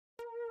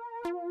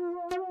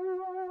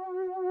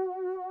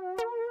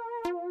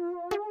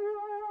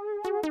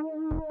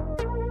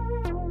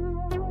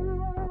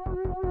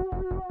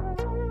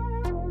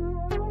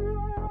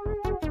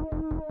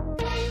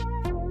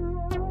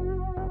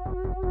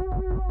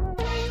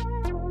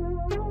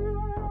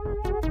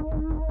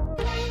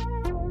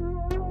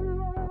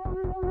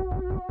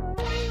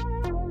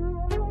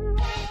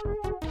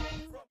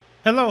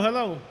Hello,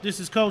 hello. This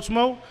is Coach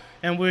Mo,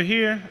 and we're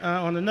here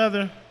on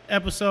another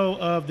episode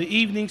of the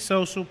Evening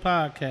Social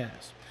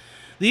Podcast.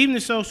 The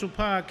Evening Social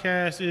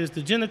Podcast is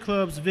the Jenna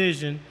Club's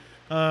vision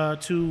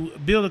to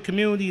build a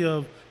community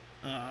of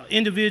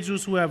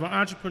individuals who have an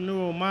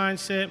entrepreneurial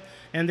mindset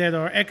and that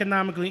are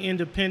economically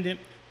independent,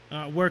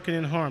 working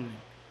in harmony.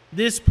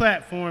 This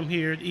platform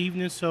here, the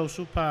Evening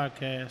Social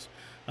Podcast,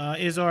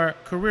 is our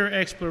career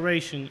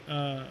exploration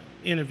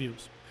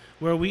interviews,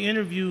 where we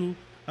interview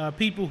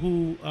people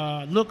who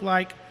look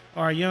like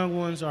our young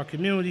ones, our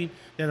community,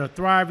 that are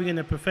thriving in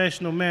a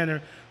professional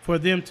manner for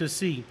them to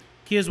see.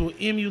 Kids will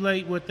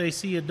emulate what they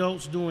see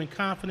adults doing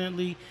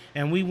confidently,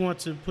 and we want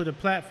to put a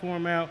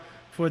platform out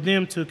for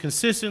them to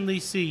consistently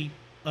see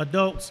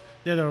adults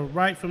that are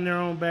right from their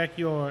own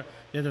backyard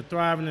that are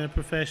thriving in a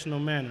professional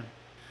manner.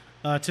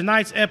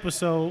 Tonight's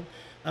episode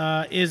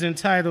is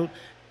entitled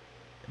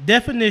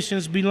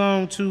Definitions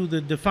Belong to the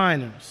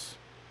Definers,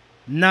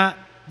 Not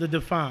the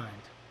Defined.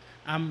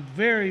 I'm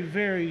very,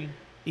 very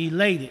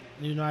elated.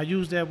 I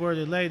use that word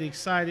elated,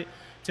 excited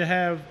to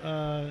have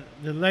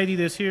the lady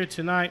that's here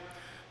tonight.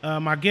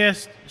 My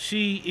guest,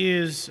 she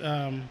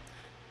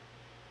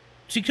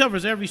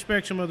covers every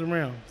spectrum of the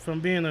realm,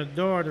 from being a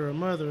daughter, a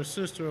mother, a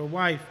sister, a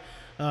wife,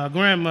 a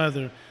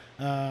grandmother,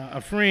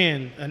 a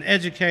friend, an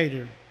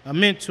educator, a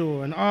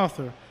mentor, an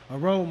author, a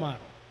role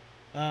model,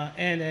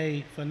 and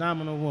a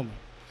phenomenal woman.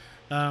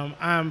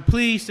 I'm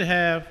pleased to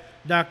have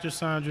Dr.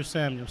 Sondra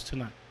Samuels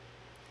tonight.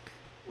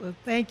 Well,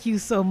 thank you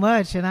so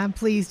much, and I'm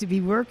pleased to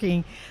be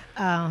working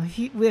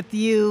with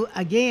you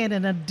again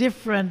in a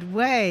different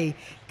way,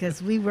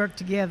 because we work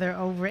together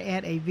over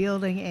at a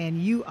building,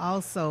 and you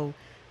also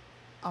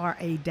are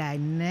a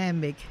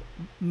dynamic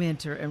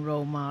mentor and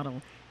role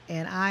model.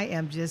 And I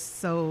am just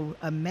so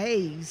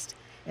amazed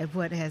at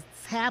what has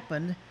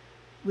happened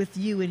with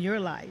you in your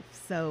life.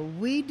 So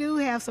we do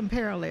have some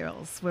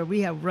parallels where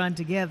we have run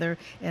together,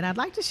 and I'd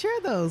like to share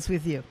those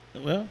with you.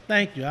 Well,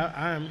 thank you.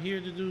 I am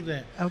here to do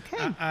that. Okay.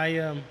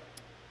 I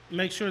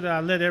make sure that I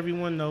let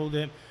everyone know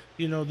that,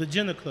 the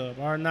Jenna Club,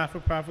 our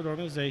not-for-profit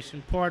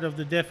organization, part of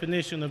the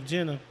definition of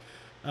Jenna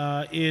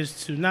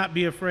is to not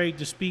be afraid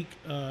to speak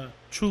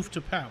truth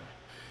to power.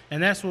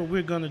 And that's what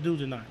we're going to do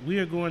tonight. We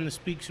are going to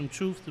speak some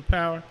truth to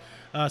power.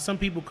 Some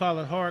people call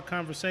it hard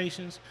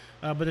conversations,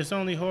 but it's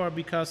only hard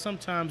because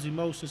sometimes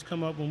emotions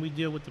come up when we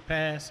deal with the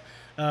past.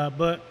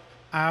 But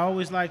I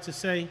always like to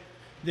say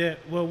that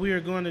what we are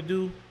going to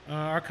do,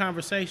 our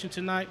conversation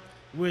tonight,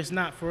 where it's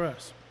not for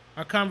us.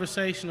 Our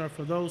conversation are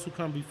for those who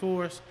come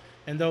before us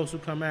and those who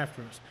come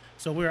after us.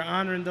 So we're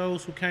honoring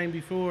those who came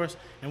before us,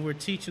 and we're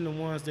teaching the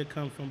ones that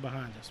come from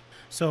behind us.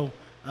 So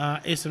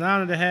it's an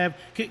honor to have.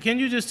 Can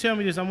you just tell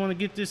me this? I want to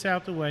get this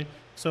out the way.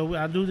 So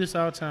I do this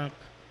all the time.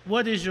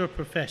 What is your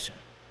profession?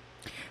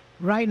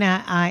 Right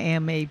now, I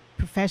am a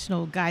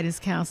professional guidance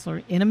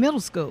counselor in a middle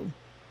school.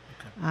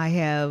 Okay. I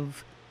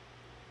have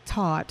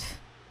taught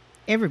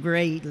every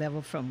grade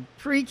level from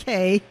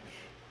pre-K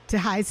to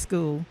high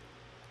school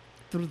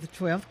through the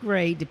 12th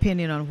grade,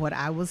 depending on what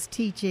I was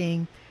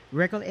teaching,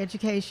 regular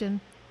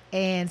education,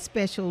 and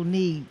special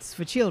needs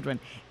for children.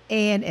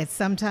 And at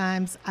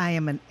sometimes I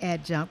am an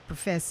adjunct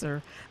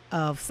professor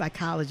of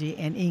psychology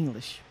and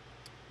English.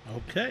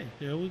 Okay,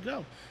 there we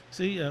go.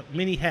 See,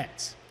 many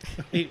hats.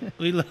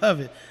 we love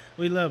it.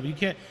 We love it. You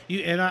can't.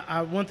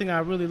 One thing I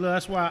really love.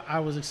 That's why I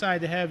was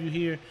excited to have you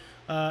here,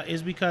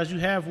 is because you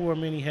have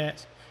worn many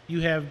hats. You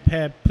have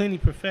had plenty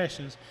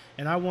professions,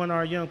 and I want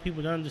our young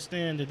people to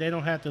understand that they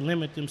don't have to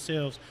limit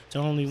themselves to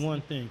only one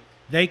thing.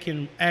 They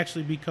can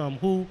actually become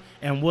who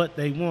and what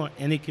they want,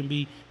 and it can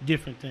be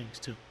different things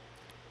too.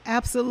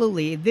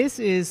 Absolutely. This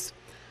is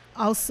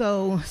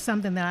also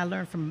something that I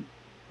learned from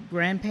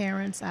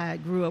grandparents. I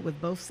grew up with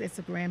both sets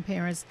of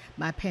grandparents,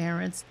 my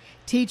parents,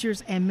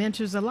 teachers, and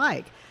mentors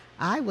alike.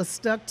 I was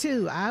stuck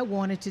too. I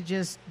wanted to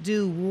just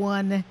do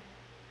one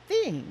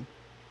thing,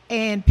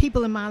 and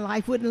people in my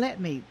life wouldn't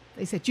let me.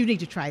 They said, you need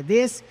to try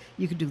this,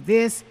 you can do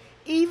this.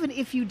 Even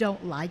if you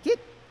don't like it,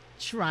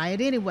 try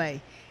it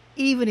anyway.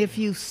 Even if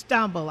you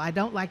stumble, I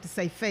don't like to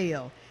say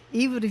fail.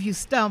 Even if you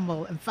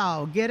stumble and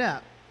fall, get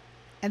up.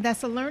 And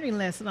that's a learning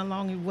lesson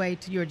along the way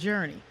to your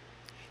journey.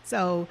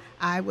 So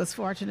I was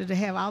fortunate to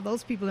have all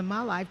those people in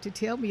my life to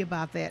tell me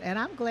about that, and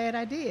I'm glad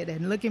I did.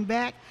 And looking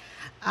back,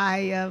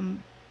 I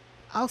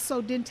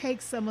also didn't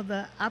take some of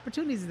the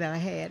opportunities that I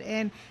had,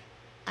 and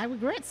I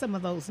regret some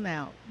of those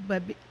now,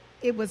 but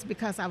it was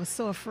because I was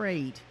so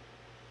afraid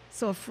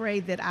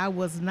that I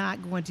was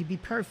not going to be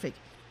perfect.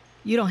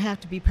 You don't have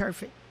to be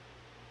perfect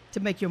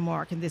to make your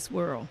mark in this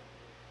world.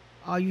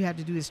 All you have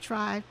to do is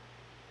try,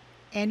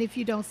 and if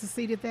you don't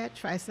succeed at that,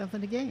 try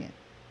something again.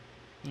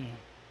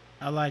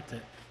 I like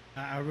that.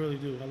 I really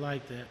do. I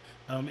like that.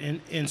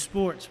 In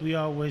sports, we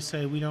always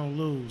say we don't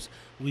lose,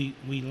 we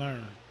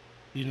learn,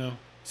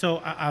 So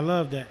I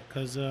love that,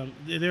 because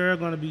there are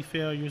going to be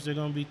failures. There are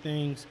going to be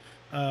things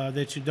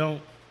that you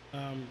don't,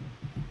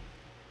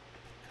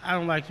 I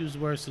don't like to use the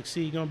word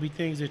succeed. Going to be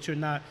things that you're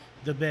not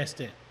the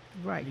best at.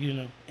 Right.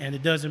 And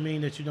it doesn't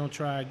mean that you don't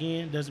try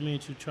again. It doesn't mean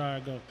that you try or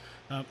go.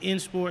 In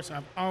sports,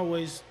 I've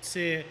always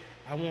said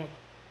I want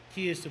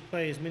kids to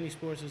play as many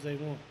sports as they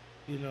want.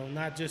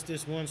 Not just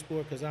this one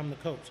sport because I'm the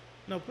coach.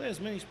 No, play as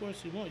many sports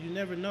as you want. You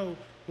never know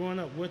growing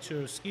up what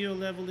your skill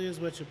level is,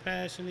 what your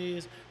passion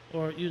is,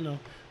 or,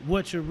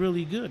 what you're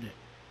really good at.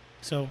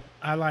 So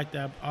I like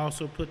that. I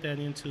also put that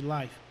into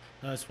life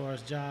as far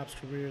as jobs,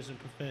 careers, and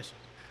professions.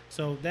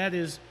 So that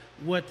is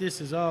what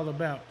this is all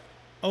about.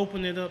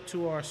 Open it up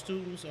to our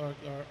students, our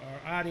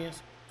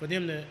audience, for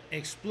them to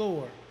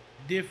explore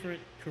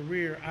different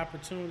career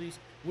opportunities.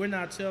 We're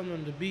not telling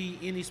them to be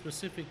any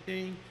specific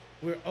thing.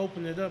 We're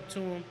opening it up to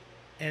them,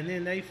 and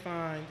then they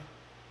find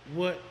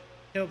what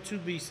helped you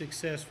be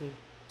successful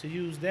to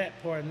use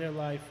that part in their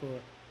life for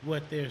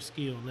what their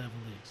skill level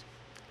is.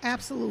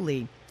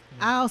 Absolutely.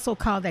 I also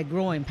call that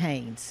growing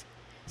pains.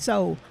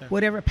 So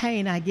whatever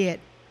pain I get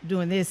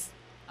during this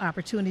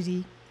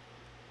opportunity,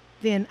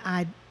 then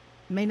I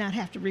may not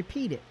have to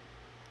repeat it.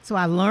 So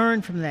I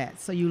learn from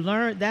that. So you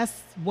learn,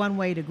 that's one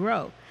way to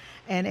grow.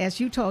 And as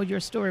you told your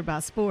story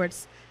about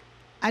sports,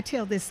 I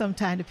tell this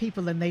sometime to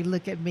people and they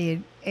look at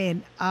me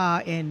in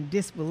awe and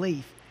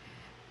disbelief.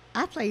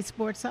 I played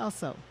sports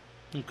also.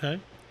 Okay.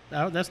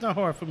 That's not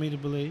hard for me to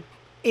believe.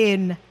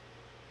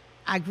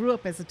 I grew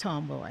up as a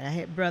tomboy. I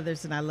had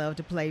brothers and I loved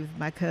to play with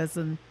my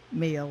cousin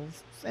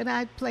Mills. And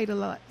I played a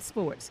lot of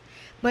sports.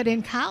 But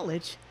in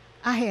college,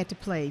 I had to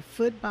play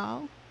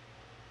football,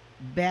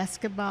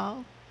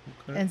 basketball,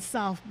 and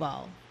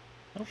softball.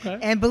 Okay.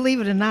 And believe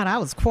it or not, I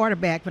was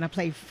quarterback when I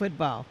played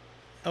football.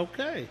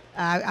 Okay.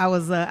 I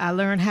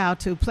learned how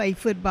to play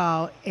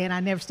football, and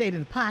I never stayed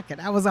in the pocket.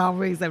 I was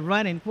always a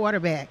running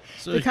quarterback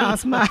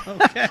because my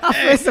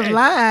offensive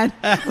line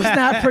was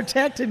not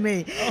protecting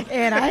me,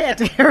 and I had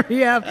to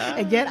hurry up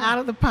and get out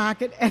of the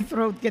pocket and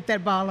get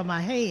that ball in my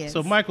hands.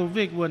 So Michael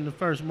Vick wasn't the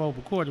first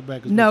mobile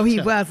quarterback. No,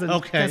 he wasn't.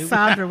 Okay. Because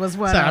Sondra was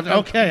one of them.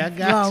 Okay, I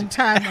got long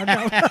time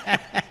ago.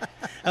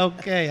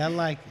 Okay, I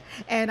like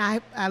it. And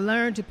I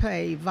learned to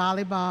play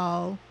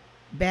volleyball,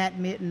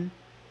 badminton,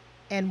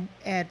 and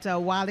at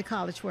Wiley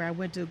College, where I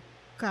went to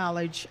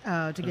college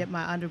to get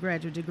my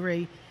undergraduate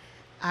degree,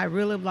 I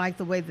really liked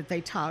the way that they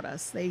taught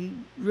us. They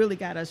really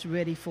got us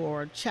ready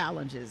for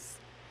challenges.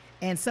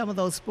 And some of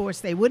those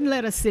sports, they wouldn't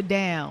let us sit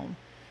down.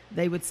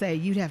 They would say,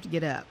 you'd have to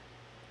get up.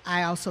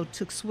 I also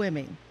took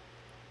swimming.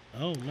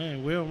 Oh,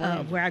 man, well,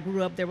 where I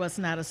grew up, there was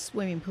not a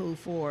swimming pool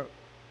for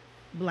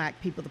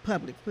black people, the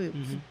public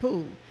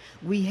pool.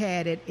 We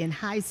had it in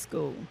high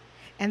school.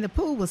 And the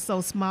pool was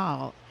so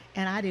small.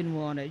 And I didn't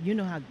want to, you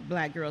know how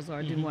black girls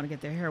are, didn't want to get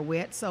their hair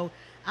wet. So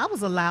I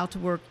was allowed to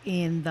work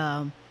in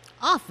the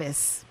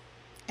office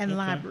and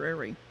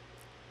library.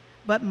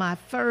 But my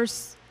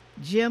first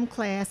gym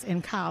class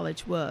in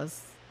college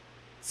was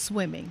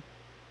swimming.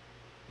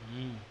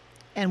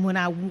 And when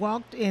I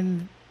walked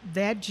in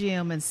that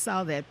gym and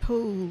saw that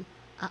pool,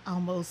 I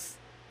almost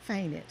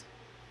fainted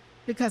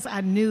because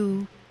I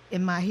knew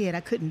in my head I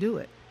couldn't do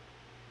it.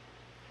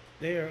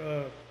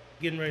 They're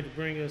getting ready to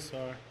bring us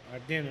our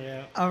dinner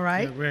out. All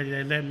right. They're ready.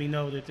 They let me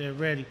know that they're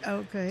ready.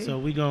 Okay. So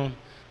we going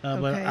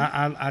but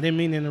I didn't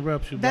mean to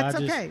interrupt you, That's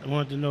but I just okay.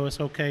 wanted to know it's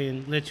okay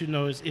and let you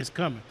know it's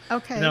coming.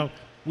 Okay. Now,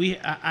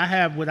 I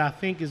have what I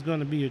think is going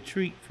to be a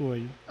treat for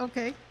you.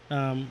 Okay.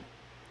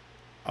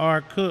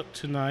 Our cook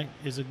tonight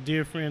is a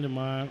dear friend of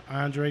mine,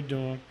 Andre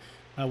Durham,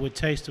 with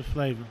Taste of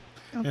Flavor.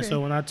 Okay. And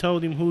so when I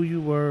told him who you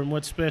were and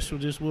what special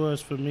this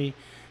was for me,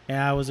 and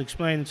I was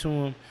explaining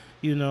to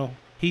him,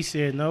 he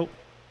said, nope,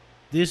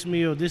 this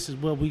meal, this is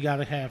what we got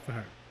to have for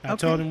her. I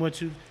told him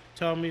what you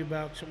told me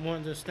about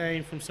wanting to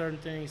abstain from certain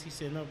things. He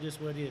said, nope, this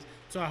is what it is.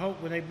 So I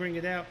hope when they bring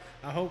it out,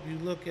 I hope you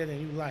look at it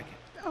and you like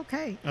it.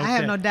 Okay. I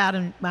have no doubt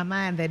in my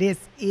mind that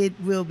it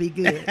will be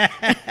good.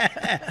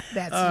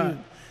 That's you.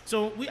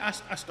 So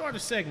I start a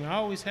segment. I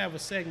always have a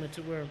segment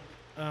to where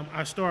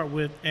I start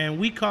with, and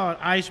we call it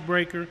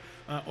icebreaker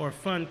or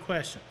fun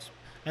questions.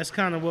 That's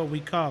kind of what we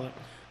call it.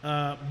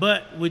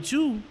 But with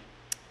you,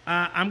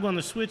 I'm going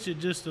to switch it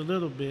just a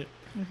little bit.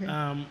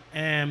 Okay.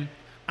 And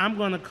I'm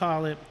going to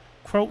call it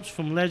Quotes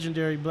from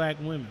Legendary Black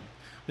Women.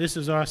 This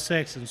is our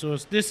section. So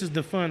this is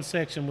the fun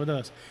section with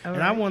us. All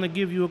and right. I want to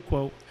give you a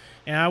quote,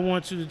 and I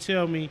want you to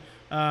tell me,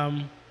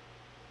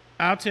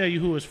 I'll tell you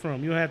who it's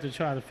from. You'll have to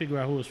try to figure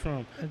out who it's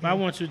from. Okay. But I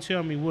want you to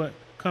tell me what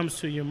comes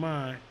to your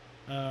mind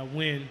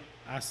when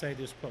I say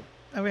this quote.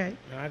 All right.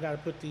 Now, I got to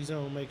put these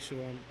on, make sure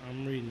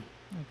I'm reading.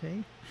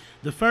 Okay.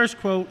 The first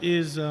quote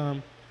is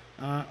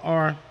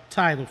our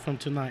title from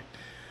tonight.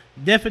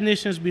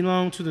 Definitions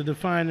belong to the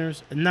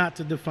definers, not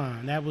to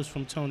define. That was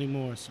from Toni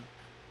Morrison.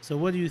 So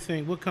what do you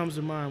think? What comes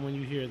to mind when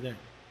you hear that?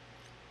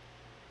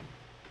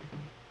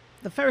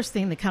 The first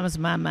thing that comes to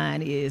my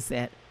mind is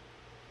that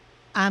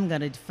I'm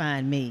going to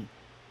define me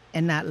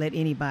and not let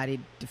anybody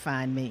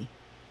define me.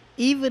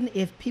 Even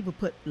if people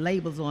put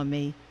labels on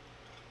me,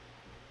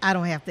 I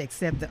don't have to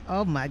accept it.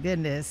 Oh, my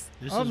goodness.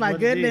 Oh, my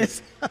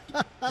goodness.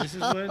 This is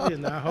what it is.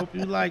 Now, I hope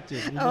you liked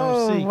it.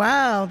 Oh,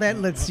 wow. That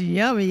looks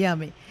yummy,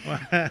 yummy.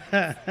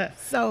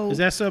 So, is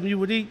that something you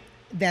would eat?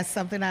 That's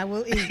something I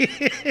will eat.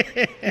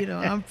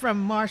 I'm from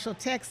Marshall,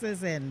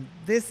 Texas, and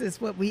this is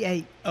what we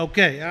ate.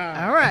 Okay.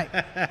 All right.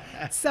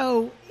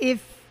 So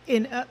if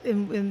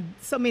in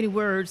so many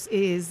words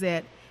is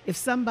that if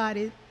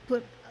somebody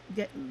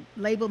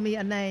label me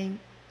a name,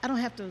 I don't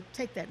have to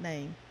take that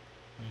name.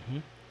 Mm-hmm.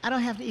 I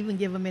don't have to even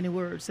give them any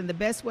words. And the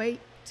best way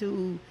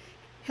to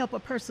help a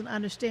person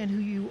understand who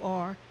you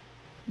are,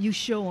 you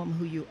show them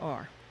who you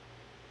are,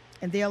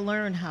 and they'll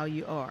learn how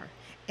you are.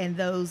 And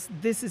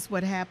this is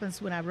what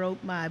happens when I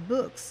wrote my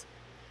books.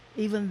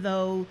 Even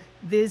though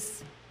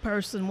this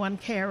person, one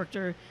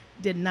character,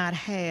 did not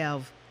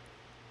have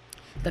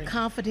the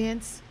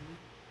confidence,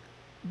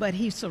 but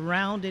he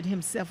surrounded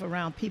himself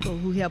around people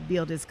who helped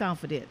build his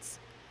confidence.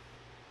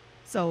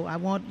 So I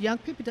want young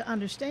people to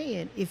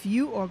understand, if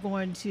you are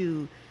going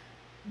to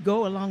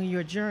go along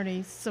your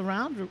journey,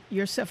 surround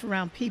yourself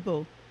around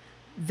people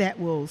that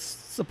will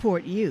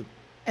support you.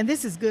 And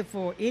this is good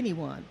for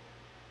anyone,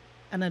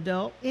 an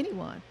adult,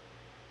 anyone.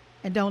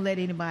 And don't let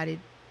anybody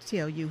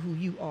tell you who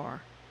you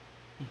are.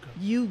 Okay.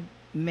 You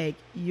make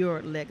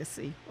your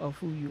legacy of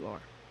who you are.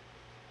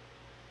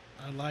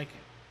 I like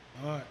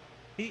it. All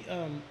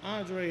right.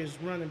 Andre is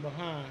running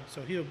behind,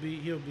 so he'll be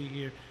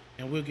here,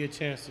 and we'll get a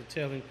chance to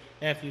tell him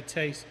after you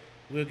taste.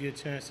 We'll get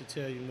a chance to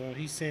tell you more.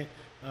 He sent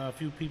a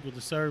few people to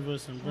serve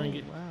us and bring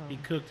it. Wow. He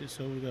cooked it,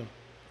 so we go.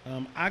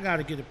 I got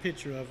to get a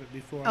picture of it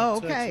before I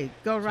touch Okay.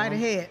 it. Go right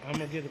ahead. I'm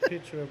gonna get a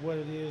picture of what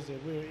it is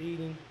that we're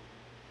eating.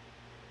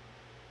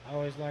 I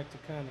always like to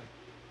kind of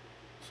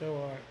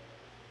show our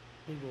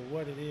people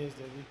what it is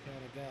that we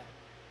kind of got,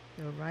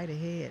 Go right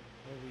ahead.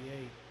 what we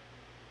ate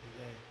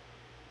today.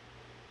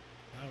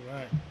 All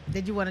right.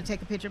 Did you want to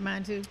take a picture of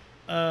mine too?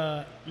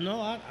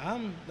 No,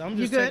 I'm You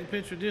just good? taking a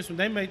picture of this one.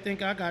 They may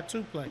think I got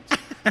two plates.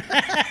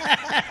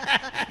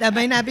 That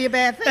may not be a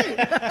bad thing.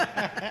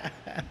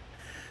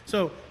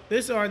 So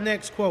this is our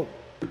next quote.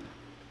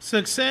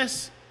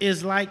 Success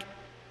is like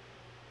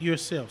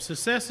yourself.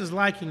 Success is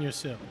liking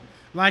yourself,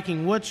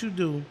 liking what you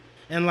do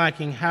and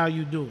liking how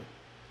you do it.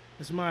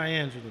 It's Maya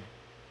Angelou.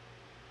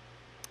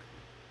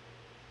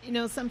 You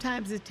know,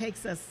 sometimes it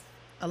takes us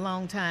a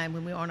long time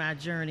when we're on our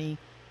journey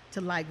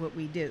to like what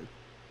we do.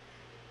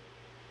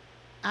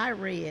 I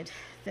read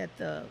that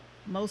the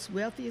most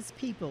wealthiest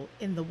people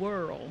in the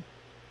world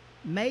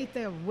made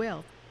their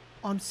wealth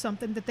on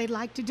something that they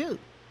like to do.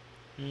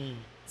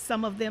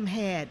 Some of them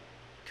had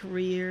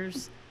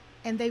careers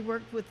and they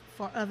worked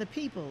for other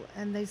people,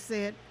 and they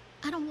said,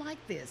 I don't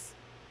like this.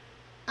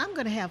 I'm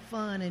going to have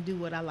fun and do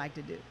what I like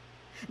to do.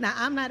 Now,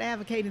 I'm not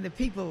advocating that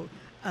people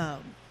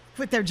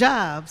quit their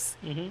jobs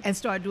and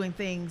start doing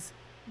things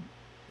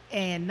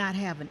and not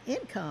have an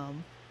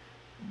income,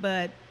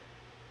 but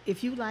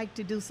if you like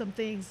to do some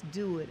things,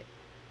 do it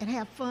and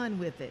have fun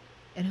with it.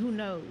 And who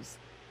knows,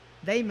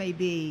 they may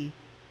be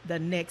the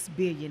next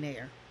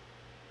billionaire.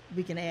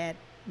 We can add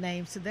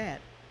names to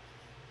that.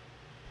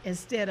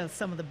 Instead of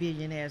some of the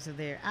billionaires are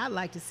there, I'd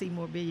like to see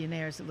more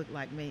billionaires that look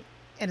like me,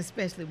 and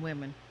especially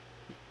women.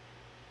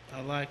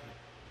 I like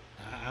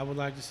it. I would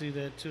like to see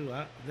that too.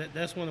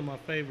 That's one of my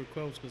favorite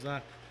quotes,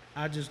 because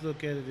I just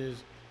look at it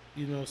as,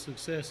 you know,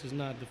 success is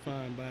not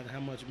defined by how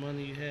much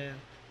money you have.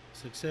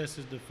 Success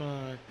is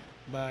defined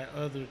by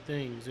other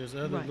things. There's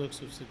other Right.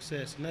 looks of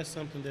success, and that's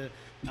something that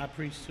I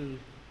preach to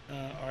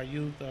our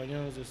youth, our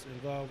youngers that's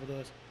involved with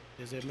us,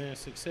 is that, man,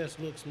 success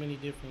looks many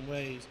different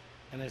ways,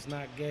 and it's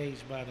not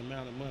gauged by the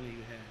amount of money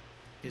you have.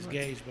 It's Right.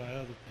 gauged by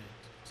other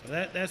things. So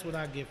that's what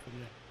I get from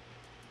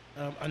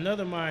that.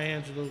 Another Maya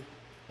Angelou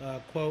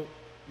quote,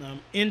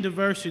 in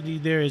diversity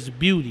there is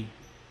beauty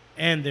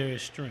and there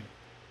is strength.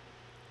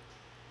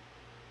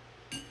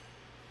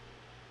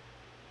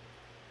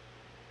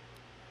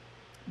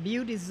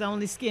 Beauty is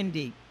only skin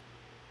deep.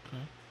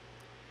 Okay.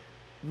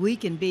 We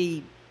can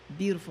be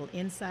beautiful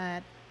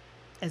inside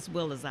as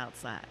well as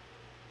outside.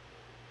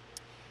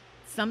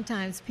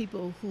 Sometimes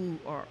people who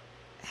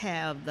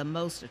have the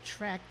most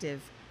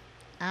attractive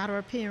outer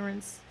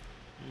appearance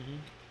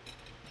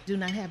do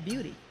not have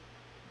beauty.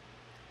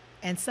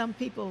 And some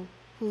people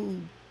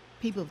who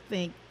people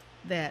think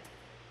that,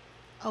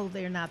 oh,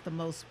 they're not the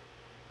most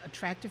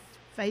attractive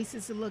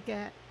faces to look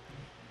at,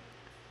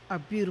 are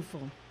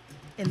beautiful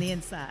in the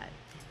inside.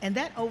 And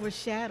that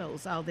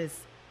overshadows all this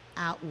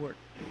outward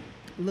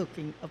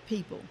looking of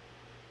people.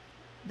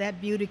 That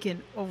beauty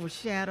can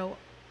overshadow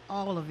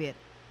all of it.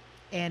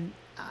 And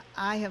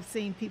I have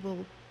seen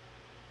people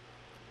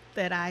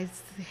that I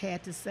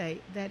had to say,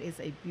 that is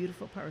a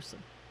beautiful person.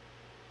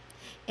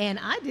 And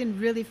I didn't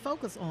really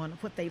focus on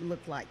what they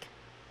looked like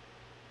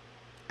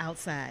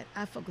outside.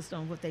 I focused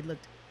on what they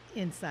looked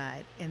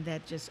inside, and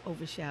that just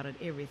overshadowed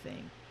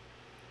everything.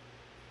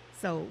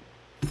 So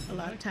a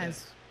lot of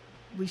times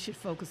we should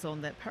focus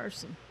on that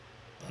person.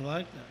 I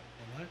like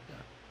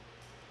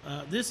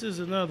that. This is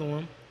another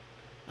one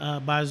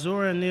by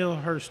Zora Neale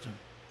Hurston.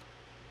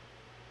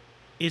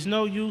 It's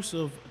no use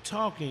of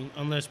talking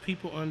unless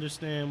people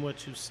understand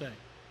what you say.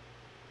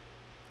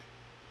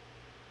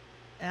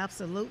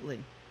 Absolutely.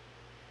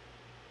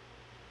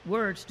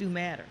 Words do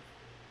matter.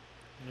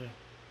 Yeah.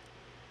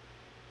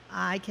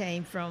 I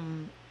came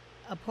from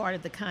a part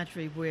of the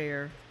country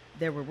where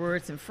there were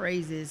words and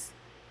phrases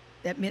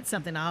that meant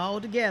something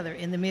altogether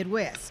in the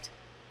Midwest.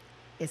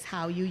 It's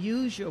how you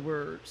use your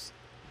words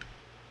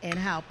and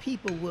how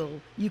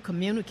you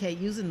communicate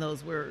using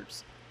those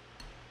words.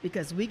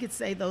 Because we could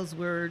say those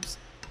words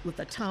with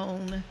a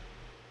tone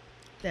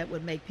that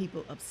would make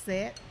people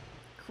upset,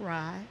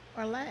 cry,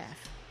 or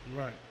laugh.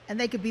 Right. And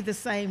they could be the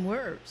same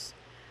words.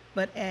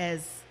 But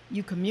as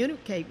you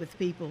communicate with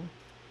people,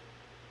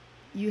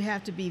 you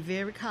have to be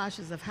very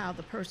cautious of how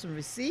the person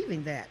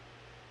receiving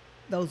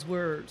those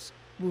words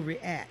will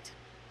react.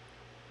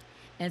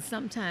 And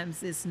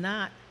sometimes it's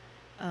not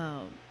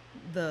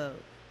the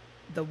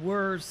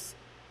words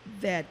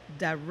that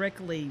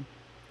directly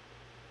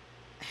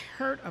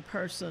hurt a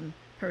person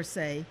per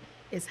se.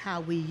 It's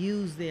how we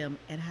use them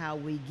and how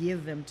we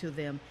give them to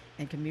them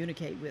and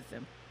communicate with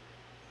them.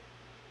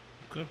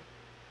 Okay.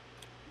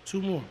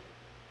 Two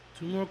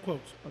more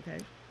quotes. Okay.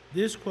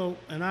 This quote,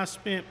 and I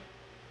spent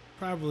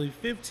probably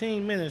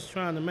 15 minutes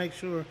trying to make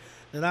sure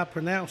that I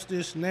pronounced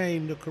this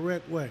name the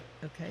correct way.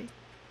 Okay.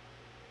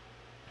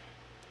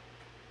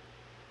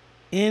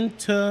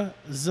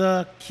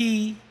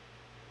 Intozaki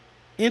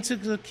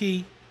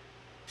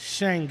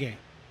Shange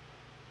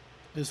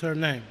is her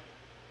name.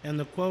 And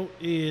the quote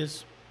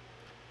is,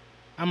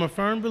 I'm a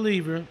firm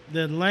believer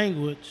that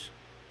language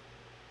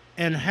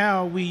and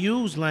how we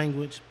use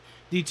language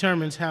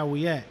determines how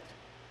we act.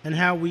 And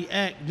how we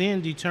act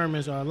then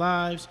determines our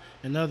lives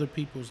and other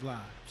people's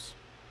lives.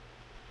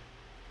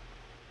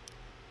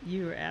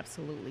 You're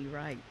absolutely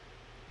right.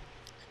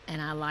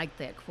 And I like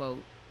that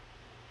quote.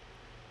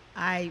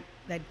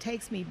 That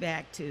takes me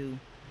back to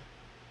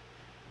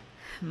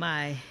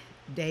my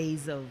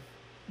days of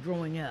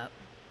growing up.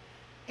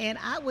 And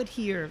I would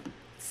hear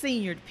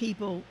senior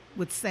people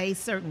would say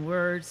certain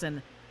words,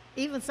 and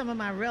even some of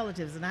my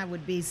relatives, and I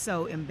would be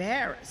so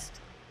embarrassed.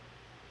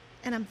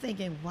 And I'm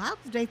thinking, why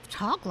would they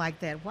talk like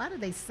that? Why do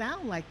they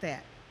sound like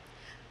that?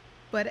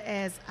 But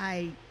as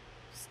I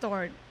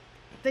start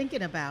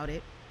thinking about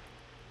it,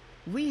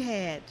 we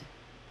had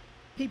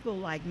people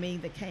like me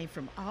that came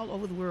from all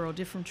over the world,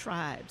 different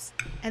tribes,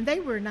 and they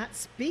were not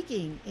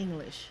speaking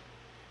English.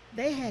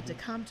 They had to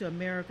come to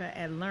America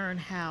and learn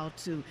how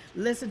to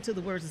listen to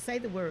the words and say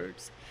the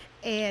words.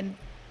 And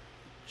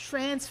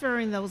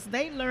transferring those,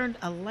 they learned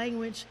a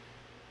language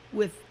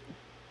with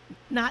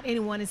not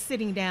anyone is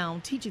sitting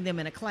down teaching them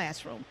in a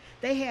classroom.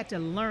 They had to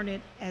learn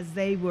it as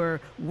they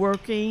were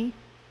working,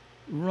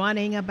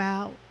 running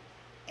about,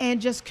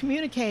 and just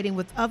communicating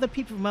with other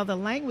people from other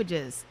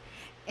languages.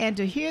 And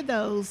to hear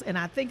those, and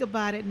I think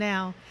about it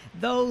now,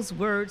 those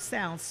words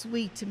sound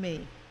sweet to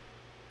me.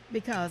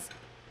 Because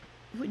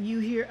when you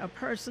hear a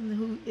person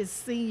who is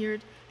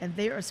seniored and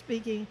they are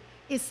speaking,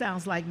 it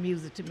sounds like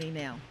music to me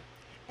now.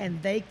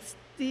 And they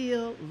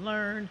still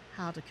learn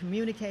how to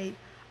communicate,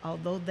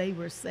 although they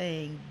were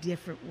saying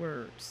different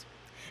words.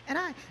 And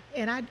I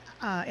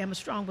am a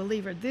strong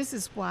believer. This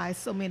is why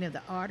so many of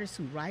the artists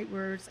who write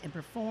words and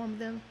perform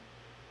them,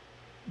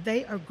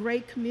 they are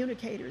great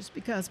communicators,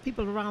 because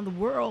people around the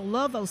world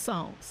love those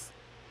songs.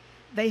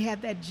 They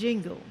have that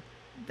jingle.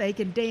 They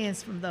can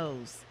dance from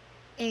those.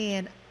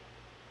 And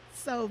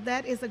so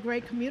that is a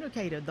great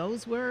communicator.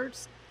 Those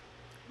words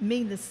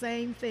mean the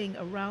same thing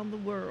around the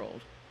world.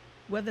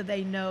 Whether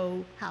they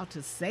know how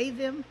to say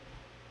them,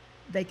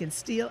 they can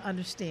still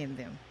understand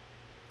them.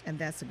 And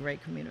that's a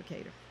great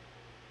communicator.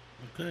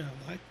 Okay,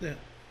 I like that.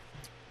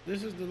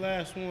 This is the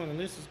last one, and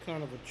this is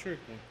kind of a trick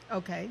one.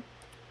 Okay.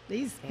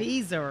 These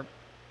peas are...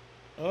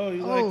 Oh,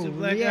 you like the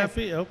black yes. eyed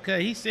peas?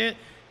 Okay, he said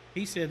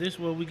this is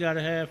what we got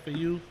to have for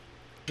you.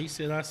 I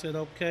said,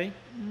 okay.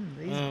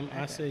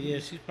 I said, yeah,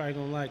 she's probably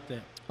going to like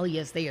that. Oh,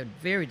 yes, they are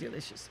very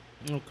delicious.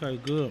 Okay,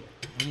 good.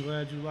 I'm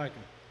glad you like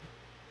them.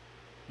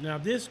 Now,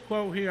 this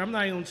quote here, I'm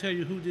not even going to tell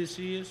you who this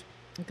is.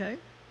 Okay.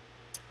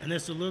 And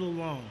it's a little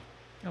long.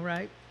 All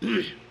right.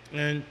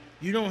 And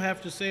you don't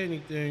have to say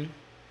anything.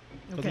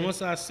 Because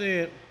once I say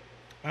it,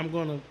 I'm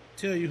going to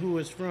tell you who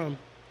it's from.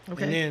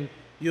 Okay. And then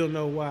you'll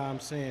know why I'm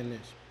saying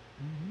this.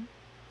 Mm-hmm.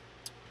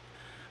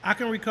 I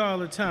can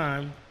recall a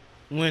time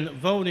when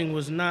voting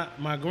was not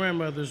my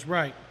grandmother's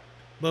right,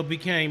 but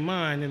became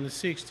mine in the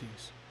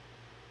 60s.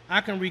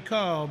 I can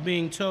recall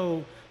being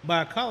told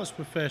by a college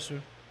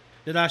professor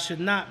that I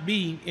should not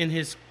be in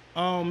his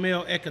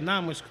all-male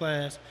economics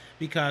class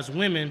because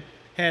women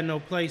had no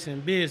place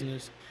in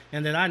business,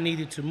 and that I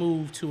needed to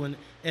move to an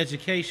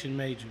education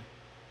major.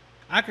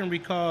 I can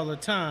recall a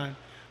time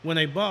when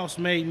a boss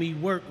made me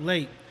work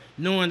late,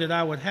 knowing that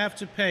I would have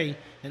to pay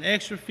an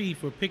extra fee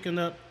for picking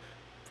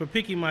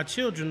my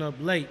children up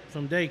late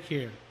from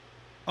daycare,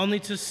 only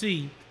to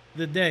see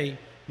the day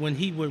when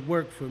he would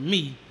work for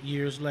me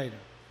years later.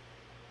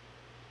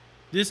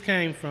 This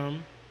came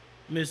from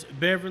Miss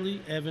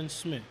Beverly Evans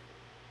Smith.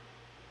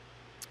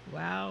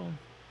 Wow.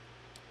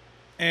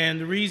 And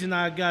the reason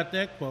I got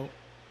that quote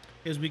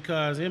is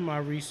because in my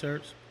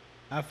research,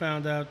 I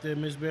found out that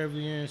Miss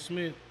Beverly Ann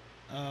Smith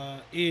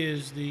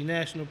is the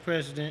national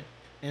president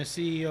and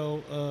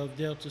CEO of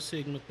Delta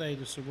Sigma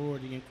Theta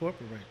Sorority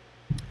Incorporated.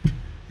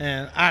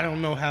 And I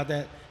don't know how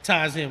that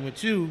ties in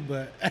with you,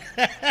 but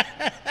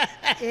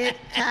It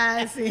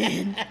ties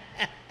in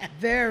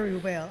very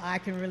well. I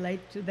can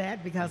relate to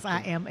that because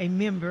I am a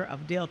member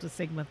of Delta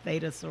Sigma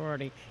Theta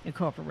Sorority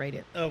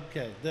Incorporated.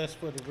 Okay, that's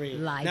for the red.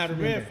 Life Now, the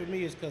member. red for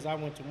me is because I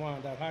went to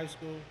Wyandotte High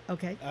School.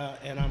 Okay.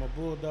 And I'm a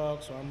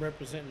Bulldog, so I'm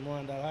representing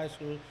Wyandotte High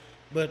School.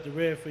 But the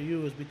red for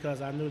you is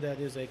because I knew that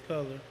is a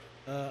color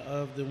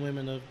of the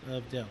women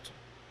of Delta.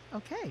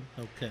 Okay.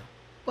 Okay.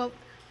 Well,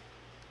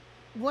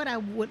 what I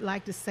would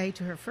like to say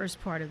to her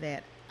first part of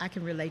that, I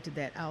can relate to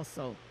that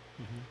also.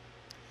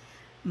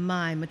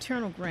 My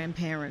maternal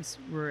grandparents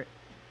were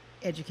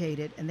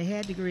educated, and they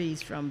had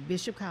degrees from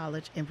Bishop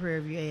College and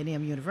Prairie View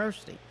A&M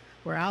University,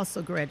 where I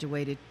also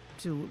graduated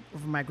for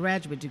my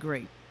graduate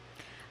degree.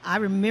 I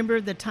remember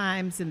the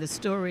times and the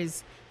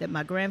stories that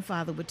my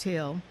grandfather would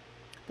tell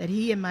that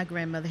he and my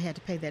grandmother had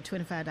to pay that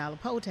 $25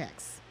 poll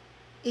tax,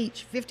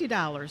 each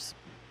 $50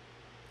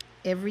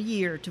 every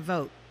year to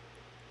vote.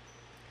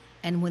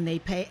 And when they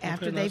pay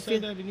after Okay, they now say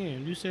that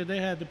again. You said they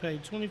had to pay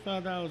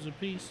 $25 a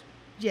piece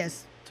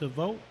yes, to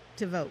vote?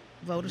 to vote,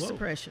 voter Whoa.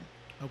 suppression.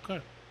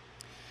 Okay.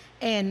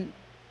 And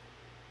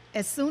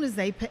as soon as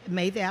they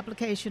made the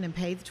application and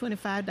paid the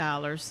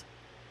 $25,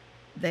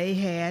 they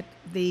had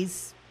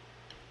these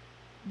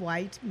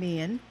white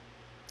men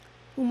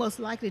who most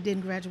likely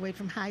didn't graduate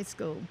from high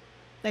school.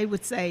 They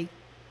would say,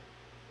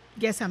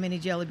 guess how many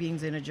jelly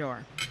beans in a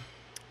jar?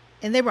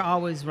 And they were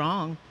always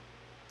wrong.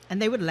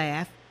 And they would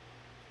laugh.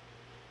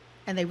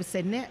 And they would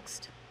say,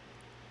 next.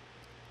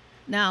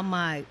 Now,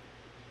 my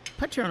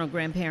paternal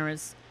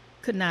grandparents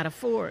could not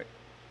afford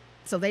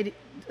the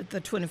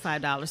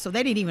 $25, so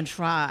they didn't even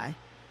try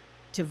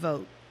to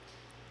vote.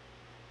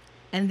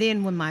 And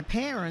then when my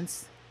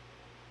parents,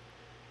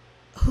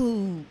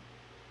 it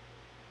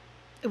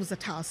was a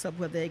toss-up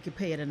whether they could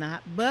pay it or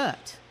not,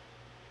 but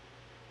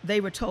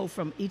they were told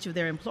from each of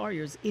their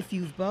employers, if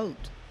you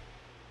vote,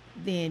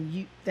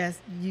 then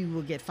you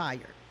will get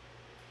fired.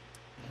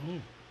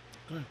 Oh,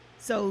 okay.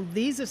 So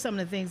these are some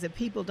of the things that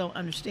people don't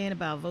understand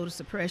about voter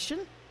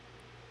suppression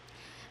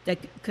that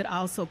could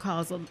also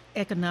cause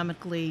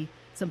economically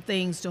some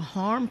things to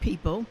harm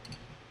people.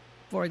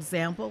 For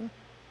example,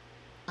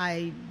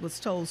 I was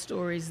told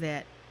stories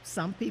that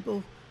some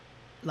people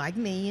like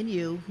me and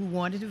you who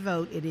wanted to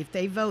vote, and if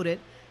they voted,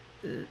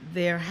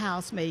 their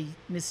house may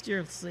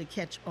mysteriously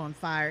catch on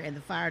fire and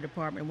the fire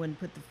department wouldn't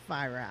put the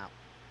fire out.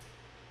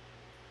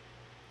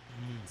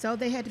 So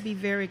they had to be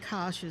very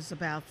cautious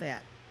about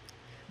that.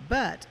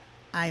 But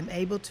I'm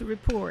able to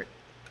report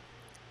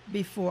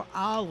before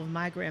all of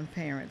my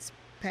grandparents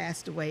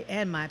passed away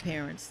and my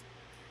parents,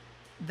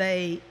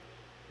 they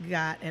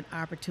got an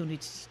opportunity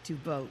to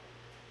vote.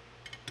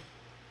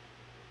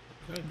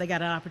 Okay. They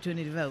got an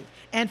opportunity to vote.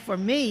 And for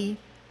me,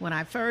 when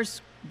I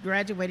first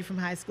graduated from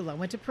high school, I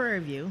went to Prairie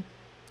View,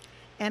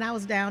 and I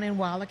was down in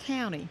Waller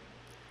County,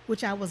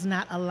 which I was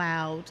not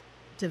allowed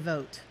to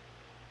vote.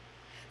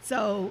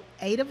 So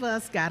 8 of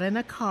us got in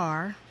a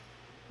car.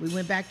 We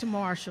went back to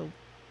Marshall.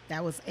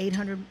 That was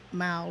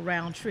 800-mile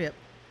round trip.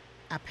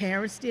 Our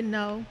parents didn't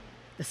know.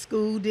 The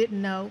school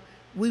didn't know.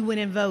 We went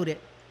and voted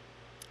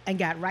and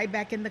got right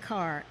back in the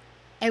car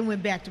and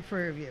went back to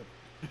Prairie View.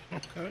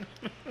 Okay.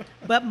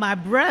 But my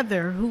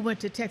brother, who went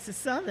to Texas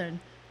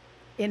Southern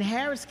in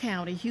Harris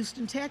County,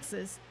 Houston,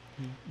 Texas,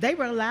 they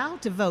were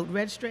allowed to vote,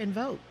 register and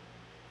vote.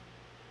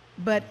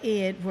 But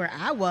where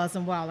I was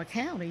in Waller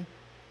County,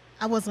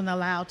 I wasn't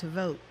allowed to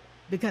vote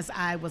because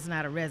I was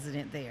not a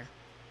resident there.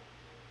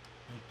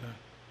 Okay.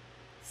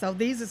 So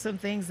these are some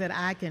things that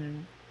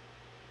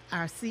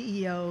our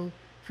CEO,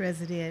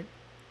 President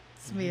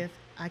Smith,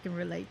 I can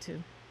relate to.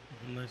 Okay.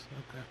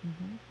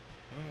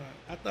 All right.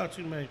 I thought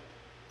you may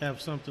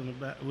have something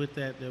with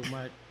that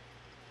might.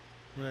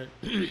 Right.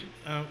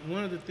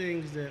 One of the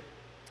things that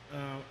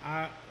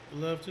I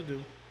love to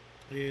do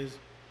is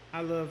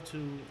I love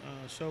to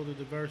show the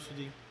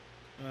diversity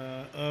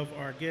of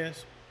our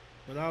guests,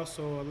 but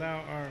also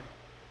allow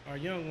our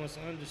young ones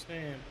to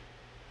understand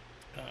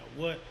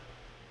what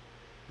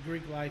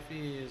Greek life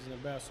is and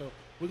about. So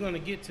we're going to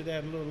get to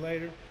that a little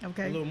later,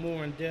 Okay. a little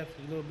more in depth,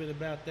 a little bit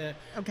about that.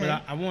 Okay.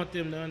 But I want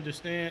them to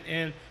understand,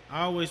 and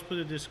I always put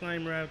a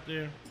disclaimer out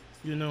there.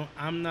 You know,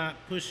 I'm not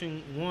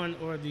pushing one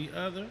or the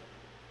other.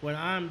 What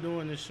I'm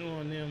doing is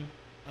showing them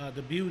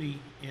the beauty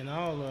in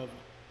all of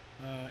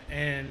them,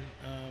 and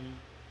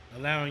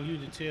allowing you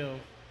to tell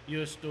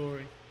your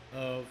story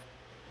of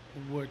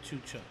what you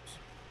chose.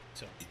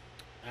 So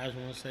I just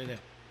want to say that.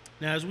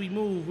 Now, as we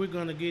move, we're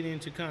going to get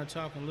into kind of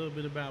talking a little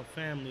bit about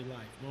family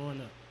life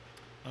growing up.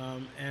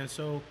 And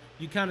so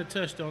you kind of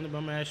touched on it, but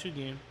I'm going to ask you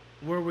again,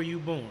 where were you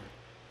born?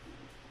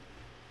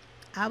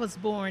 I was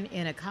born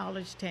in a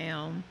college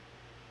town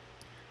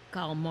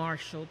called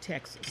Marshall,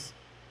 Texas.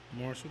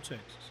 Marshall,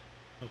 Texas.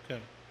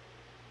 Okay.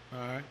 All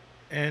right.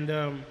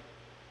 And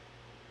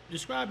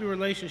describe your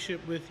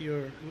relationship with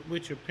your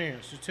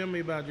parents. Just tell me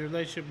about your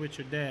relationship with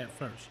your dad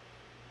first.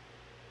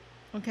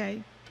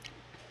 Okay.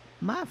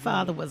 My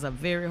father was a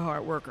very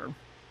hard worker.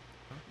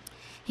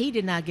 He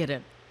did not get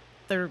a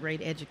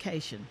third-grade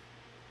education,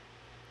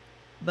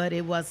 but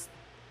it was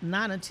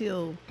not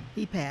until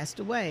he passed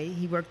away.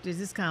 He worked at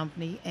his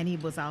company, and he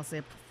was also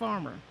a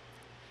farmer.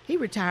 He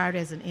retired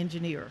as an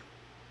engineer.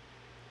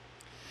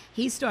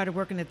 He started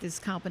working at this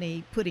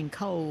company putting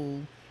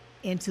coal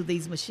into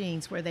these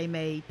machines where they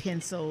made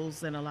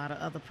pencils and a lot of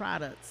other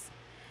products.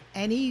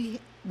 And he,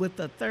 with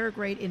a third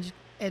grade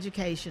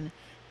education,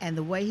 and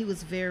the way he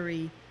was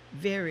very,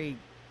 very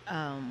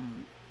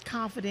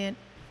confident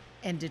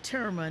and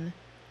determined,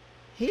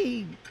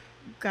 he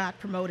got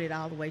promoted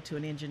all the way to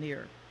an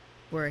engineer,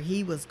 where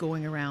he was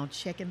going around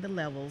checking the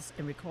levels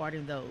and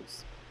recording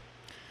those.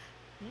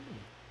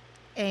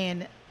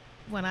 And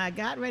when I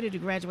got ready to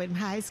graduate from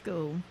high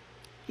school,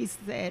 he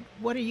said,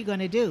 "What are you going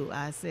to do?"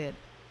 I said,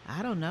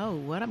 "I don't know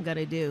what I'm going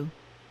to do."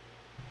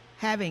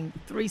 Having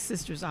three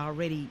sisters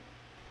already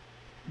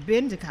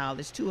been to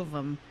college, two of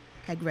them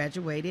had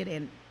graduated,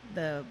 and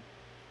the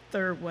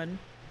third one,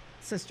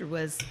 sister,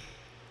 was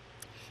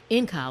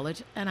in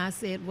college. And I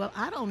said, "Well,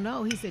 I don't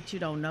know." He said, "You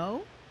don't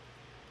know?"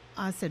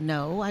 I said,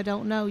 "No, I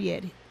don't know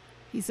yet."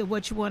 He said,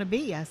 "What you want to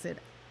be?" I said,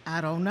 "I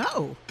don't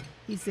know."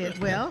 He said,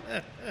 "Well,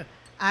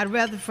 I'd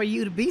rather for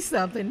you to be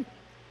something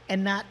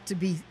and not to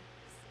be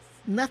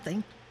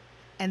nothing."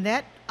 And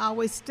that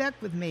always stuck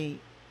with me.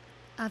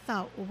 I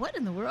thought, well, what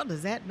in the world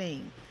does that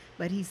mean?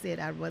 But he said,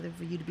 "I'd rather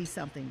for you to be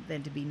something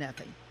than to be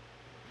nothing."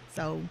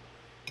 So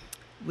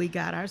we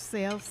got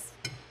ourselves.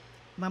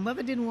 My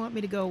mother didn't want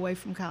me to go away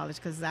from college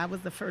because I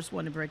was the first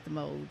one to break the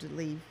mold, to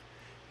leave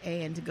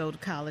and to go to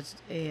college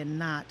and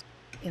not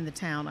in the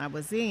town I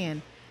was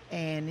in.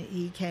 And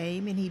he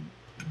came and he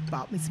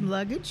bought me some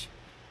luggage.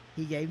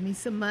 He gave me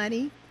some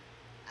money.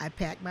 I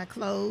packed my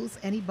clothes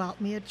and he bought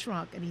me a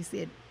trunk. And he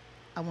said,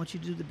 "I want you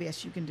to do the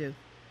best you can do."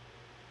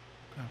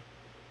 Okay.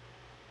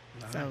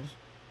 Nice. So,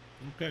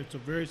 okay, so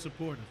very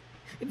supportive.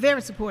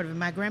 very supportive. And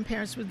my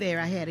grandparents were there.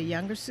 I had a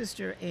younger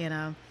sister and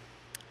a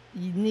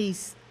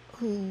niece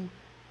who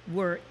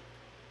were,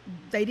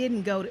 they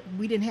didn't go to,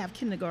 we didn't have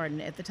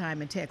kindergarten at the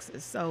time in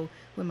Texas. So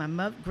when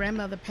my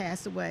grandmother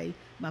passed away,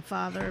 my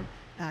father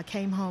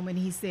came home and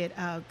he said,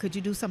 "Could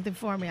you do something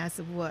for me?" I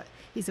said, "What?"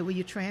 He said, "Will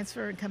you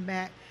transfer and come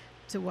back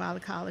to Wilder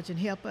College and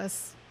help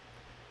us?"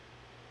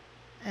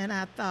 And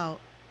I thought,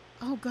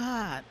 oh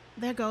God,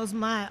 there goes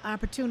my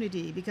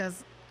opportunity,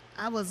 because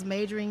I was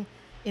majoring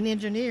in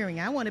engineering.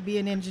 I want to be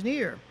an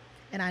engineer.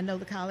 And I know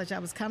the college I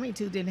was coming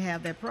to didn't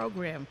have that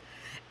program.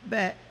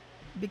 But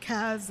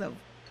because of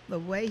the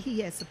way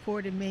he had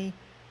supported me,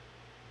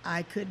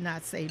 I could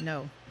not say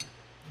no.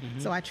 Mm-hmm.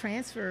 So I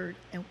transferred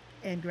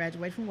and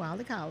graduated from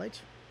Wilder College.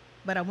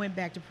 But I went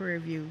back to Prairie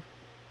View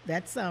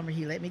that summer.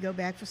 He let me go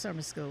back for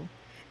summer school.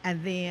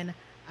 And then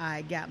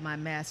I got my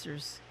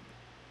master's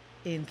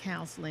in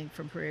counseling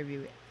from Prairie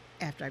View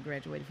after I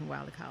graduated from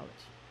Wilder College.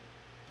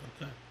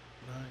 Okay,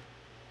 all right.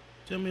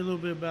 Tell me a little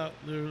bit about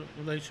the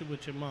relationship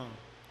with your mom.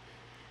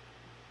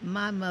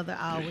 My mother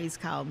always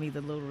called me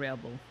the little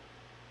rebel.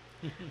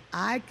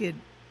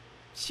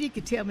 She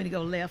could tell me to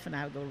go left and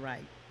I would go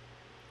right.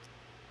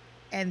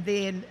 And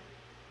then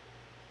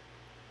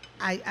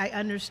I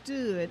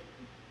understood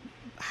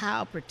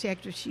how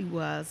protective she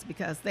was,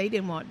 because they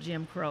didn't want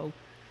Jim Crow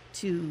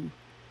to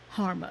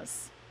harm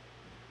us.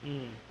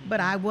 Mm-hmm. But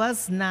I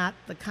was not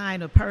the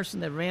kind of person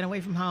that ran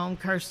away from home,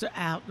 cursed her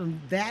out,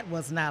 and that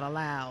was not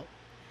allowed.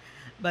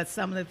 But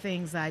some of the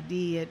things I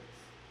did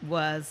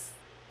was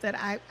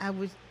that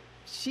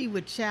she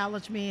would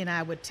challenge me and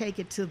I would take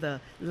it to the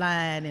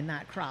line and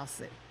not cross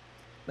it.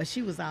 But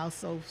she was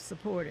also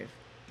supportive.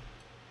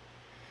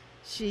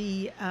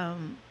 She,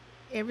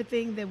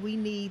 everything that we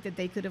need that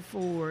they could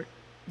afford,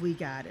 we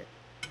got it.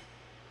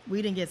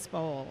 We didn't get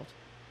spoiled,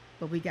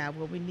 but we got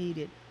what we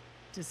needed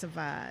to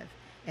survive.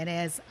 And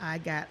as I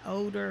got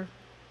older,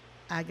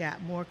 I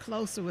got more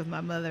closer with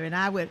my mother, and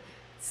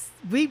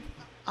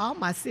all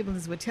my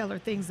siblings would tell her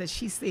things that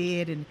she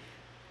said and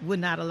would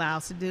not allow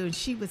us to do. And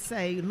she would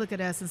say, look at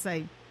us and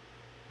say,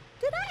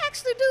 "Did I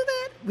actually do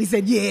that?" We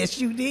said,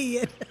 "Yes, you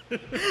did."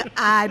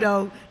 I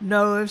don't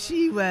know if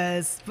she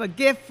was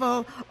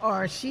forgetful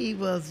or she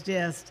was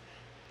just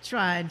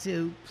trying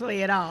to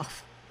play it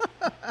off.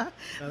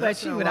 But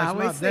she would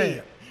always say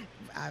it.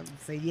 I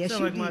would say, "Yes, you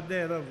like did." My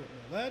dad over.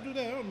 Did I do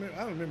that? I don't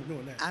remember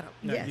doing that.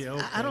 Yes, yeah,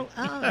 okay.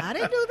 I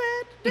didn't do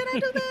that. Did I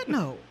do that?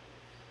 No.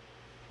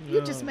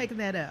 You're just making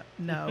that up.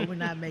 No, we're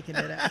not making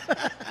it up.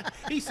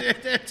 He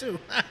said that too.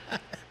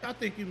 I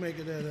think you're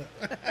making that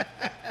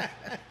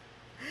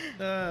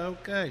up.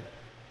 Okay.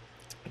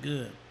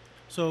 Good.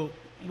 So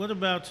what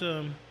about,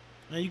 now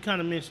you kind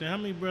of mentioned, how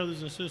many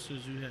brothers and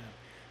sisters you have?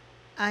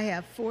 I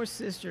have 4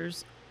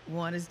 sisters.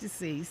 One is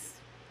deceased.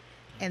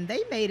 And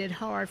they made it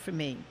hard for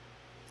me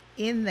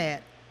in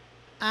that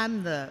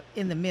I'm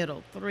in the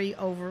middle, 3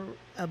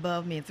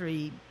 above me and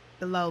 3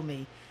 below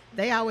me.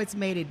 They always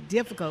made it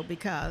difficult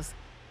because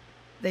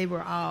they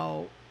were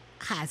all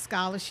high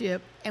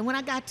scholarship. And when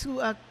I got to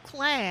a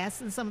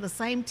class and some of the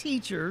same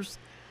teachers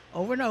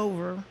over and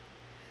over,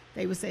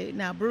 they would say,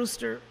 "Now,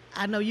 Brewster,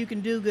 I know you can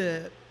do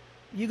good.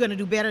 You're going to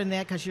do better than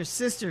that because your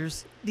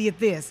sisters did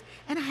this."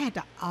 And I had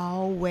to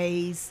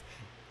always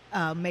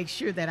make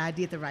sure that I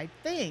did the right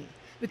thing.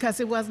 because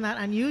it was not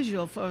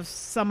unusual for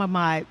some of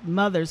my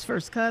mother's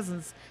first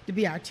cousins to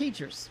be our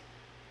teachers.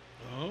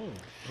 Oh,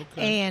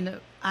 okay. And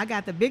I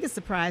got the biggest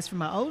surprise from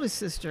my oldest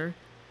sister,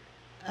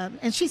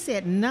 and she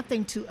said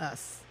nothing to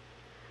us.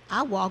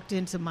 I walked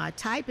into my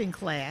typing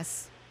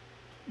class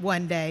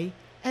one day,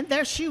 and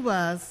there she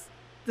was,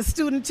 the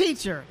student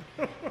teacher.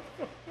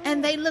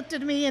 And they looked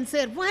at me and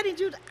said, "Why did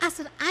you?" I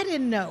said, "I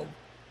didn't know."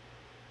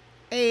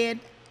 And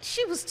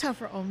she was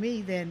tougher on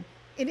me than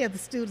any of the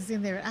students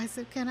in there. I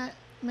said,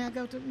 may I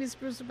go to Miss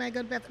Brewster? May I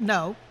go to Beth?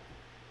 No.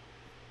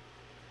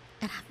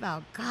 And I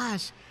thought,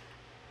 gosh,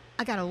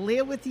 I got to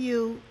live with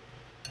you,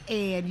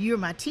 and you're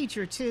my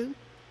teacher too.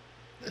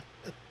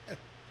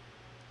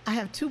 I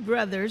have two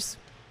brothers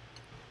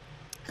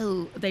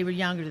who they were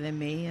younger than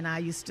me, and I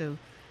used to.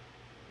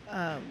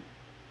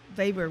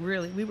 We were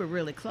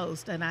really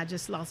close, and I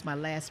just lost my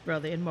last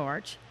brother in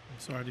March. I'm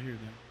sorry to hear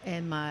that.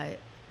 And my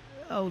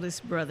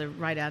oldest brother,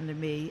 right under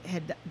me,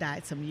 had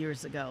died some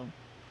years ago,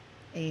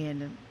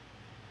 and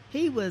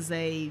he was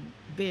a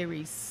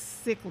very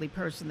sickly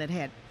person that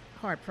had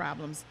heart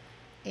problems,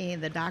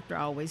 and the doctor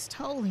always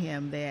told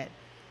him that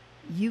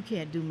you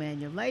can't do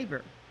manual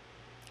labor.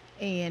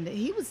 And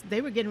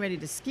they were getting ready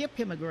to skip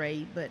him a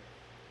grade, but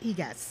he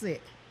got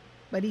sick.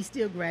 But he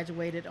still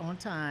graduated on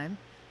time.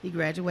 He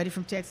graduated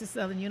from Texas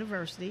Southern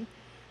University,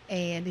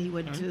 and he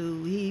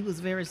was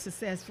very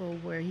successful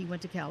where he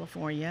went to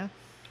California,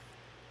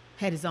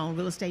 had his own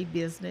real estate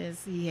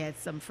business. He had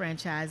some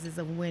franchises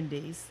of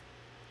Wendy's,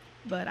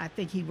 but I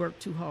think he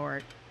worked too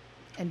hard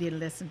and didn't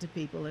listen to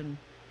people, and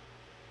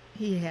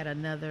he had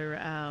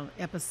another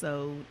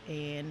episode,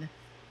 and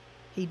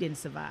he didn't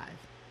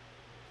survive.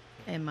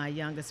 And my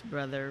youngest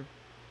brother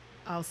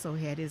also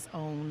had his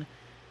own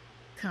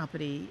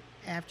company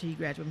after he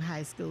graduated from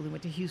high school. He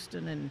went to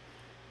Houston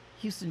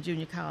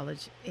Junior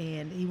College,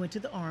 and he went to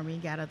the Army,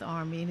 got out of the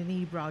Army, and then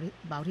he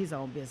bought his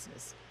own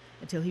business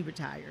until he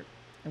retired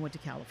and went to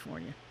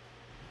California.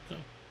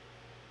 Okay.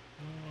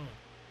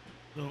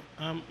 So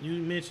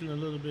you mentioned a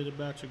little bit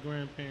about your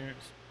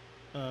grandparents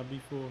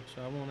before,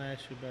 so I won't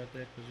ask you about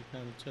that because you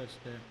kind of touched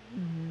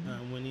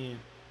that went in.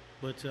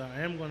 But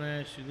I am going to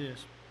ask you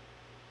this.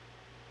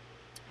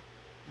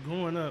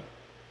 Growing up,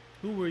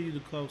 who were you the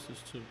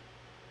closest to?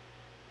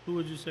 Who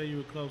would you say you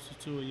were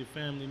closest to, or your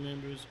family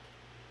members?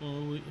 Or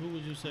who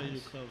would you say you're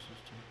closest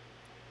to?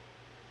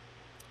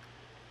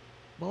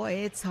 Boy,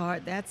 it's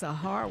hard. That's a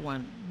hard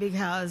one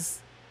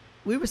because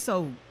we were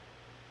so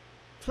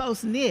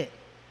close-knit.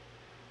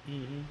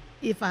 Mm-hmm.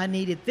 If I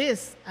needed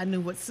this, I knew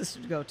what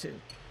sister to go to.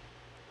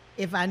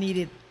 If I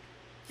needed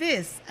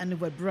this, I knew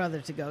what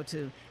brother to go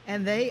to.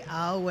 And they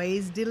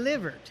always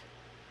delivered.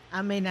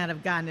 I may not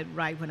have gotten it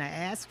right when I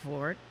asked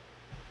for it,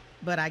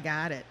 but I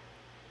got it.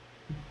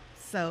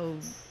 So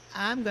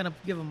I'm going to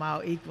give them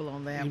all equal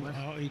on that one.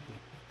 All equal.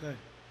 Okay.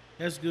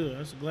 That's good.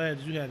 I'm glad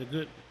that you had a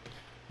good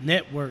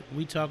network.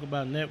 We talk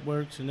about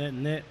networks and that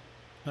net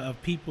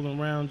of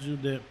people around you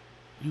that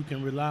you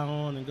can rely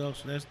on and go.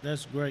 So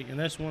that's great. And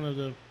that's one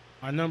of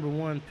our number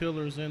one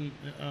pillars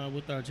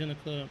with our Jenna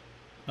Club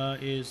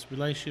is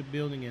relationship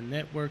building and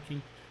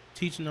networking,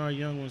 teaching our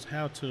young ones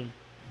how to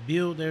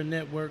build their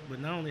network, but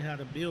not only how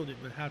to build it,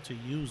 but how to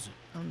use it.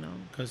 Oh, no.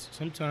 Because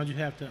sometimes you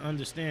have to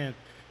understand,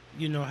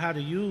 how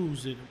to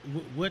use it,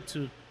 what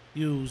to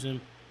use.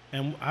 And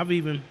I've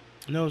even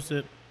noticed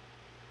that,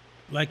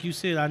 like you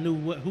said, I knew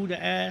who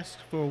to ask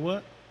for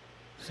what.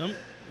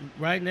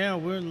 Right now,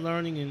 we're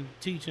learning and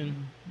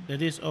teaching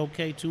that it's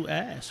okay to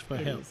ask for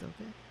help. It is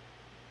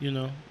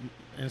okay.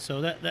 And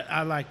so that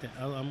I like that.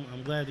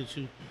 I'm glad that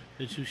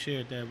you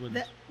shared that with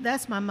us.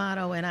 That's my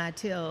motto, and I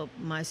tell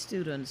my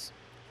students,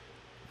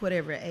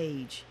 whatever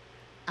age,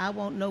 I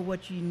won't know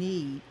what you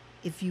need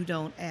if you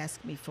don't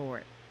ask me for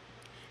it.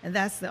 And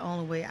that's the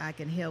only way I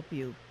can help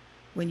you,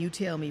 when you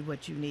tell me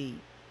what you need.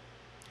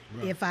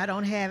 Right. If I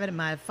don't have it, and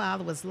my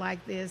father was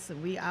like this,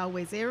 and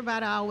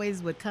everybody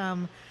always would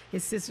come,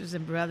 his sisters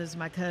and brothers,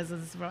 my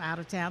cousins from out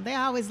of town, they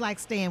always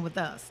liked staying with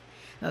us.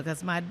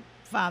 Because my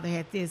father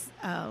had this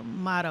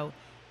motto,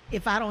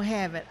 if I don't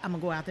have it, I'm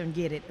going to go out there and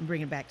get it and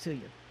bring it back to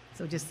you.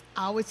 So just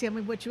always tell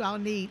me what you all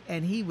need,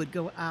 and he would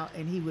go out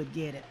and he would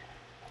get it.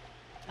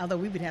 Although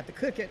we would have to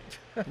cook it.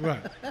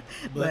 Right.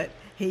 But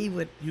he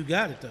would. You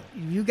got it, though.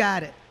 You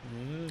got it.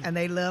 Mm-hmm. And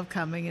they love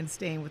coming and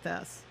staying with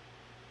us.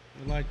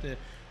 I like that.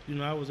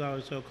 I was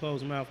always told,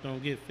 closed mouth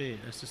don't get fed.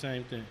 That's the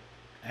same thing.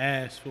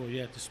 Ask for it. You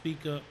have to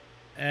speak up,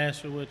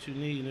 ask for what you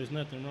need, and there's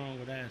nothing wrong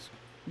with asking.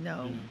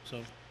 No.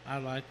 So I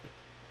like it.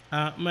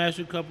 I'm going to ask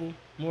you a couple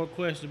more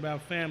questions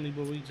about family,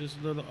 but we just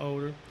a little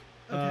older.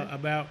 Okay.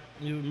 About,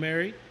 you were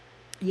married?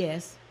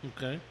 Yes.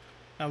 Okay.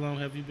 How long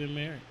have you been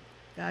married?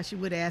 Gosh, you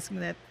would ask me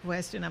that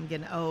question. I'm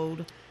getting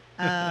old.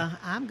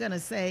 I'm going to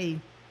say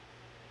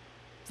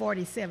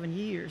 47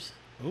 years.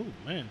 Oh,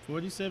 man,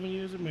 47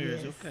 years of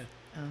marriage. Yes. Okay.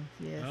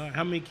 Yes. All right.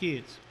 How many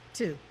kids?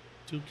 2.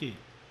 2 kids.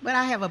 But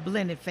I have a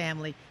blended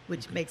family,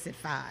 which makes it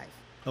 5.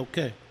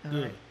 Okay,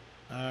 good. Right.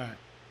 All right.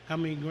 How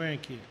many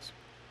grandkids?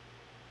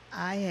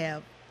 I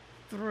have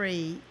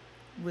 3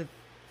 with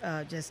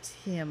just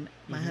him,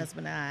 my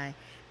husband and I.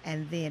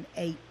 and then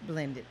 8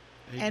 blended,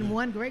 Eight and blended.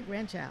 1 great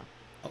grandchild.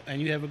 Oh,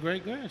 and you have a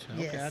great grandchild.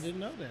 Okay, I Yes. didn't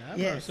know that. I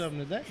learned Yes. something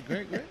today.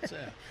 Great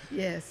grandchild.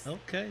 Yes.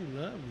 Okay,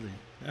 lovely.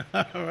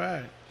 All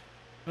right.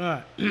 All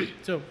right.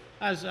 So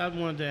I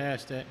wanted to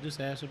ask that.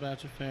 Just ask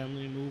about your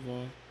family. Move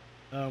on.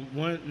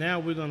 Now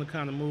we're going to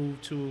kind of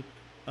move to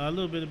a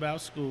little bit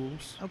about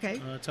schools.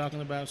 Okay. Talking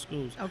about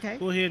schools. Okay.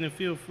 Go ahead and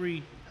feel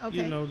free.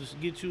 Okay.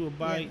 Just get you a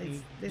bite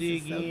and this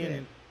dig is so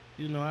in,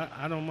 good. and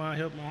I don't mind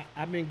helping.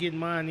 I've been getting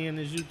mine in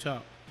as you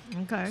talk.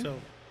 Okay. So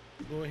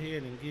go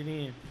ahead and get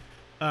in.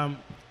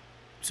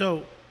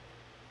 So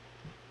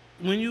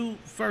when you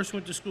first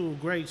went to school,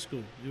 grade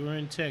school, you were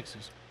in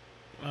Texas.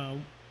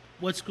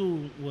 What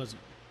school was it?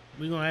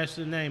 We're gonna ask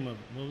the name of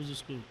it. What was the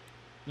school?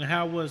 And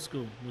how was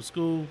school? Was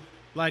school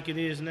like it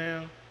is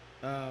now?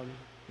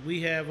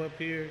 We have up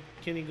here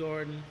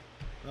kindergarten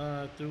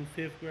through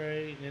 5th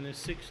grade, and then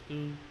 6th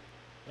through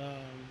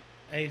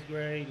 8th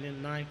grade, and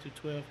then 9th to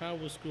 12th. How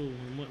was school,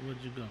 and what would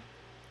you go?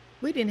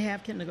 We didn't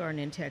have kindergarten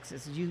in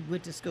Texas. You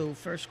went to school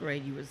 1st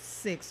grade, you were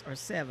 6 or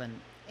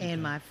 7. Okay.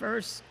 And my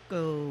first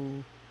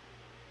school,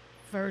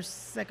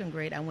 2nd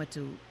grade, I went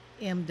to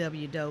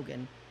M.W.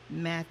 Dogan,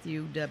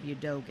 Matthew W.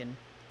 Dogan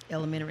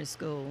Elementary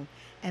School.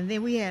 And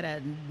then we had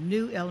a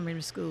new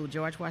elementary school,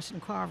 George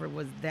Washington Carver,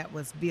 that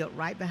was built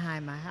right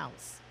behind my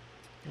house.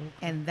 Okay.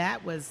 And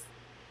that was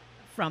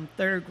from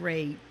 3rd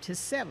grade to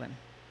 7.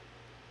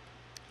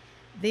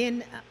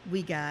 Then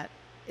we got,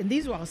 and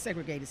these were all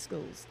segregated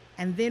schools.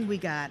 And then we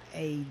got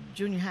a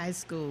junior high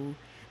school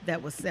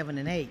that was 7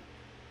 and 8.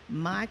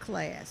 My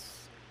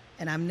class,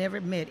 and I've never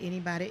met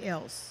anybody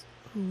else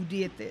who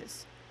did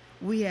this,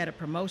 we had a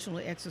promotional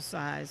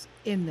exercise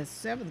in the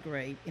 7th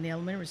grade in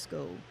elementary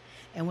school.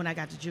 And when I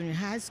got to junior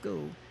high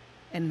school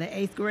in the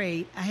 8th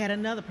grade, I had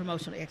another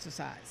promotional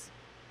exercise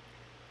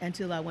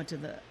until I went to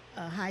the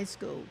high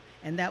school.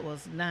 And that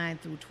was 9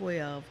 through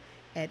 12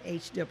 at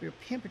H.W.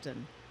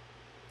 Pemberton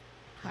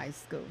High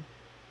School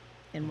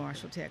in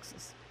Marshall,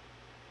 Texas.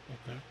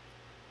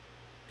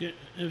 Okay.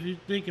 If you're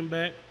thinking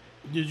back,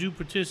 did you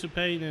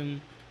participate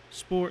in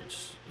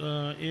sports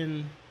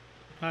in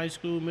high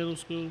school, middle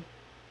school?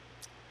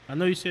 I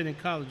know you said in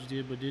college you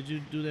did, but did you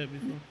do that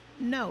before?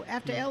 No,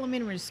 after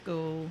elementary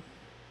school,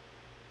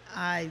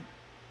 I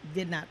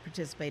did not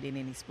participate in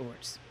any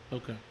sports.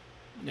 Okay.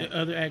 No.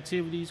 Other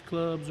activities,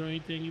 clubs, or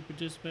anything you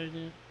participated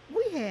in?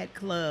 We had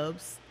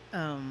clubs,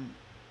 and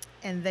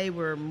they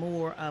were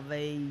more of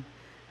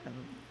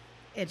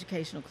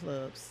educational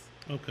clubs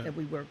Okay. that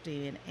we worked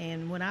in.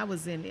 And when I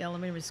was in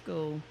elementary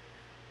school,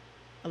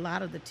 a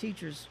lot of the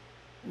teachers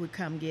would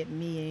come get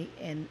me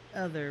and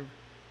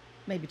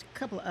maybe a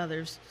couple of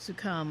others to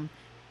come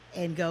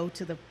and go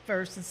to the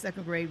 1st and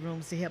 2nd grade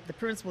rooms to help. The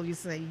principal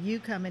used to say, you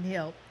come and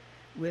help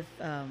with,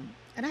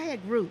 and I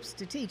had groups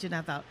to teach, and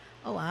I thought,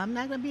 oh, I'm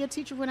not going to be a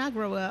teacher when I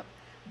grow up.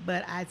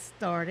 But I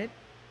started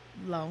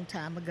a long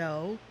time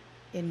ago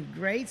in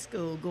grade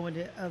school going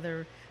to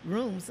other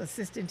rooms,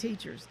 assistant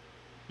teachers.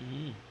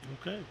 Mm-hmm.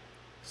 Okay.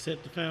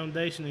 Set the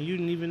foundation, and you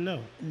didn't even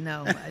know.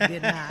 No, I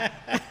did not.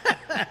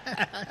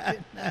 I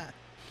did not.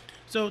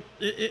 So,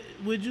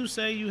 would you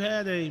say you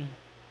had an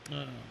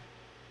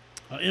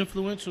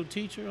influential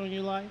teacher on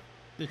your life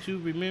that you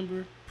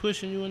remember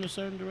pushing you in a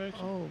certain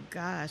direction? Oh,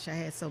 gosh, I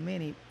had so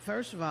many.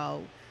 First of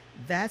all,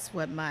 that's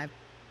what my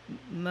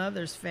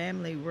mother's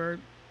family were,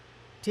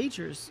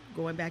 teachers,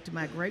 going back to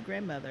my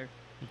great-grandmother.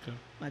 Okay.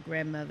 My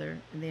grandmother,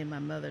 and then my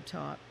mother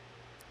taught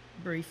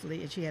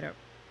briefly, and she had her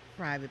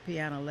private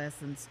piano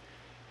lessons.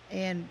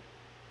 And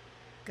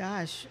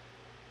gosh,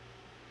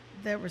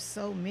 there were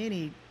so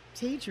many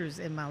teachers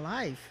in my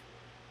life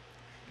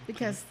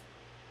because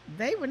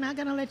they were not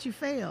going to let you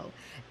fail.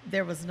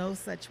 There was no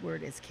such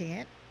word as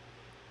can't.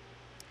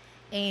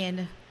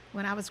 And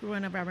when I was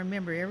growing up, I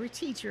remember every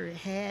teacher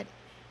had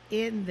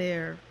in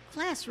their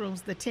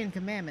classrooms the 10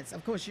 Commandments.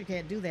 Of course, you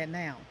can't do that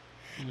now.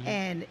 Mm-hmm.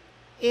 And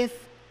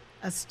if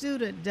a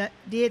student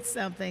did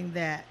something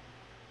that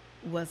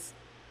was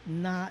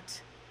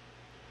not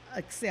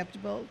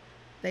acceptable,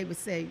 they would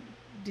say,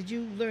 did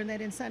you learn that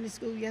in Sunday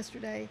school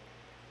yesterday?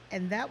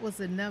 And that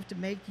was enough to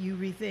make you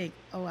rethink,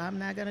 oh, I'm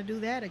not going to do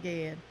that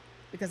again,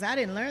 because I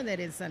didn't learn that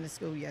in Sunday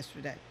school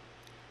yesterday.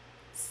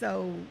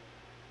 So,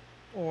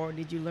 or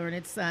did you learn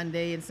it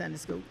Sunday in Sunday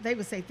school? They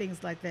would say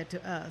things like that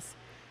to us.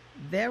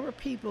 There were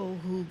people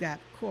who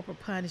got corporal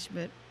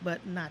punishment,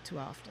 but not too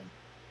often.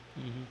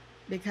 Mm-hmm.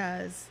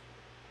 Because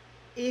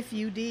if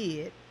you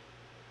did,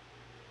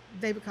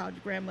 they would call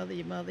your grandmother,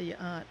 your mother, your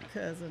aunt,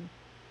 cousin,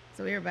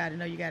 so everybody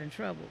know you got in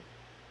trouble.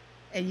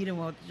 And you didn't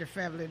want your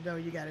family to know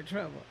you got in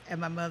trouble. And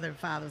my mother and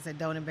father said,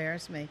 don't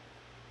embarrass me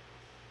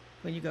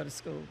when you go to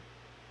school.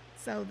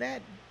 So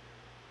that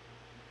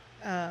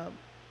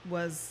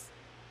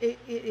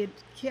it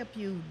kept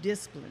you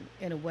disciplined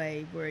in a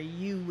way where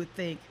you would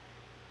think,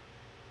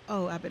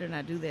 oh, I better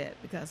not do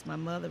that because my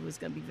mother was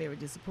going to be very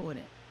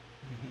disappointed.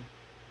 Mm-hmm.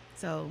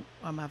 So,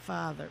 or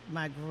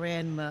my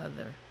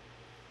grandmother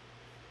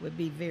would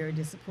be very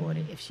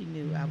disappointed if she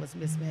knew I was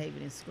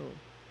misbehaving in school.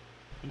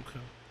 Okay.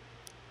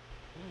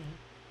 Mm-hmm.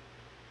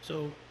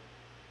 So,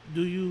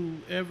 Do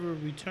you ever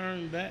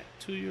return back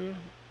to your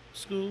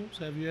schools?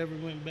 Have you ever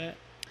went back?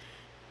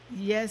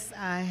 Yes,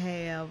 I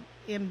have.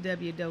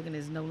 M.W. Dogan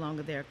is no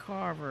longer there.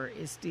 Carver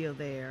is still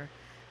there.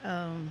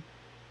 Um,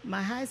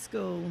 my high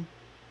school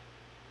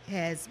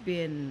has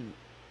been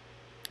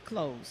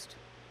closed,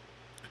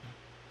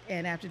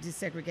 and after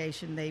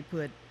desegregation, they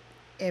put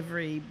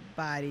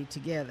everybody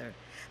together.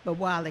 But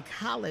while the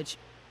college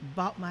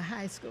bought my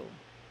high school,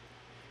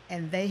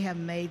 and they have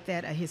made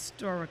that a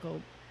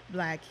historical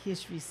Black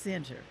History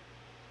Center.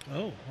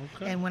 Oh,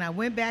 okay. And when I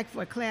went back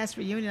for a class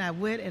reunion, I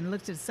went and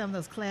looked at some of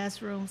those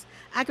classrooms.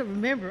 I could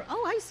remember,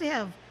 oh, I used to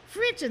have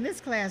French in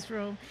this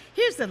classroom.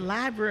 Here's the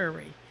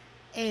library.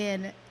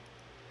 And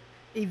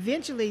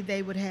eventually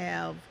they would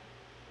have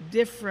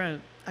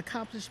different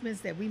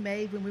accomplishments that we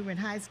made when we were in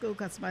high school,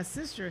 because my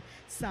sister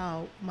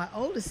saw my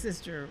oldest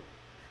sister,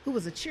 who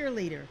was a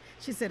cheerleader.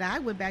 She said, I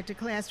went back to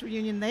class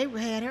reunion. They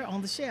had her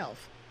on the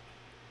shelf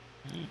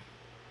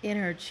in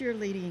her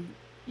cheerleading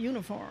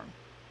uniform.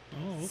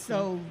 Oh, okay.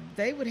 So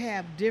they would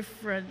have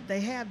different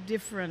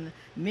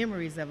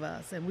memories of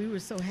us, and we were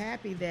so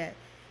happy that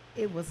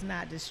it was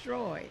not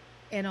destroyed.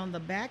 And on the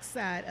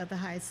backside of the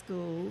high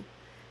school,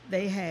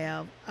 they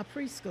have a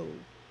preschool.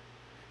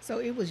 So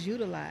it was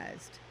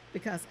utilized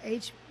because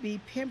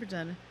H.B.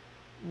 Pemberton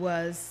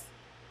was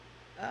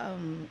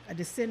a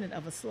descendant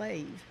of a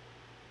slave.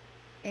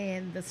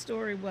 And the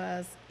story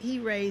was he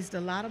raised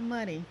a lot of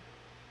money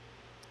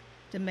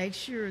to make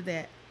sure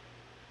that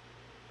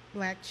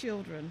Black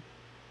children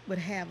would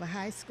have a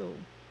high school.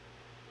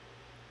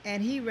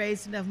 And he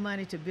raised enough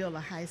money to build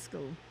a high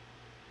school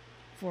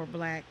for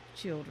Black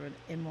children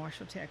in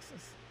Marshall,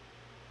 Texas.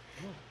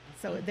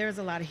 So there's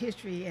a lot of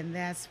history, and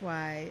that's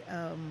why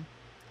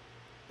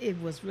it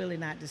was really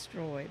not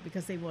destroyed,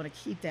 because they want to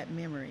keep that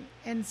memory.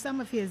 And some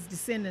of his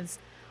descendants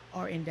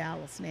are in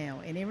Dallas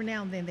now, and every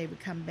now and then they would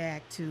come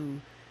back to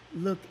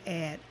look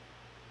at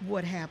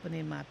what happened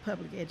in my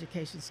public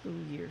education school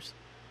years.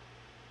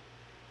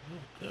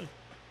 Okay.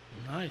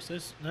 Nice.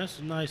 That's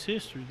a nice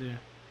history there.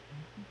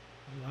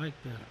 I like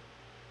that.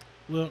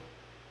 Well,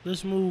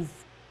 let's move.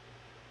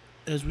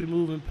 As we're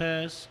moving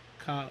past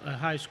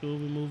high school,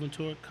 we're moving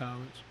toward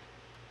college.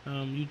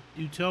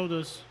 You told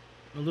us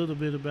a little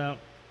bit about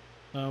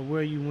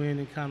where you went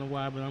and kind of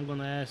why, but I'm going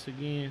to ask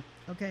again.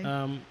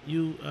 Okay.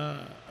 You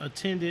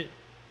attended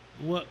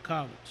what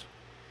college?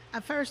 I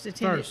first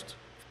attended.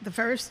 The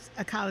first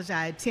college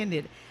I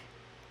attended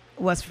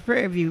was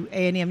Prairie View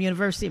A&M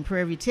University in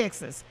Prairie View,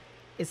 Texas.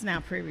 It's now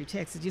Prairie View,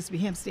 Texas. It used to be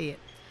Hempstead.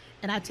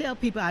 And I tell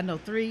people I know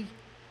 3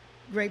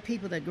 great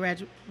people that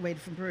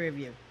graduated from Prairie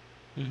View.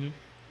 Mm-hmm.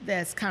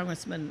 That's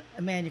Congressman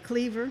Emmanuel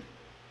Cleaver,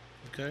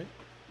 okay,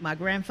 my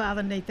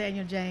grandfather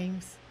Nathaniel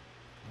James,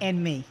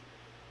 and me.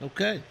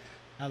 Okay,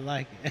 I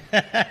like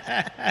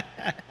it.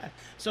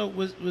 So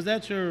was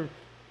that your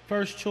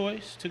first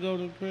choice to go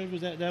to Prairie View?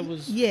 That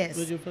was yes,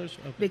 was your first?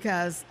 Okay.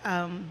 Because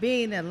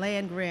being a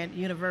land grant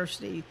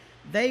university,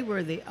 they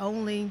were the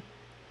only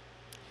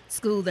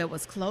school that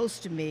was close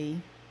to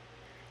me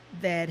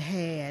that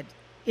had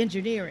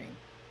engineering.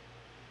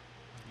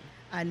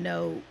 I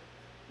know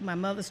my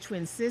mother's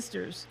twin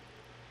sisters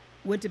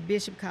went to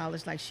Bishop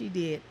College like she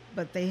did,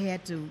 but they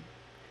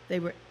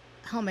were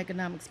home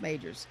economics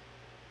majors.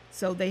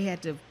 So they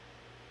had to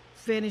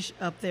finish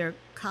up their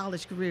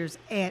college careers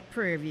at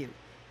Prairie View.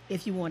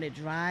 If you wanted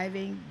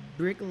driving,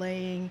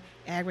 bricklaying,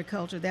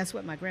 agriculture, that's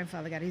what my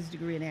grandfather got his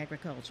degree in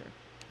agriculture.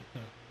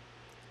 Okay.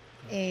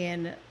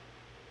 And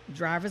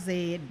driver's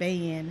ed,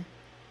 band,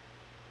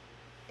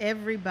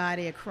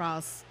 everybody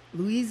across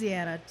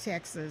Louisiana,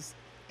 Texas,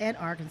 and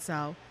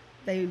Arkansas,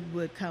 they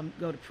would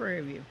go to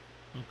Prairie View.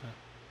 Okay.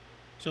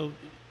 So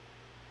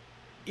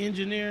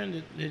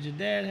engineering, did your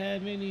dad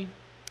have any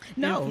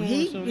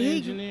influence on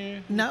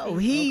engineering? No,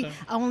 he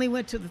only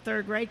went to the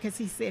 3rd grade because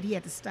he said he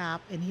had to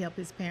stop and help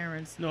his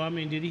parents. No, I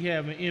mean, did he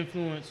have an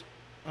influence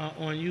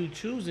on you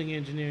choosing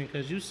engineering?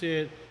 Because you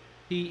said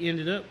he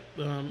ended up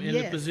in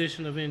the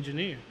position of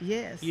engineer.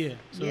 Yes. Yeah.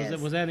 So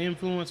was that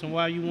influence on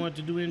why you wanted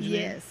to do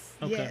engineering? Yes.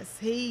 Okay. Yes.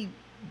 He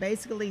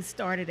basically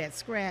started at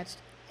scratch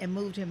and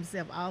moved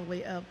himself all the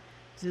way up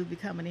to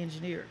become an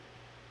engineer.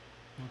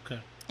 Okay.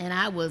 And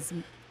I was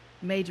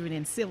majoring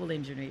in civil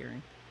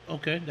engineering.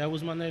 Okay, that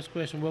was my next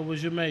question. What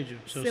was your major?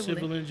 So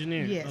civil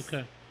engineering. Yes.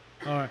 Okay.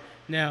 All right.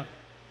 Now,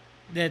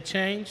 that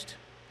changed?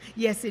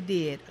 Yes, it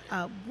did.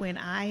 When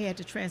I had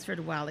to transfer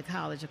to Wiley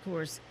College, of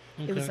course,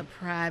 it was a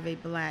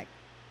private Black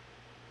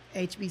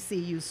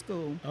HBCU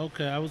school.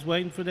 Okay, I was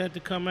waiting for that to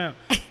come out.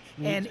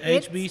 And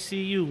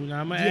HBCU.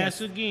 Now, I'm going to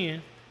ask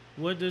again,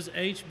 what does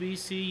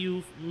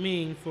HBCU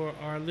mean for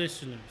our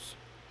listeners?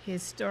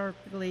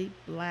 Historically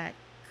Black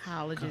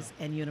colleges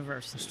and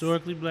universities.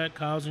 Historically Black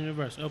colleges and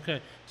universities.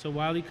 Okay, so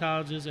Wiley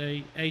College is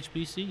a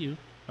HBCU.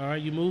 All right,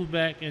 you moved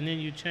back and then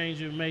you changed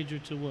your major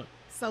to what?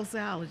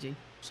 Sociology.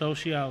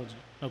 Sociology.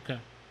 Okay.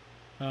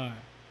 All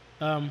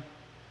right.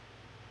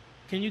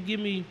 Can you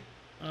give me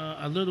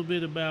a little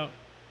bit about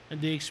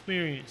the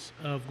experience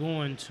of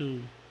going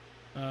to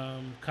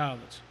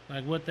college?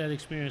 Like what that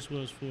experience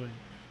was for you?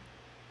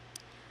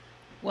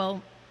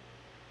 Well,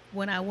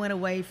 when I went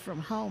away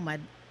from home,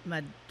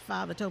 my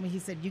father told me, he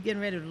said, "You're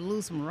getting ready to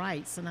lose some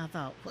rights." And I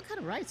thought, what kind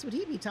of rights would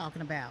he be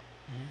talking about?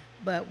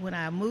 But when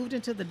I moved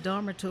into the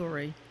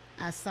dormitory,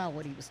 I saw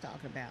what he was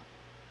talking about.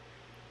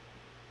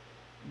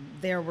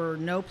 There were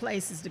no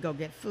places to go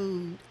get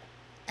food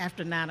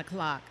after 9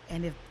 o'clock.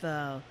 And if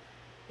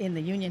in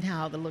the Union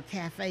Hall, the little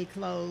cafe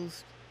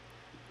closed,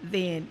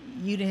 then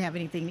you didn't have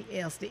anything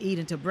else to eat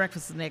until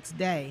breakfast the next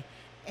day.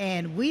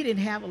 And we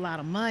didn't have a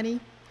lot of money.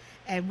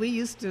 And we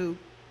used to,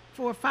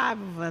 4 or 5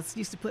 of us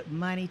used to put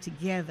money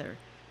together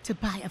to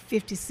buy a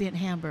 50-cent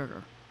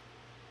hamburger.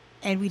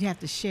 And we'd have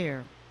to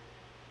share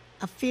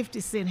a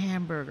 50-cent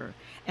hamburger.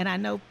 And I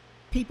know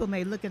people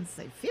may look and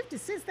say, 50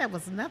 cents, that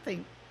was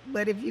nothing.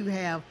 But if you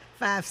have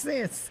 5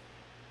 cents,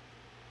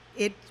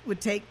 it would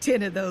take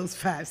 10 of those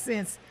 5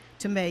 cents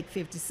to make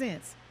 50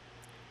 cents.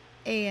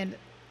 And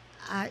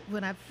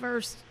when I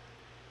first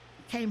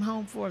came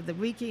home for the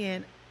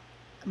weekend,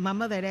 my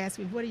mother had asked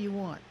me, "What do you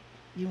want?"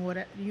 You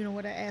know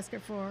what I asked her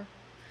for?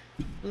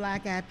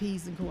 Black-eyed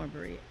peas and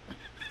cornbread.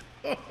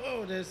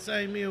 Oh, that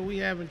same meal we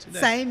having today.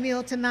 Same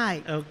meal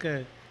tonight.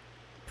 Okay.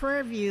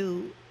 Prairie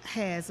View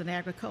has an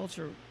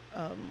agriculture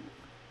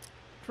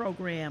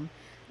program.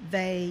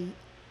 They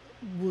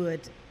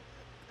would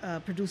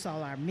produce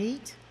all our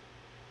meat,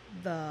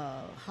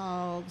 the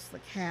hogs, the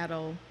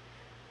cattle,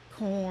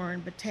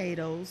 corn,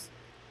 potatoes,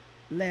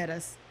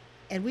 lettuce,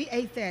 and we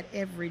ate that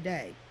every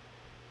day.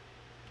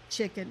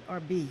 Chicken or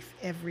beef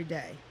every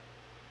day.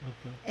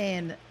 Okay.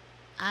 And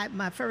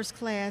my first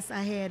class,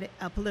 I had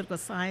a political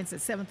science at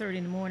 7:30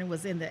 in the morning,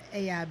 was in the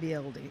AI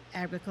building,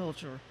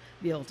 agriculture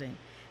building.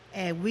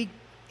 And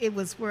it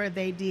was where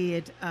they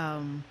did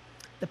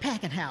the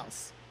packing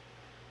house.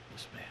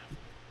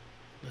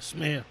 The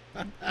smell.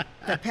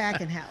 The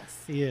packing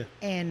house. Yeah.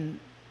 And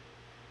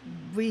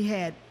we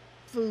had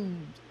food.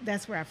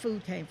 That's where our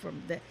food came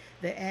from.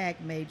 The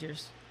ag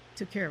majors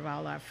took care of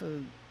all our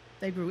food.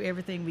 They grew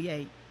everything we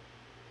ate.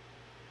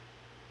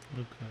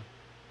 Okay.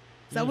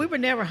 So we were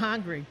never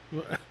hungry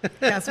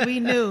because we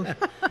knew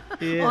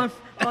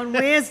on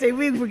Wednesday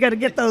we were going to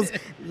get those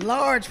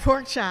large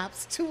pork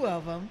chops, 2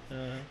 of them,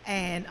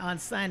 and on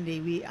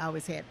Sunday we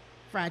always had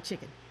fried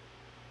chicken.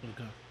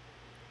 Okay.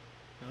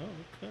 Oh,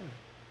 okay.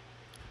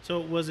 So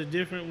was it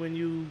different when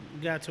you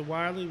got to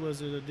Wiley?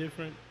 Was it a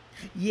different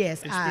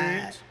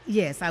experience?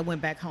 Yes, I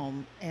went back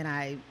home and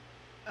I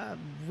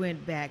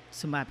went back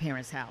to my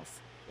parents' house.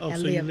 Oh,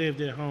 so you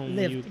lived at home?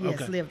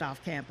 Lived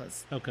off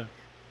campus. Okay.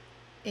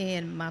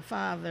 And my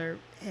father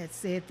had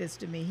said this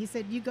to me. He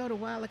said, "You go to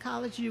Wilder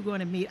College, you're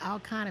going to meet all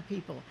kind of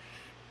people.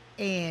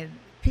 And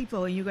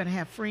you're going to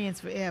have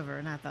friends forever."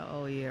 And I thought,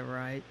 oh, yeah,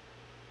 right.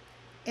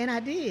 And I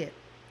did.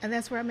 And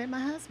that's where I met my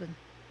husband.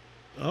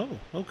 Oh,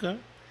 okay.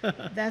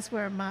 That's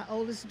where my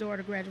oldest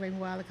daughter graduated from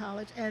Wilder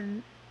College.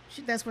 And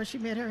that's where she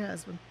met her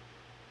husband.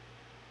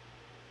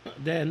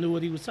 Dad knew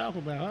what he was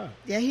talking about, huh?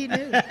 Yeah, he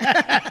knew.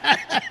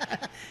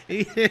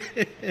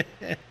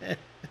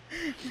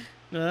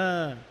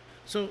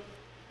 So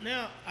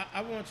now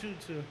I want you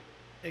to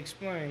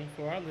explain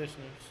for our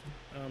listeners,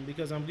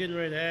 because I'm getting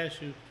ready to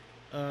ask you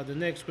the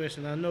next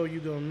question. I know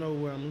you're going to know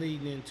where I'm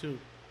leading into.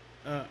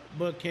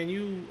 But can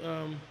you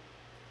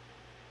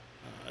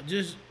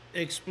just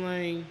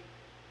explain?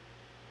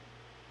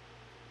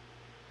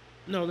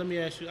 No, let me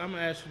ask you. I'm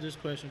going to ask you this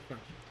question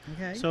first.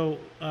 Okay. So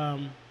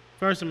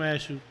first I'm going to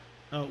ask you,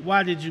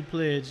 why did you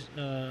pledge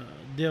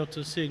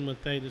Delta Sigma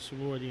Theta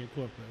Sorority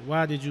Incorporated?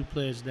 Why did you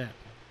pledge that?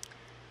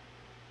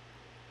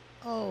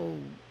 Oh,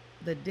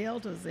 the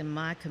Deltas in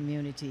my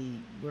community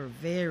were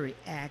very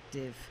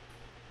active.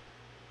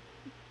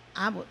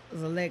 I was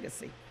a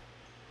legacy.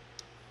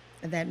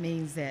 And that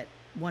means that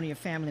one of your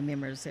family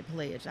members had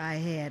pledged. I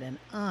had an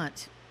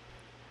aunt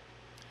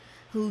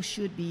who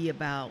should be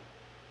about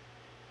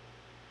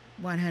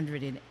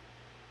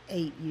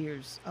 108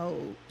 years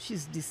old.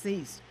 She's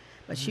deceased,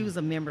 but she was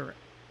a member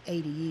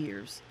 80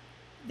 years.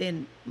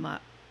 Then my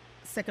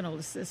second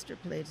oldest sister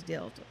pledged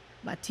Delta.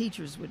 My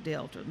teachers were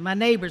Delta. My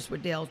neighbors were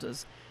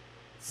Deltas.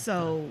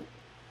 So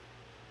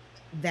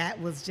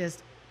that was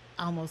just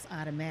almost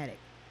automatic.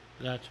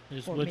 Gotcha.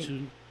 It's what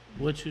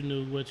you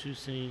knew, what you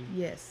seen.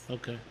 Yes.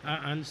 Okay, I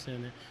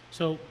understand that.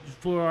 So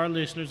for our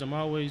listeners, I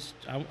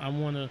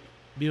want to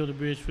build a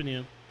bridge for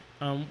them.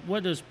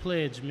 What does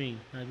pledge mean?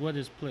 Like, what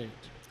is pledge?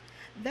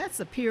 That's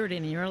a period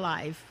in your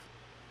life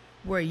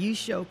where you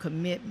show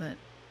commitment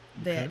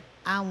that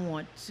I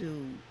want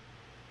to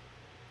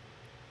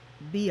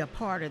be a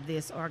part of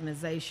this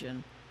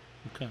organization.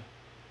 Okay.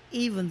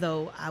 Even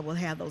though I will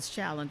have those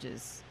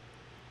challenges,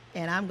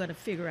 and I'm going to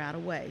figure out a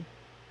way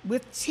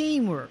with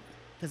teamwork,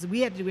 because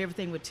we had to do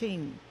everything with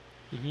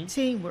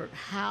teamwork.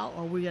 How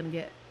are we going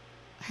to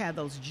have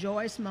those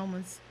joyous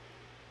moments,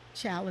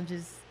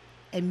 challenges,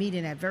 and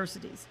meeting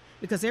adversities?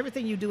 Because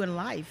everything you do in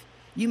life,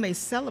 you may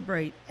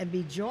celebrate and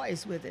be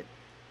joyous with it,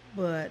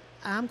 but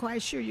I'm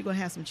quite sure you're going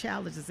to have some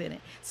challenges in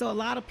it. So a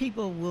lot of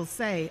people will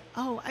say,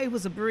 "Oh, it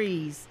was a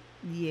breeze."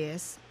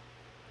 Yes.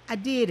 I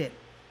did it.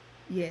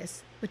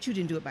 Yes. But you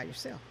didn't do it by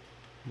yourself.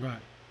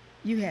 Right.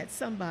 You had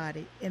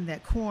somebody in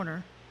that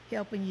corner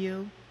helping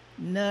you,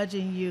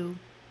 nudging you,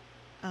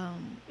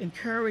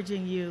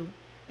 encouraging you,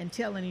 and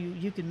telling you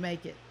you can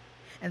make it.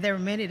 And there were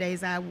many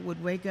days I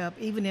would wake up,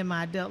 even in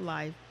my adult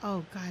life,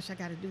 oh gosh, I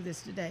got to do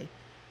this today.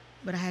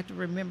 But I had to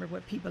remember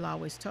what people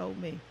always told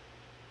me.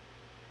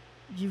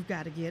 You've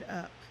got to get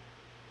up.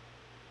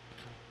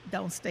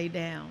 Don't stay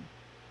down.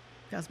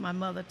 Because my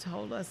mother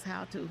told us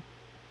how to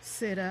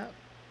sit up,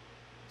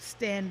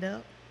 stand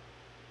up,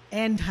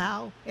 and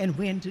how and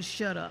when to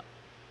shut up.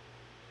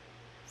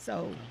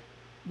 So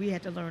we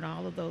had to learn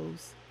all of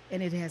those,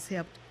 and it has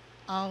helped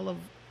all of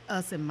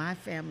us in my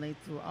family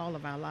through all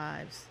of our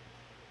lives.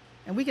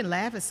 And we can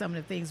laugh at some of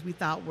the things we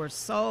thought were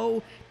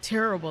so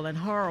terrible and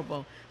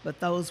horrible, but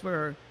those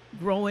were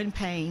growing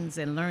pains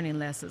and learning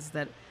lessons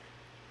that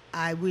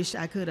I wish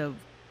I could have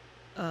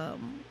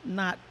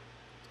not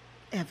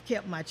have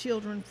kept my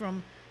children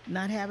from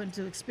not having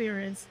to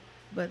experience,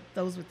 but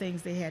those were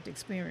things they had to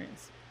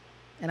experience.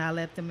 And I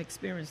let them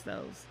experience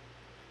those,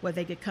 where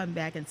they could come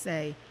back and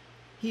say,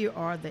 here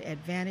are the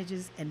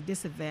advantages and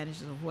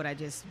disadvantages of what I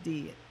just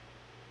did.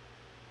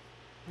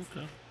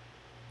 Okay.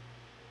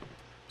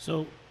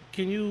 So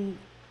can you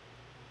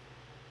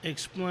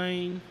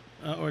explain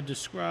or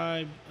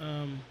describe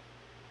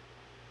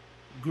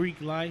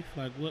Greek life?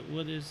 Like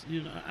what is,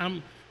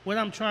 what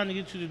I'm trying to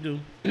get you to do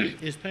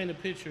is paint a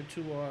picture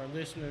to our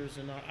listeners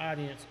and our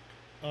audience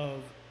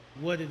of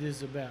what it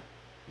is about.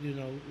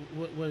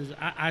 What is,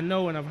 I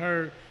know and I've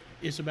heard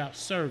it's about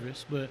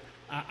service, but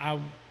I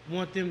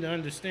want them to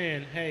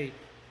understand, hey,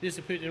 this is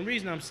a picture. And the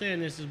reason I'm saying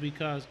this is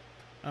because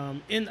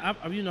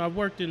I've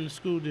worked in the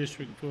school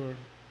district for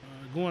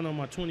going on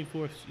my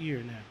 24th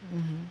year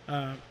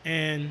now.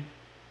 And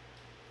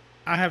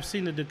I have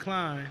seen a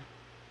decline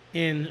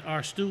in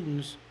our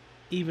students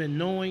even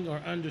knowing or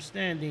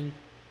understanding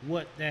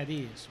what that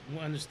is,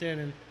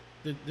 understanding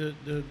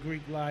the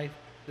Greek life,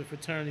 the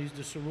fraternities,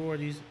 the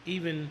sororities,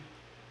 even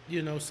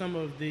some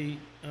of the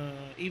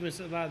even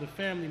a lot of the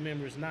family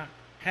members not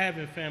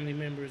having family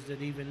members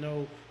that even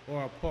know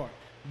or are part.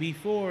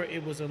 Before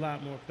it was a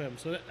lot more prevalent.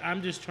 So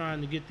I'm just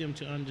trying to get them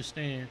to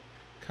understand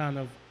kind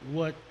of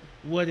what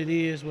it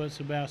is, what it's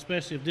about,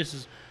 especially if this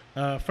is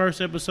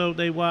first episode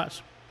they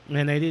watched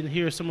and they didn't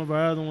hear some of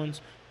our other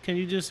ones. Can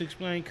you just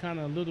explain kind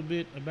of a little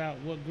bit about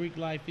what Greek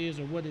life is,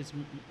 or what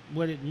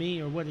it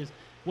means, or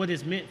what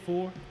it's meant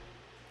for?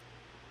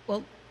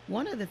 Well,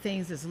 one of the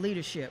things is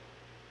leadership.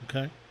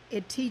 Okay.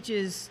 It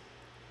teaches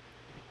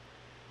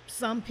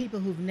some people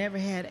who've never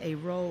had a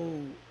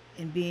role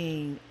in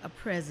being a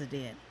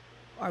president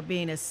or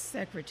being a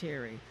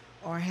secretary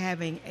or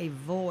having a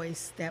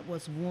voice that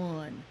was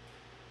won.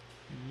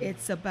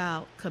 It's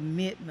about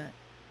commitment.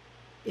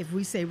 If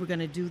we say we're going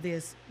to do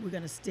this, we're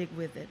going to stick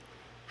with it.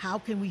 How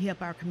can we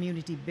help our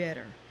community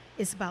better?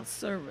 It's about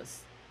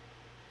service.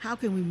 How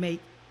can we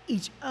make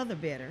each other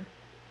better?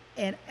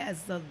 And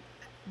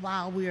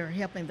while we are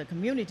helping the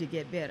community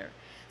get better.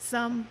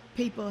 Some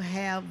people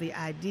have the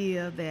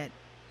idea that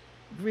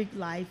Greek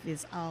life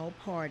is all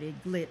party,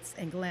 glitz,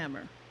 and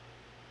glamour.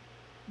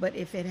 But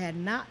if it had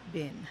not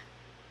been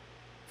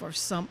for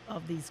some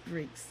of these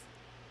Greeks,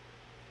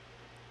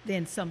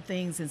 then some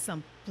things in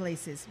some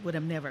places would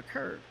have never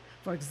occurred.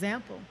 For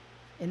example,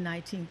 in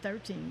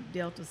 1913,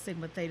 Delta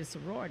Sigma Theta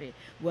sorority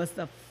was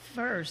the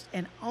first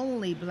and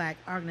only black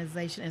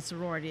organization and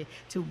sorority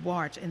to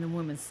march in the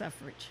women's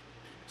suffrage.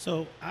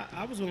 So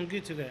I was going to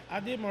get to that. I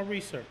did my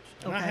research,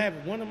 and I have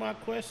it. One of my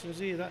questions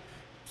is,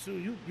 so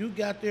you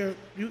got there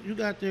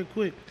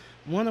quick.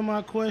 One of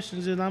my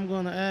questions that I'm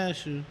going to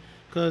ask you,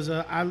 because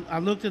I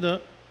looked it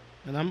up,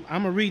 and I'm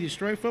going to read it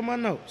straight from my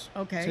notes.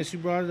 Okay. Since you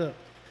brought it up.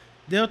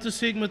 Delta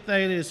Sigma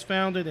Theta is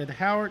founded at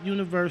Howard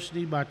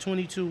University by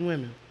 22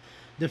 women.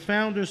 The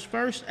founder's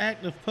first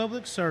act of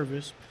public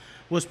service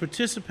was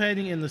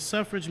participating in the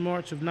suffrage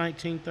march of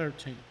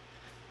 1913.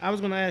 I was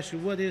going to ask you,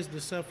 what is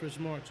the suffrage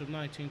march of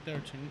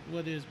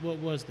 1913? What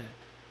was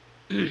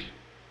that?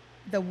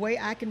 The way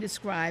I can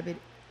describe it,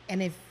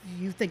 and if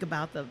you think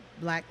about the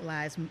Black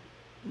Lives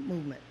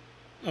Movement.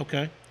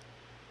 Okay.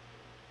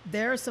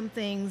 There are some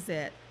things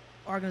that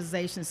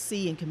organizations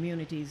see in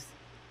communities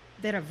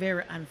that are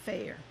very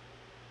unfair.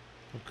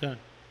 Okay.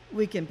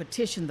 We can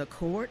petition the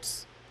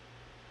courts.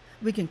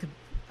 We can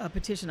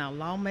petition our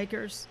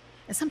lawmakers,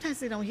 and sometimes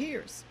they don't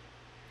hear us.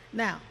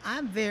 Now,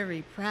 I'm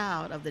very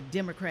proud of the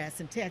Democrats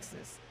in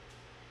Texas.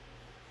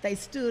 They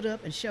stood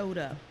up and showed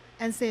up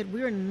and said,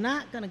 we're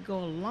not going to go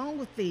along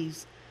with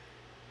these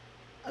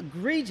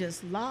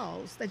egregious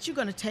laws that you're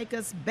going to take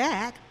us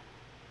back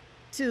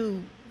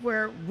to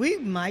where we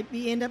might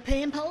end up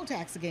paying poll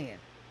tax again.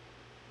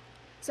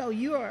 So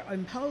you are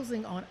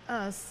imposing on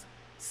us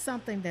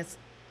something that's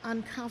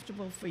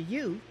uncomfortable for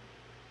you,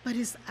 but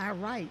it's our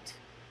right.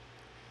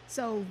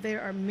 So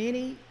there are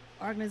many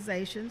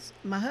organizations.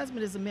 My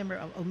husband is a member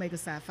of Omega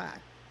Psi Phi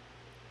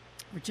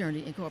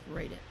Fraternity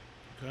Incorporated.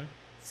 Okay.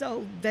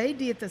 So they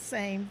did the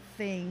same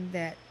thing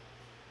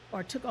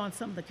or took on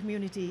some of the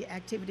community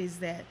activities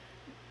that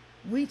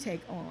we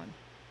take on,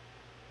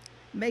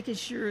 making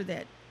sure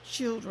that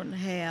children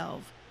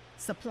have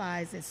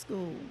supplies at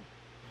school,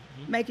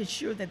 making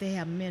sure that they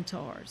have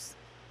mentors,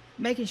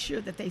 making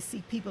sure that they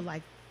see people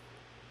like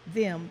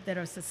them that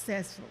are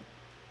successful.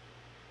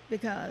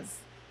 Because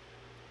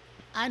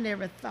I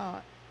never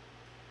thought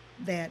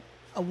that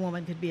a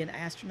woman could be an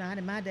astronaut.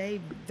 In my day,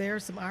 there are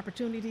some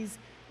opportunities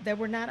that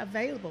were not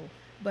available.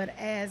 But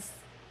as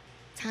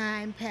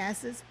time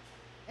passes,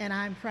 and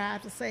I'm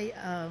proud to say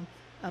a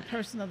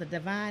person of the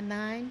Divine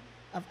Nine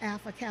of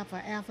Alpha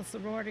Kappa Alpha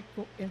Sorority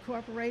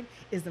Incorporated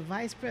is the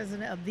vice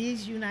president of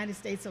these United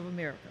States of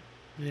America.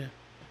 Yeah.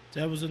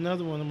 That was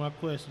another one of my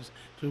questions.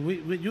 So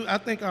I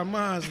think our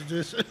minds are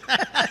just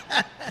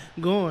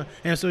going.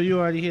 And so you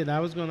already hit. I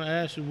was going to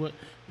ask you what,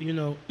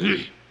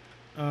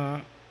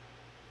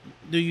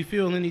 do you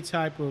feel any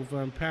type of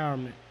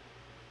empowerment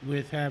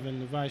with having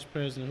the vice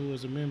president who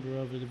is a member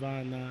of the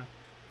Divine Nine,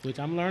 which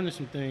I'm learning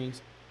some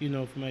things,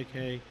 from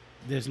AK.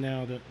 There's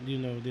now the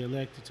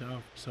elected to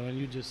office. So, and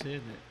you just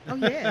said that. Oh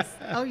yes,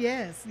 oh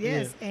yes.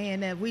 Yeah.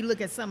 And we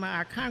look at some of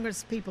our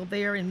Congress people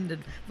there in the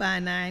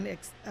Divine Nine.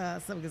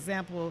 Some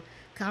example,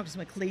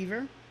 Congressman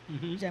Cleaver,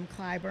 Jim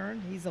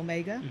Clyburn. He's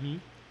Omega.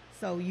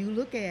 So you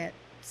look at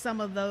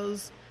some of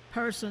those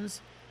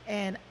persons,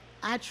 and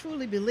I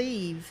truly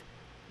believe,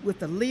 with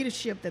the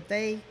leadership that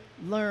they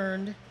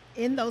learned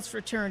in those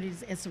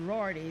fraternities and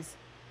sororities,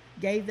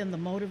 gave them the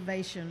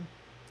motivation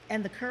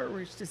and the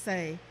courage to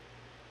say,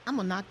 I'm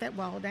going to knock that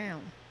wall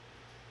down.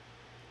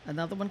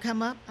 Another one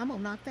come up, I'm going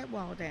to knock that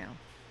wall down.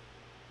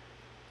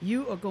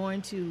 You are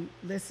going to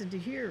listen to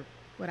hear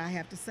what I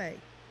have to say.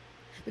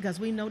 Because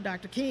we know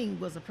Dr. King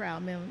was a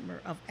proud member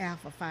of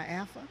Alpha Phi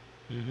Alpha.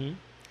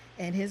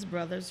 And his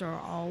brothers are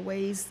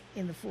always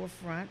in the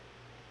forefront.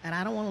 And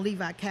I don't want to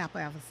leave out Kappa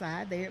Alpha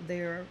side.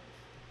 They're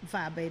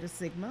Phi Beta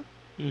Sigma.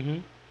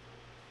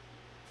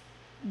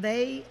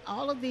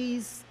 All of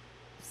these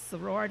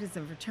sororities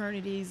and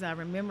fraternities, I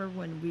remember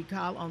when we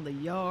called on the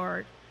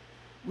yard,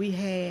 we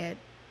had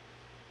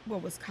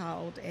what was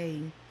called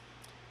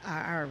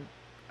our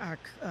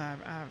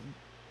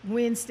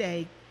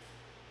Wednesday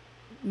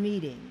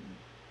meeting.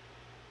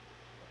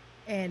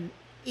 And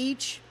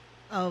each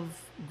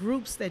of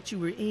groups that you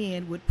were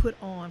in would put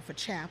on for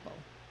chapel.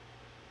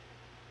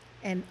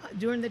 And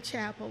during the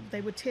chapel,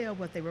 they would tell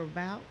what they were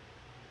about.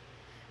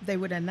 They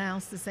would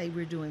announce to say,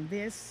 we're doing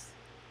this.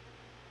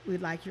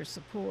 We'd like your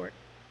support.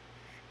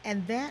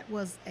 And that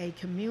was a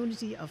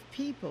community of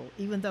people,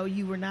 even though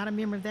you were not a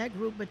member of that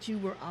group, but you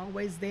were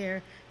always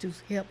there to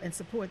help and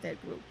support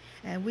that group.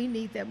 And we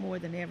need that more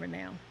than ever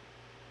now,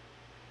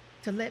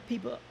 to let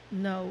people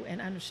know and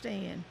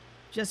understand,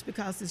 just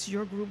because it's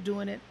your group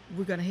doing it,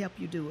 we're going to help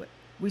you do it.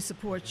 We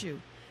support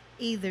you,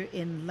 either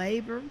in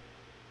labor,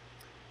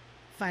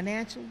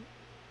 financial,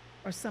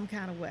 or some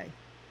kind of way.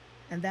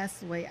 And that's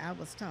the way I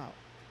was taught.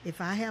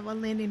 If I have a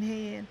lending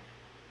hand,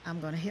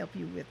 I'm going to help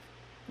you with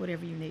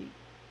whatever you need.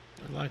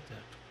 I like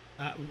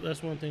that.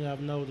 That's one thing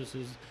I've noticed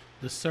is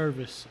the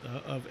service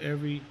of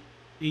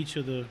each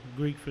of the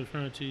Greek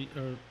fraternity,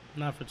 or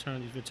not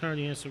fraternities,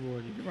 fraternity and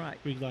sorority. Right.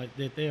 Greek, like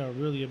that, they are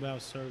really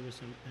about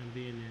service and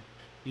being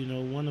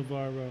there. One of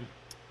our,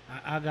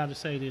 I got to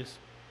say this,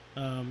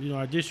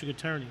 our district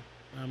attorney,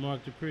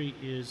 Mark Dupree,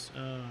 is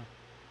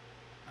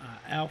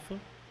Alpha.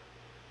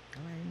 Oh,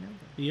 I didn't know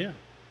that. Yeah.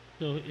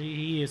 So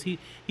he is.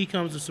 He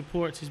comes and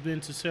supports. He's been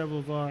to several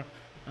of our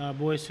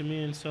Boys to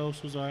Men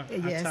socials, our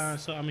time.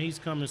 So he's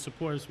come and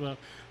support as well.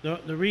 The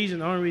only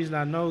reason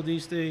I know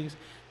these things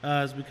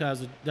is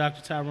because of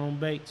Dr. Tyrone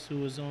Bates, who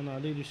was on our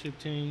leadership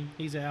team.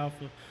 He's an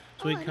Alpha.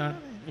 So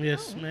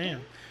yes,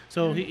 ma'am.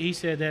 So he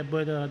said that.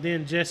 But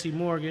then Jesse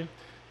Morgan,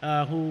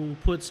 who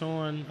puts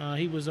on,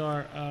 he was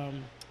our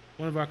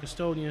one of our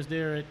custodians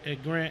there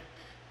at Grant.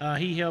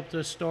 He helped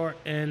us start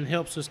and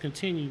helps us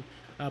continue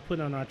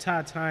put on our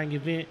tie-tying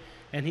event,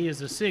 and he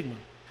is a Sigma.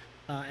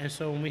 And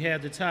so when we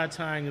had the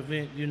tie-tying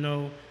event,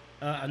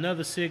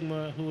 another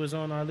Sigma who was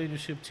on our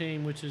leadership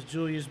team, which is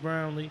Julius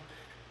Brownlee,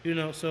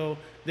 so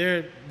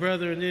their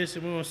brother and this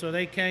and more, so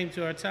they came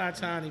to our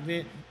tie-tying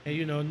event,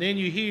 and, then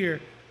you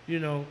hear,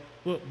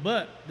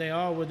 but they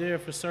all were there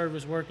for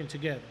service working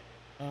together.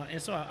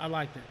 And so I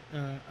like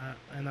that,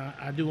 and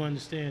I do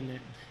understand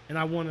that. And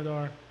I wanted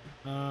our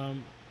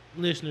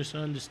listeners to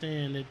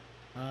understand that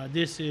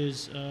this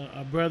is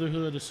a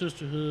brotherhood, a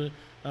sisterhood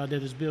that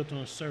is built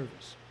on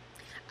service.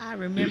 I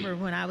remember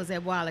when I was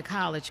at Wiley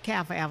College,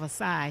 Kappa Alpha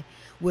Psi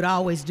would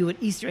always do an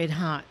Easter egg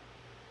hunt.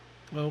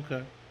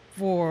 Okay.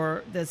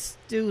 For the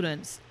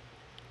students,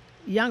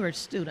 younger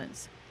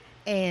students.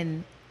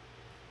 And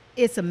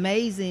it's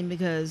amazing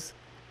because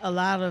a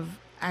lot of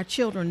our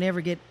children never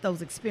get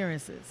those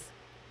experiences.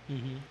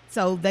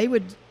 So they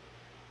would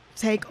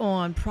take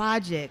on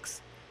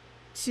projects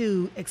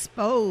to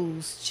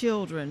expose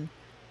children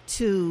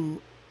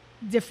to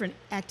different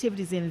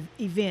activities and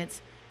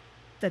events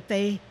that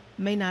they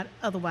may not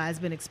otherwise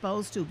been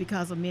exposed to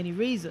because of many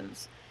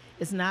reasons.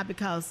 It's not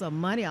because of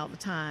money all the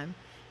time.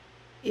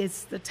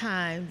 It's the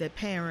time that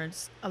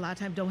parents a lot of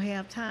times don't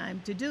have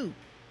time to do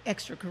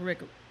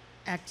extracurricular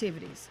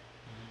activities.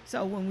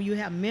 So when you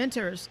have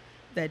mentors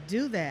that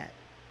do that,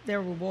 there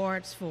are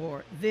rewards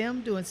for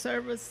them doing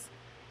service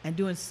and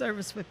doing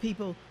service for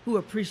people who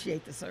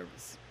appreciate the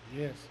service.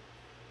 Yes.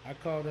 I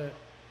call that,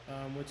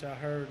 which I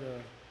heard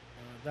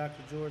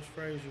Dr. George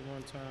Fraser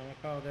one time. I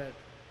call that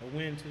a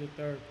win to the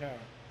third power,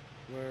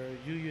 where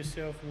you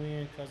yourself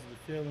win because of the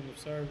feeling of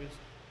service,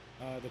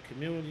 the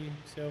community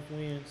self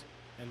wins,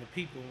 and the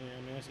people win.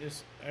 I mean,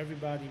 it's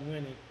everybody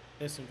winning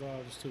that's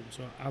involved as students.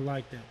 So I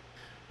like that.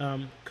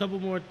 Couple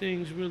more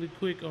things really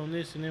quick on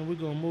this, and then we're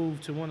gonna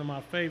move to one of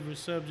my favorite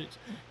subjects,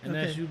 and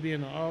that's you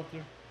being an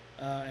author,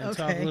 and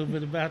talk a little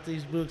bit about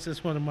these books.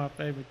 That's one of my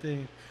favorite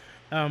things.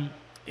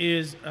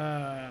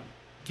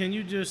 Can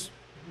you just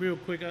real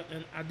quick?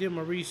 And I did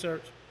my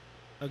research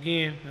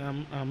again.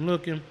 I'm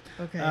looking.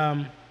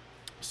 Okay.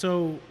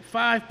 So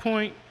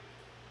 5-point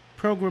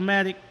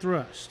programmatic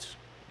thrust.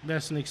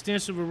 That's an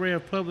extensive array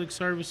of public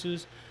service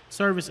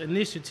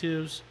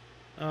initiatives,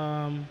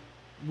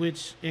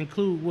 which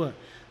include what?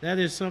 That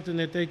is something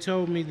that they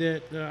told me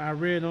that I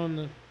read on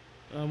the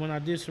when I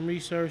did some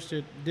research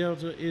that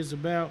Delta is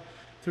about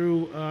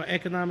through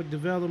economic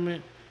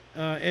development,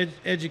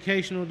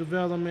 educational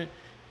development,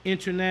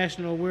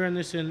 international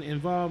awareness and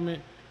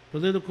involvement,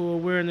 political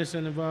awareness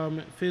and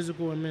involvement,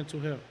 physical and mental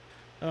health.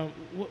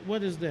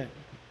 What is that?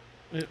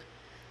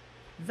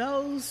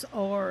 Those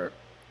are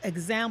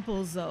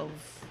examples of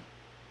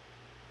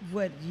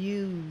what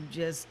you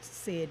just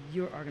said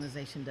your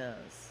organization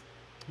does.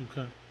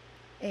 Okay.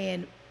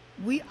 And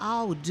we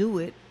all do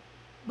it,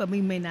 but we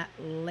may not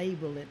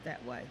label it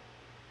that way.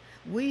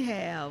 We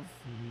have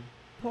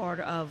part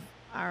of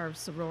our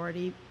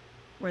sorority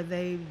where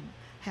they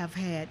have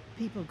had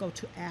people go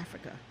to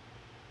Africa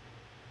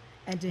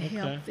and to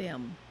help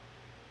them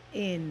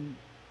in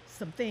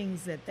some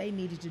things that they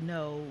needed to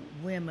know,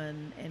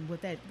 women, and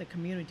what that the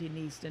community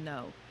needs to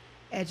know.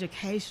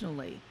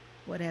 Educationally,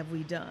 what have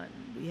we done?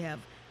 We have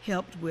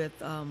helped with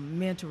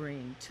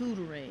mentoring,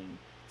 tutoring,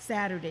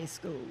 Saturday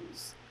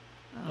schools,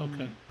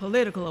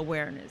 political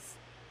awareness,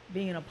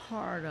 being a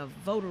part of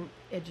voter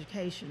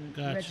education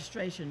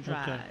registration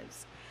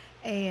drives,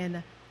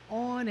 and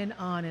on and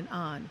on and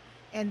on.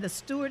 And the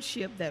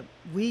stewardship that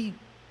we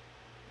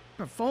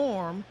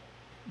perform,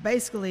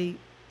 basically,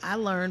 I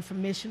learned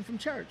from mission from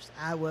church.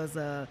 I was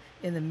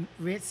in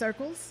the red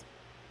circles,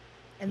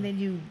 and then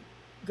you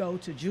go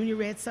to junior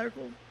red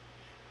circle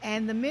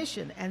and the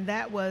mission. And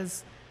that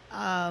was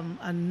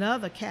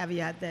another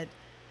caveat that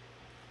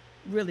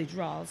really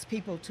draws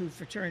people to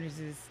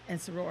fraternities and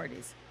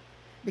sororities,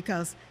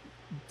 because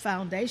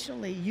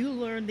foundationally you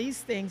learn these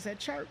things at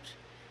church.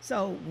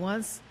 So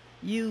once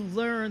you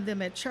learn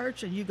them at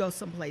church and you go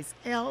someplace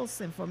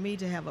else, and for me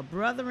to have a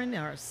brethren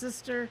or a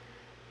sister,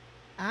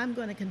 I'm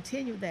going to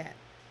continue that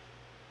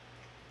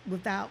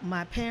without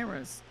my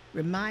parents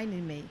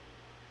reminding me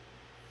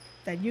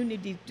that you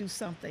need to do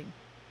something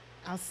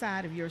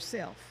outside of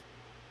yourself.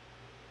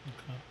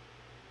 Okay.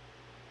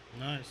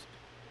 Nice.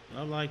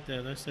 I like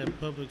that. That's that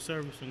public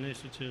service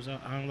initiatives.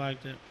 I like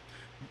that.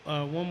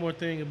 One more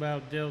thing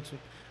about Delta.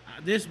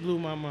 This blew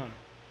my mind.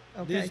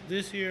 Okay.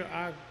 This here,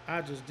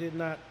 I just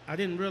I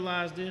didn't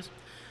realize this,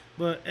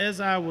 but as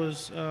I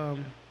was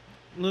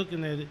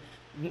looking at it,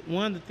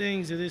 one of the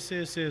things that it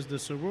says the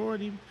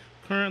sorority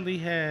currently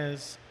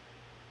has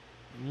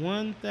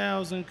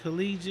 1,000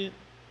 collegiate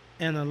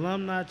and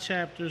alumni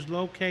chapters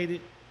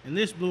located, and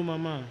this blew my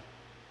mind,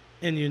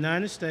 in the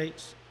United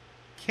States,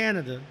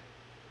 Canada,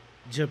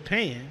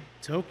 Japan,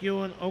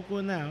 Tokyo and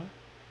Okinawa,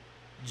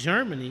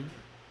 Germany,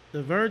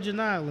 the Virgin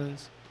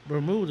Islands,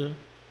 Bermuda,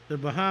 the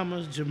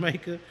Bahamas,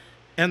 Jamaica,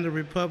 and the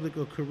Republic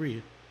of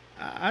Korea.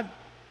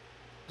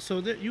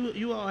 So that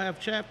you all have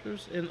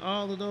chapters in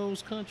all of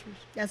those countries?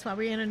 That's why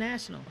we're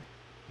international.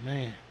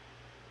 Man,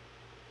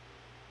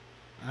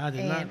 I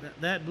did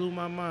not. That blew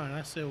my mind.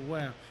 I said,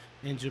 "Wow!"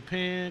 In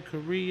Japan,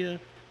 Korea,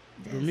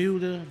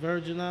 Bermuda,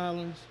 Virgin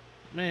Islands,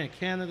 man,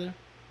 Canada.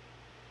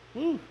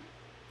 Woo.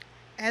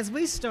 As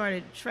we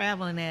started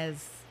traveling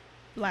as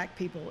Black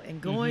people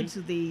and going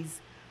to these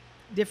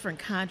different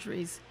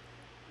countries,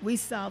 we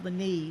saw the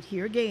need.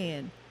 Here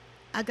again,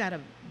 I got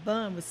a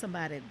bond with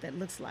somebody that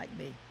looks like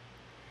me.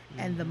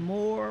 And the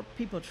more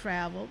people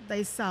traveled,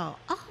 they saw,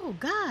 oh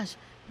gosh,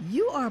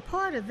 you are a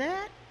part of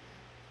that.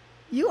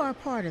 You are a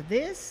part of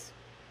this.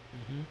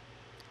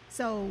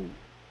 So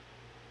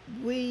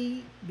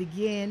we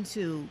began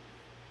to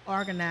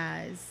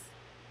organize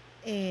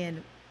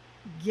and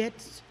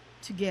get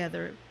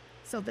together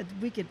so that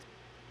we could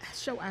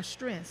show our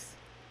strengths.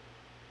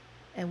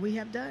 And we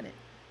have done it.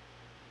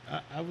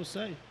 I would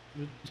say.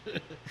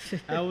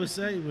 I would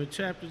say with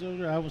chapters over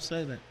there, I would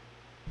say that.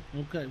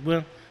 Okay.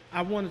 Well,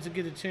 I wanted to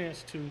get a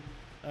chance to,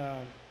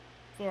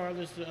 for our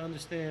listeners to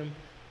understand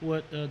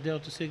what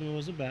Delta Sigma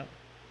was about.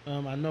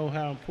 I know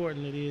how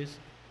important it is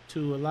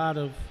to a lot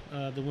of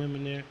the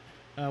women there.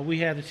 We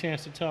had a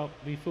chance to talk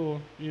before,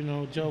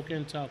 joke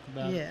and talk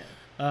about it.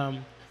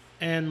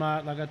 And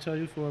like I told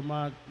you before,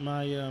 my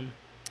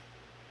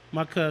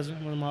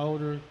cousin, one of my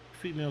older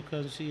female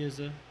cousins, she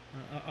is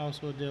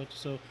also a Delta.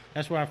 So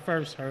that's where I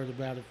first heard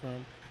about it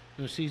from.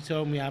 she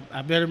told me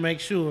I better make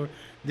sure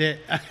that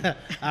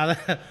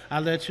I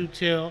let you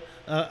tell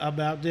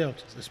about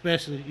Deltas,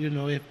 especially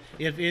if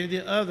any of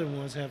the other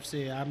ones have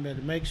said. I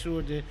better make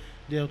sure that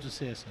Delta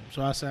says something.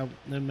 So I said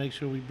let's make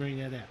sure we bring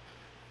that out.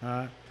 All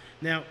right.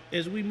 Now,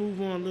 as we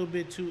move on a little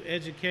bit to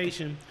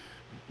education,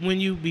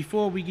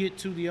 before we get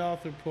to the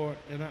author part,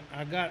 and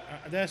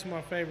that's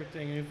my favorite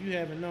thing. And if you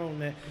haven't known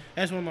that,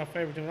 that's one of my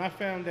favorite things. When I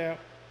found out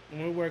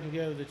when we were working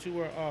together that you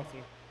were an author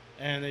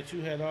and that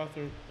you had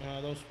authored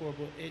those 4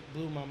 books, it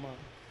blew my mind.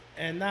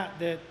 And not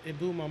that it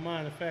blew my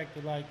mind, the fact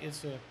that like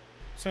it's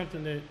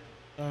something that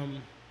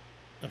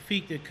a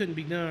feat that couldn't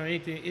be done or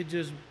anything. It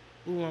just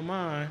blew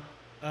my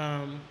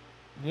mind.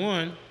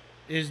 One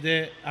is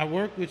that I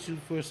worked with you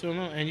for so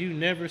long and you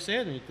never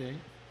said anything.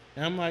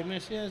 And I'm like, man,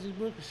 she has this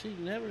book and she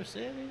never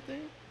said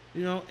anything,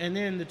 And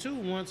then the two,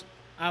 once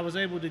I was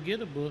able to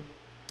get a book,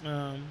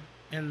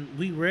 and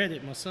we read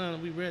it. My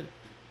son, we read it.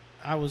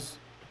 And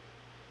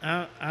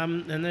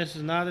this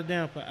is not a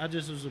downplay. I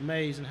just was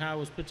amazed at how it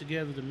was put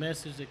together, the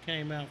message that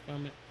came out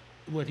from it,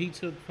 what he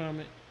took from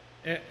it,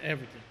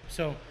 everything.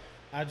 So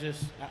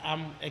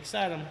I'm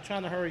excited. I'm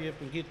trying to hurry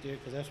up and get there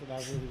because that's what I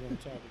really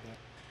want to talk about.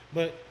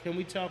 But can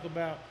we talk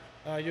about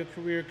your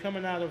career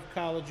coming out of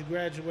college? You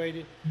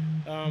graduated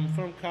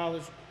from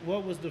college.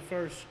 What was the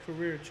first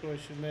career choice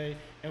you made,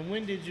 and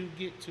when did you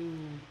get to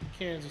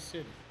Kansas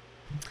City?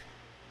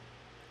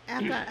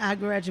 After I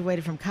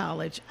graduated from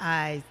college,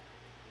 I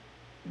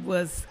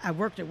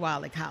worked at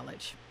Wiley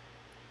College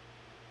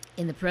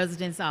in the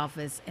president's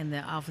office and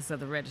the office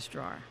of the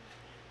registrar.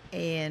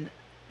 And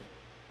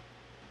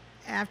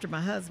after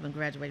my husband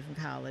graduated from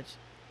college,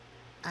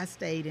 I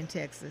stayed in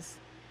Texas.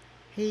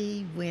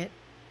 He went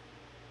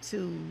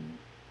to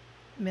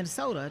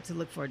Minnesota to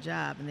look for a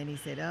job, and then he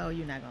said, "Oh,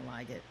 you're not going to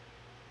like it.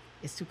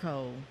 It's too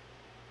cold."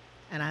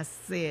 And I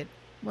said,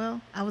 well,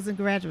 I was in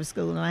graduate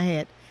school, and I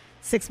had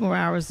 6 more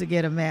hours to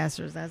get a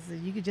master's. I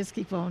said, you could just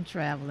keep on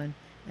traveling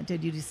until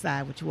you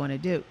decide what you want to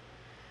do.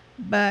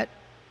 But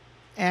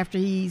after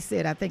he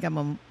said, I think I'm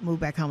going to move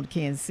back home to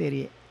Kansas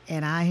City,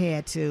 and I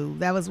had to,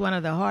 that was one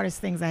of the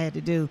hardest things I had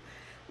to do,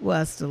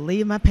 was to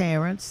leave my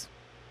parents,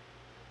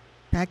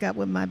 pack up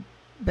with my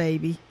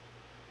baby,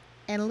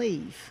 and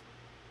leave.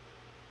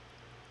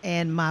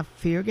 And my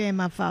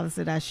father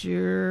said, I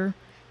sure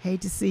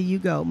hate to see you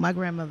go. My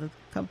grandmother,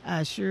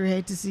 I sure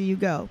hate to see you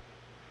go.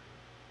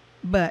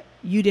 But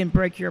you didn't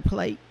break your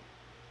plate.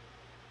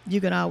 You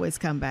can always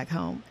come back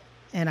home.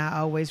 And I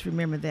always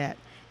remember that.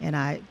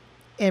 And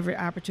every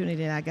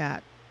opportunity that I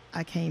got,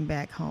 I came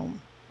back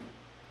home.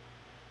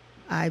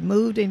 I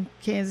moved in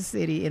Kansas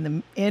City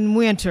in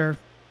winter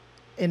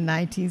in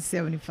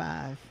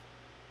 1975,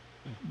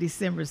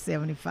 December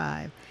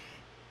 75.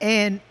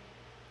 And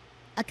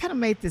I kind of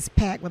made this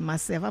pact with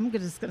myself. I'm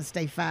just going to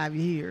stay 5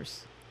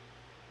 years.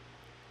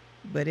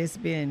 But it's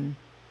been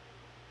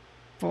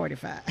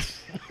 45.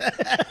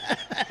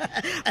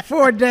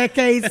 4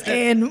 decades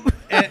and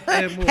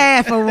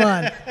half of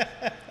one.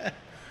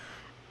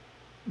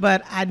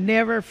 But I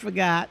never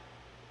forgot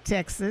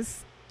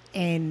Texas,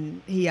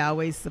 and he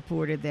always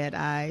supported that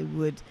I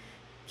would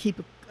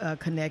keep a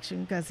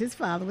connection because his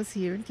father was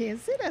here in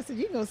Kansas City. I said,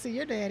 you can go see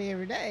your daddy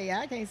every day.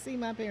 I can't see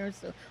my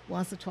parents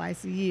once or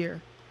twice a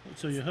year.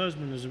 So your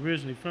husband is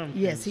originally from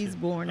Kansas Yes, City? He's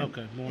born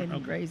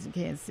and raised in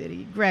Kansas City.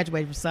 He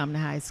graduated from Sumner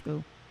High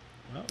School.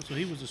 Oh, so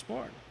he was a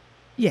Spartan?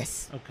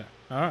 Yes. Okay.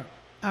 All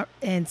right.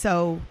 And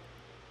so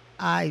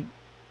I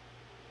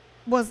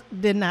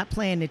did not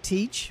plan to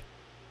teach.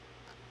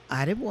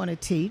 I didn't want to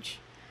teach,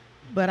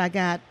 but I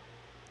got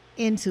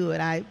into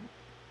it. I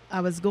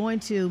was going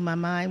to, my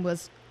mind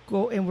was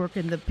go and work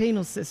in the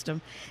penal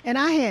system, and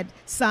I had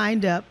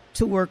signed up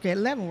to work at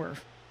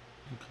Leavenworth.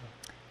 Okay.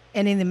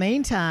 And in the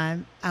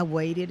meantime, I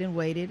waited and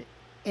waited.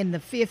 In the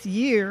 5th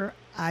year,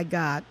 I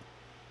got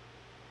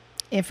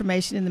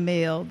information in the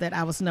mail that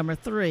I was number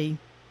 3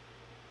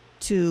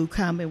 to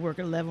come and work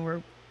at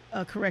Leavenworth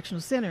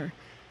Correctional Center.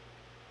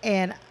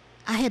 And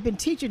I had been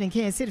teaching in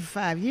Kansas City for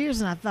 5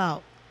 years, and I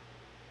thought,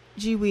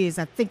 gee whiz,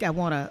 I think I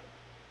want to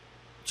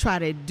try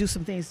to do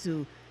some things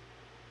to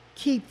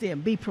keep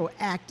them, be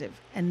proactive,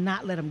 and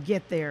not let them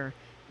get there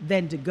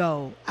than to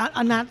go.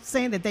 I'm not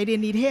saying that they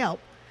didn't need help.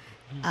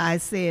 Mm-hmm. I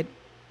said,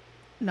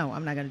 no,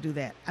 I'm not going to do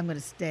that. I'm going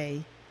to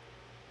stay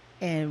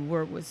and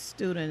work with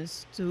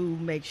students to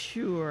make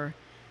sure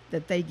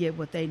that they get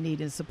what they need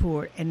in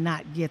support and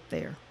not get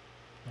there.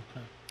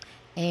 Okay.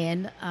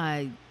 And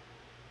I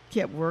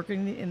kept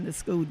working in the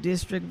school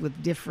district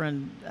with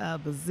different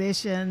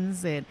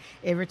positions, and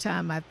every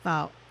time I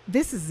thought,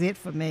 this is it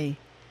for me,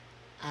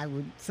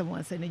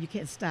 someone say, no, you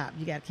can't stop.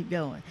 You got to keep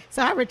going.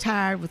 So I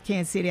retired with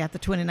Kansas City after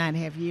 29 and a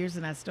half years,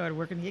 and I started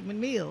working at Hickman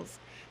Mills.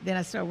 Then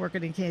I started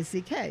working in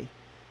KCK.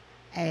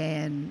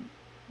 And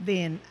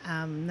then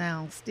I'm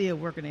now still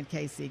working in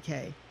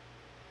KCK.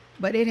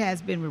 But it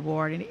has been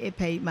rewarding. It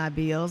paid my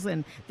bills,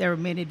 and there were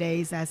many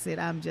days I said,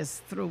 I'm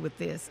just through with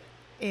this.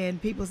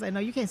 And people say, no,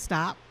 you can't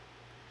stop.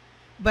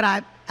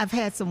 But I've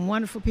had some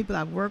wonderful people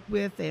I've worked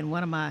with, and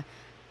one of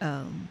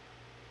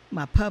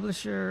my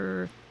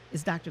publisher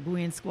is Dr.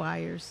 Gwen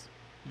Squires.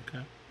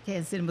 Okay.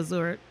 Kansas City,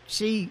 Missouri.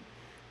 She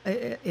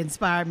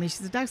inspired me. She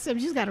said, Dr.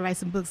 Simmons, you've got to write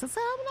some books. I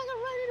said, I'm not going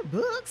to write any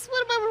books.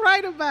 What am I going to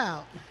write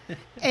about?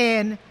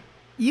 And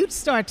you'd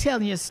start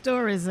telling your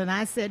stories, and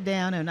I sat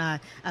down, and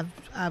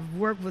I've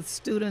worked with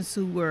students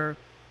who were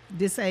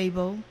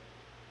disabled,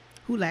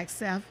 who lacked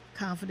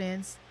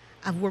self-confidence.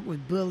 I've worked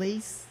with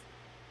bullies.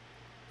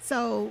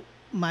 So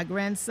my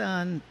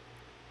grandson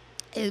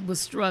was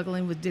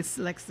struggling with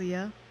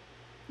dyslexia.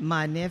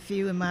 My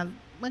nephew and my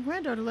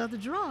granddaughter loved to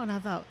draw, and I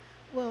thought,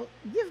 well,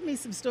 give me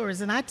some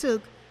stories. And I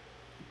took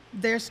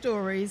their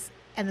stories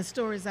and the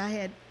stories I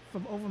had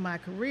from over my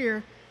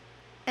career,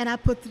 and I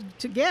put them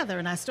together,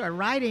 and I started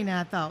writing, and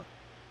I thought,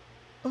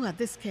 oh,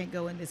 this can't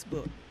go in this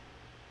book.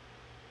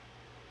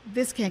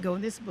 This can't go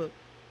in this book.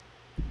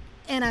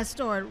 And I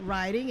started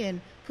writing and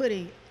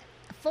putting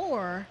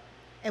 4,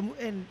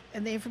 and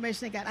the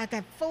information I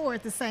got 4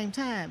 at the same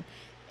time.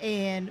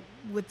 And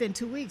within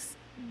 2 weeks,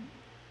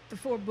 the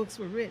 4 books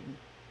were written.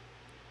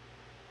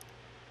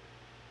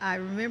 I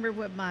remember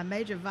what my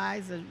major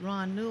advisor,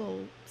 Ron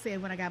Newell,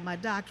 said when I got my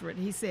doctorate.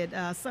 He said,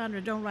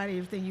 Sondra, don't write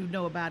everything you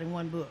know about in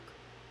one book.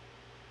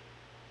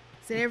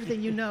 He said,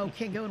 everything you know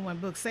can't go in one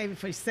book. Save it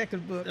for your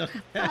second book.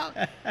 Well,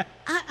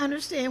 I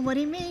understand what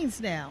he means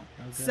now.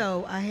 Okay.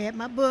 So I had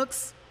my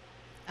books.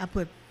 I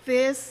put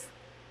this,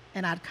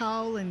 and I'd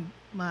call in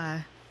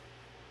my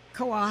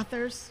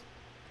co-authors,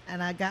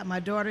 and I got my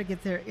daughter to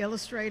get their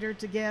illustrator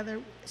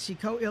together. She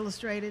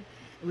co-illustrated,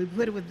 and we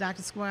put it with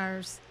Dr.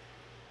 Squires.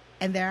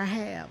 And there I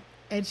have.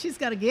 And she's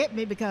got to get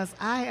me because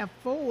I have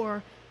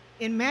 4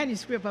 in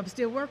manuscript I'm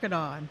still working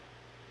on.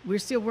 We're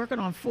still working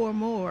on 4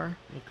 more.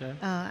 Okay.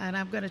 And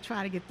I'm going to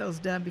try to get those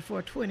done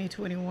before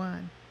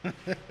 2021.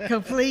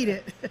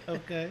 Completed.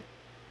 Okay.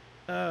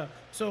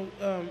 So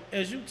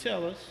as you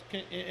tell us,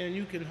 and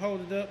you can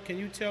hold it up, can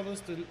you tell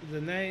us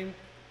the name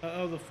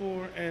of the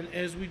 4? And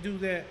as we do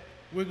that,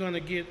 we're going to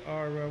get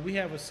our, we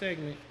have a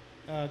segment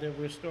that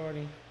we're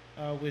starting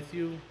with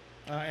you.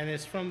 And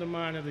it's from the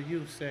mind of the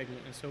youth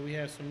segment. And so we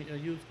have some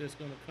youth that's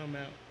going to come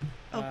out,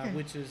 okay.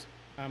 Which is,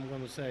 I'm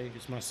going to say,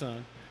 it's my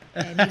son.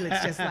 And he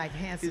looks just like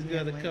handsome. He's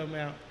going to come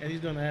out, and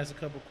he's going to ask a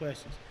couple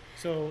questions.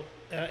 So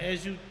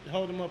as you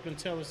hold them up and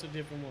tell us a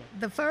different one.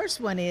 The first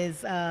one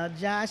is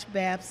Josh,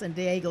 Babs, and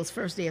Diego's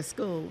first day of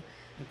school.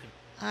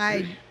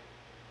 Okay.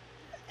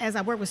 As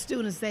I work with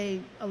students,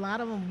 a lot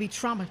of them will be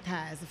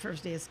traumatized the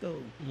first day of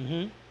school.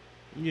 Mm-hmm.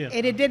 Yeah.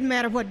 And it didn't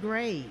matter what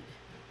grade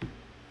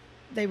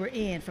they were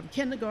in, from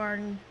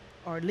kindergarten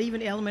or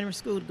leaving elementary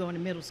school to going to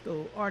middle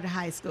school or to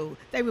high school.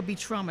 They would be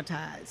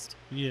traumatized.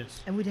 Yes.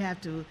 And we'd have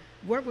to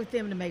work with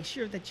them to make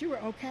sure that you were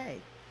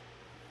okay.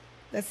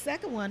 The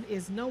second one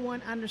is No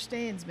One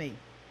Understands Me.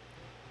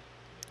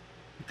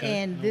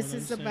 Okay. And this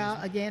is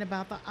about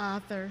the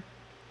author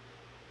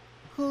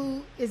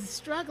who is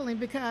struggling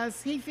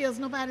because he feels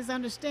nobody's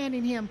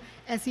understanding him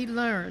as he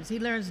learns. He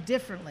learns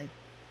differently.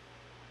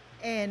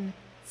 And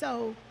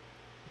so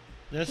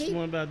that's the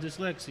one about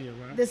dyslexia,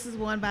 right? This is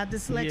one about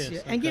dyslexia,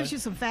 yes, okay. And gives you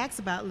some facts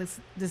about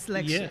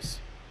dyslexia. Yes.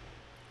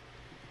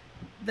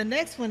 The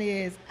next one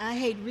is I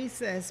Hate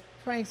Recess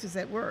Pranksters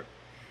at Work.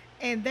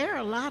 And there are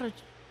a lot of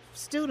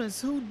students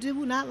who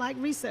do not like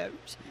recess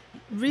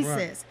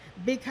right.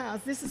 Because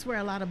this is where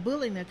a lot of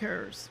bullying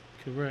occurs.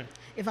 Correct.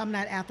 If I'm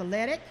not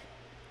athletic,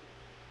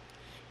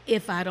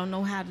 if I don't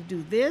know how to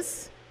do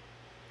this,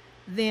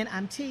 then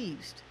I'm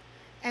teased.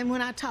 And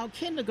when I taught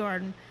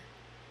kindergarten,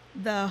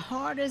 the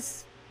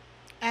hardest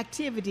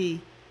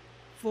activity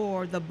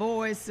for the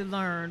boys to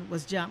learn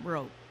was jump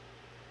rope.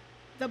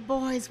 The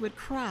boys would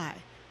cry.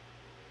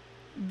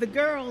 The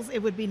girls, it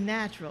would be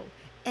natural.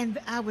 And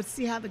I would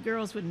see how the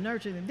girls would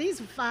nurture them. These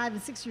were 5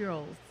 and 6 year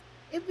olds.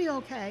 It'd be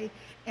okay.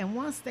 And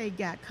once they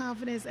got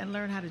confidence and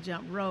learned how to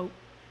jump rope,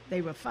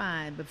 they were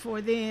fine.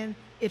 Before then,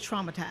 it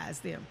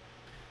traumatized them.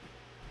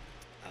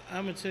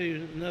 I'm going to tell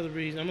you another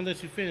reason. I'm going to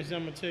let you finish.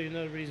 I'm going to tell you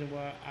another reason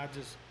why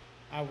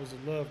I was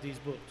in love with these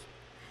books.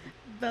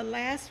 The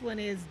last one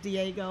is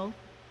Diego.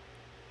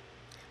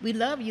 We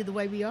love you the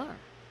way we are.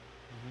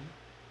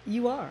 Mm-hmm.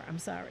 You are, I'm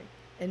sorry.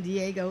 And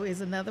Diego is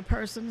another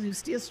person who's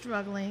still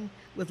struggling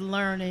with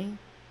learning.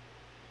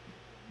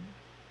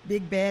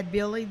 Big Bad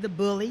Billy, the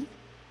bully.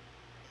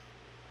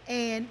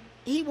 And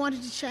he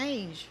wanted to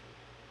change.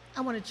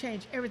 I want to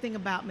change everything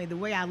about me, the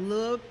way I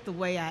look, the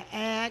way I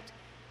act,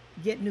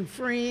 get new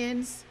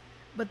friends.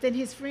 But then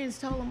his friends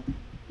told him,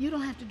 you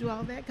don't have to do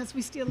all that because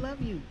we still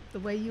love you the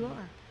way you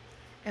are.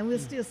 And we'll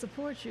still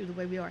support you the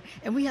way we are.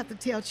 And we have to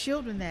tell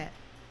children that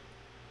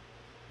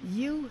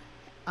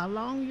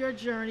along your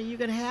journey, you're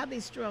going to have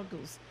these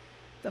struggles.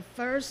 The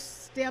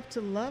first step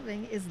to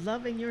loving is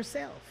loving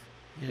yourself.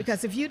 Yes.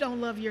 Because if you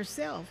don't love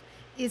yourself,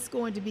 it's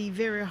going to be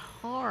very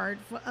hard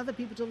for other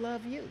people to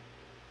love you.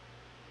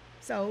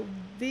 So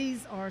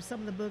these are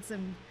some of the books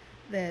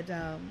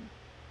that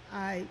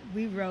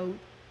we wrote,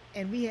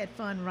 and we had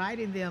fun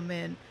writing them.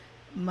 And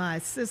my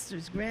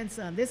sister's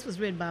grandson, this was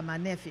written by my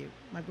nephew,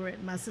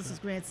 my sister's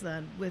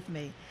grandson with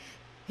me.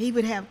 He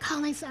would have,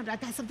 Colleen, Sondra, I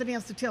got something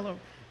else to tell her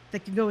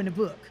that can go in the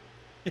book.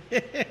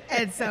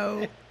 And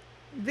so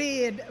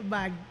then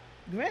my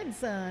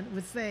grandson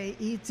would say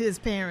to his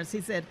parents,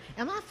 he said,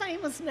 "Am I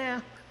famous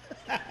now?"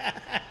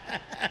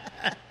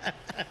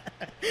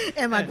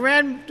 And my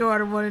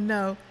granddaughter wanted to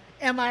know,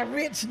 "Am I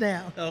rich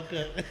now?"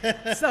 Okay.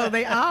 So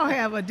they all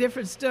have a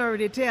different story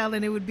to tell,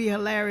 and it would be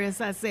hilarious.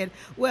 I said,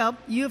 "Well,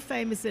 you're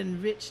famous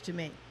and rich to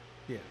me,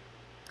 Yeah.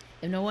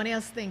 and no one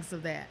else thinks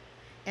of that."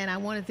 And I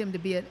wanted them to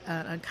be an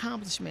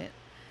accomplishment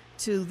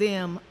to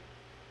them.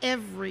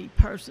 Every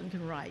person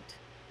can write.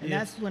 And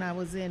Yes. that's when I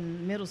was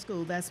in middle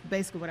school. That's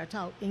basically what I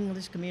taught,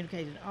 English,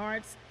 communication,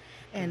 arts.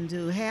 And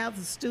to have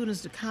the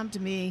students to come to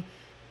me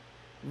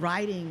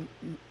writing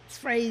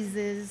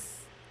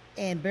phrases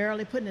and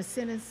barely putting a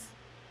sentence,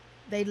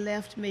 they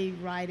left me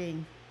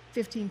writing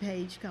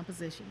 15-page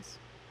compositions.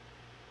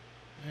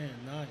 Man,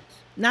 nice.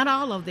 Not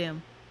all of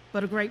them,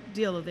 but a great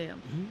deal of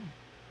them.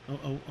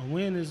 A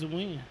win is a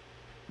win.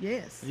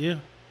 Yes.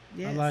 Yeah.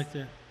 Yes. I like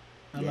that.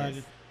 I like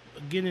Yes.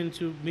 it. Getting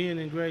into being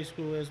in grade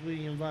school as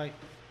we invite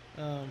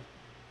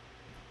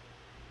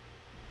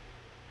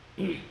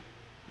we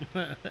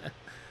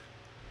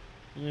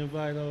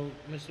invite old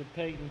Mr.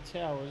 Peyton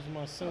Towers, this is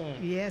my son.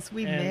 Yes,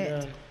 we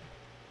And met.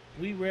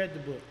 we read the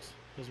books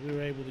because we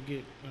were able to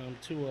get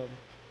 2 of them.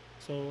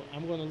 So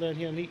I'm going to let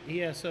him, he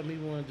has something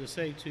he wanted to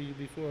say to you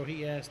before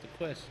he asked the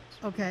questions.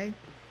 Okay.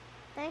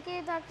 Thank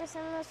you, Dr.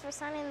 Simmons, for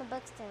signing the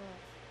books to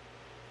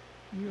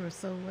me. You are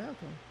so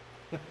welcome.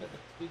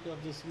 Speak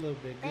up just a little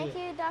bit. Thank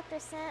Good. you, Dr.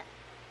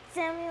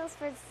 Samuels,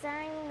 for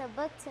signing the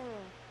book to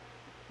me.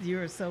 You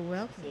are so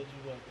welcome. Said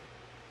you're welcome.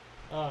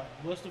 All right,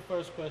 what's the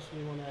first question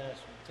you want to ask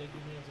me? Take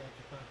your hands out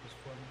your pockets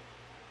for me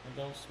and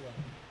don't sweat.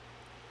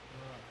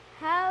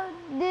 All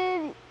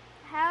right.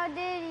 How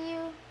did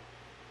you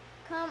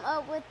come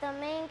up with the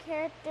main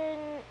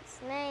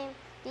character's name,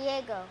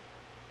 Diego?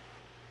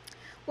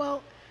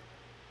 Well,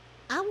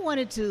 I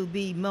wanted to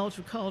be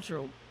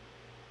multicultural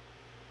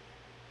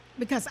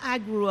because I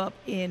grew up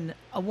in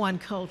a one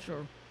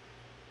culture.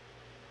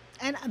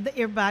 And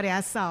everybody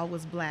I saw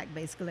was black,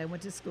 basically. I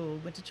went to school,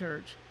 went to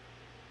church.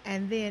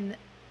 And then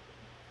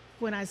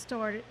when I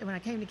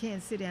came to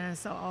Kansas City, and I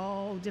saw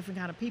all different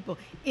kind of people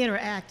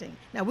interacting.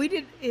 Now,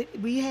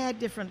 we had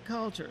different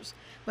cultures,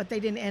 but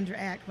they didn't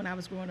interact when I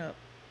was growing up.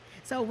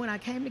 So when I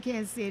came to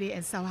Kansas City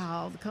and saw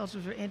how all the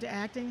cultures were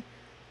interacting,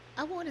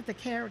 I wanted the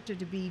character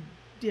to be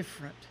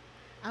different.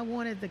 I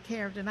wanted the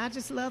character, and I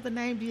just love the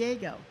name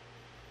Diego.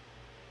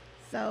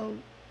 So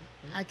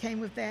I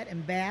came with that,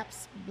 and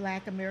Babs,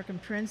 Black American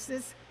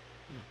Princess.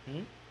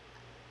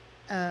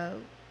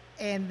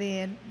 And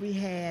then we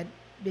had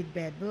Big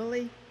Bad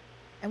Bully.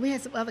 And we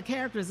had some other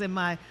characters in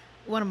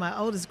one of my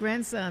oldest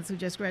grandsons who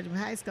just graduated from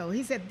high school.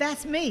 He said,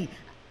 "That's me."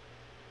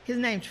 His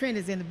name Trent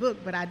is in the book,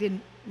 but I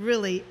didn't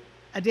really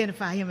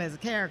identify him as a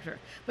character.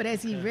 But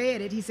as he read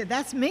it, he said,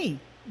 "That's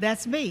me.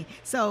 That's me."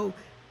 So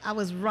I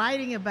was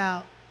writing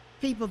about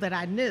people that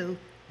I knew.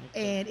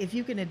 And if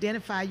you can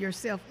identify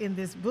yourself in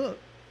this book,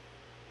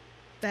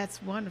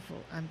 that's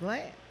wonderful. I'm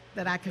glad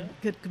that I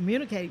could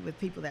communicate with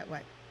people that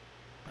way.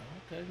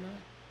 Okay,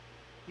 nice.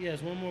 He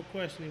has one more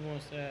question he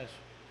wants to ask you.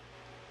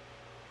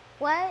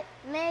 What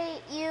made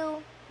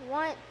you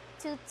want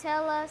to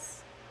tell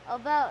us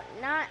about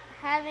not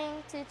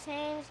having to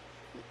change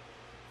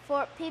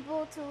for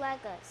people to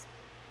like us?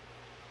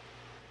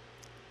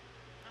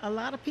 A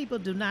lot of people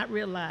do not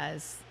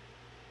realize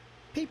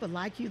people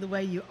like you the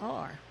way you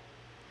are.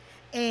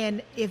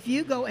 And if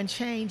you go and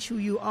change who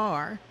you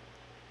are,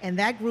 and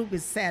that group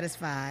is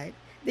satisfied,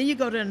 then you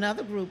go to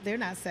another group, they're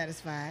not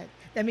satisfied.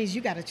 That means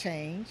you got to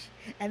change.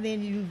 And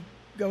then you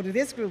go to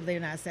this group,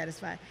 they're not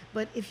satisfied.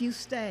 But if you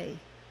stay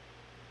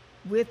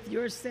with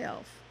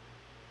yourself,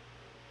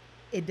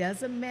 it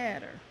doesn't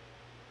matter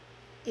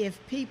if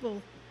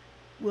people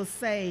will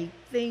say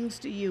things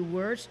to you.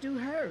 Words do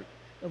hurt,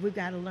 but we've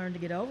got to learn to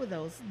get over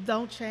those.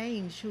 Don't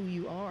change who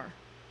you are.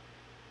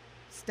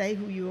 Stay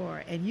who you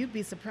are, and you'd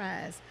be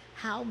surprised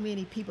how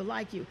many people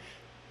like you.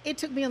 It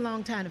took me a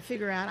long time to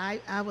figure out.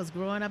 I was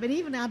growing up, and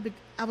even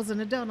I was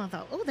an adult, and I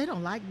thought, "Oh, they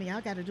don't like me.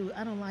 I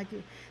don't like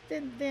you."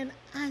 Then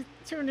I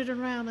turned it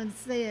around and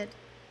said,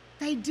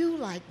 "They do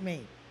like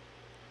me.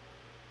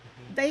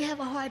 They have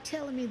a heart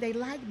telling me they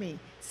like me,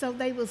 so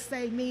they will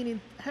say mean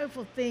and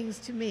hurtful things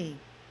to me,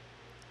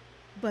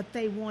 but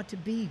they want to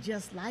be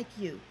just like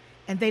you,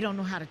 and they don't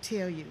know how to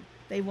tell you.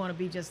 They want to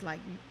be just like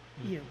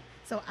you."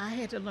 So I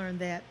had to learn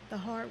that the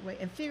hard way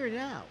and figure it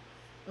out.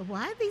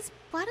 Why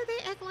do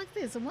they act like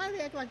this, and why do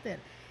they act like that?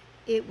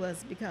 It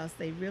was because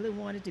they really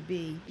wanted to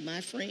be my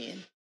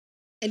friend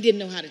and didn't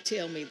know how to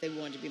tell me they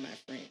wanted to be my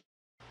friend.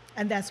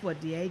 And that's what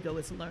Diego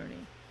is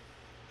learning.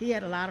 He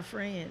had a lot of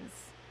friends,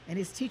 and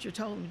his teacher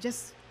told him,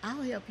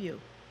 "I'll help you."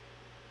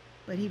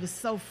 But he was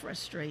so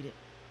frustrated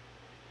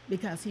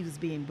because he was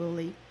being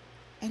bullied,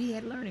 and he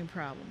had learning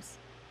problems,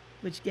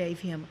 which gave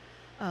him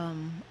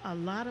a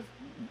lot of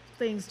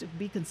things to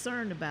be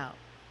concerned about.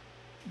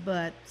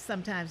 But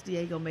sometimes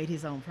Diego made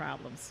his own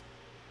problems.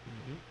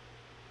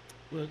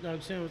 Well,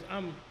 Dr. Samuels,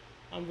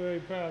 I'm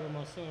very proud of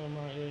my son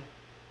right here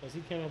because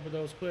he came up with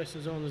those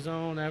questions on his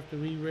own after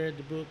we read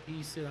the book.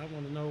 He said, "I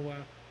want to know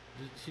why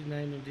she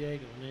named him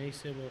Diego." And then he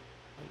said, "Well,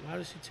 Why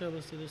did she tell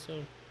us that it's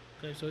so?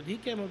 Okay, so he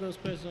came up with those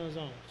questions on his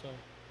own. So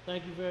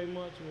thank you very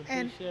much. We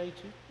And appreciate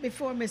you.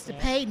 before Mr.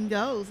 Payton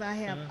goes, I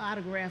have Uh-huh.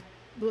 autographed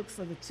books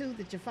of the two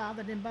that your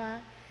father didn't buy.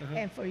 Uh-huh.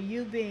 And for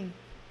you being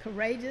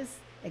courageous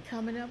and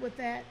coming up with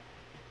that,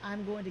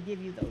 I'm going to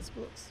give you those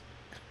books.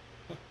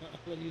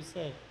 What do you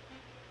say?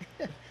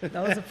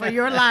 Those are for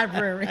your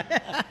library.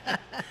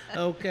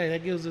 Okay,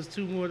 that gives us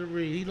 2 more to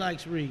read. He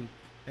likes reading,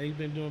 and he's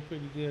been doing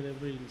pretty good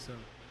at reading. So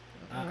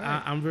All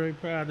right. I'm very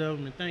proud of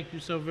him, and thank you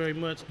so very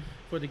much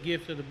for the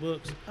gift of the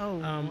books. Oh,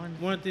 wonderful.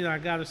 One thing I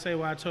got to say,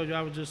 why I told you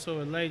I was just so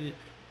elated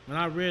when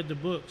I read the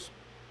books.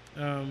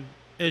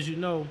 As you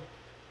know,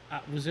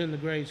 I was in the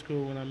grade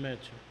school when I met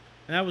you,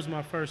 and that was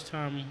my first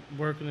time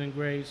working in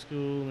grade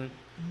school.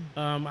 And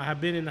I had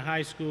been in the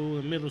high school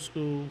and middle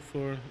school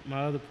for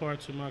my other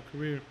parts of my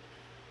career.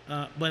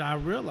 But I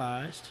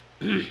realized,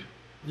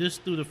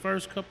 just through the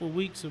first couple of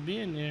weeks of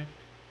being there,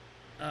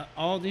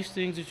 all these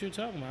things that you're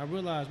talking about, I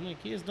realized, man,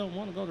 kids don't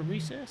want to go to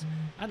recess.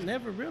 I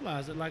never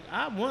realized it. Like,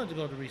 I wanted to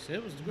go to recess.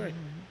 It was great,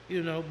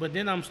 but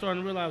then I'm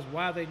starting to realize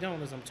why they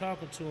don't. As I'm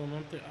talking to them,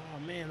 I'm thinking, oh,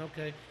 man,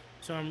 okay.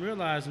 So I'm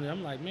realizing that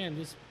I'm like, man,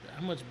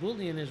 how much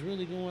bullying is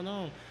really going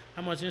on,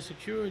 how much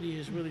insecurity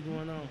is really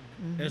going on.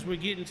 As we're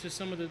getting to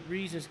some of the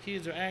reasons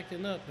kids are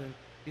acting up, and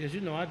because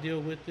I deal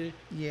with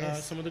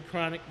Yes. some of the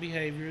chronic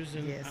behaviors,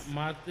 and Yes.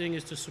 my thing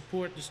is to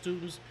support the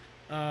students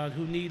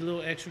who need a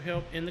little extra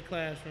help in the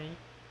classroom.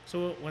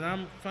 So when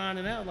I'm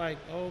finding out, like,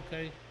 oh,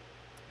 okay,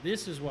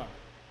 this is why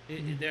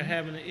they're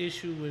having an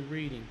issue with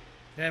reading,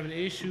 they're having an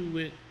issue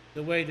with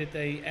the way that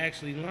they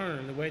actually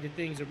learn, the way that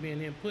things are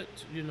being input,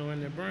 in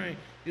their brain.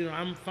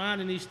 I'm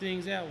finding these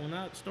things out. When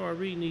I start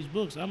reading these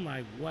books, I'm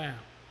like, wow,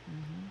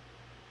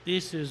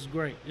 this is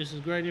great. This is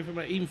great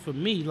information. Even for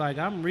me, like,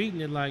 I'm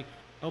reading it like,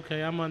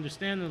 okay, I'm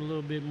understanding a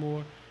little bit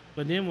more.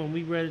 But then when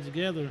we read it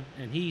together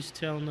and he's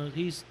telling us,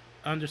 he's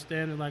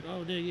understanding like,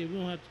 oh, yeah, we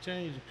don't have to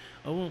change it.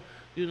 Or,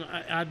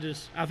 I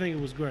think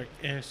it was great.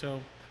 And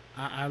so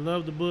I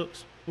love the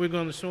books. We're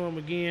going to show them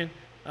again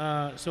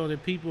so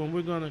that people, and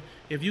we're going to,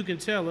 if you can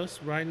tell us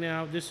right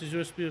now, this is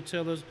your spiel,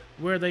 tell us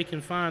where they can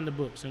find the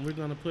books. And we're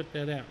going to put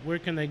that out. Where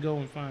can they go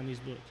and find these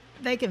books?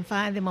 They can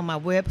find them on my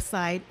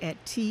website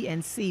at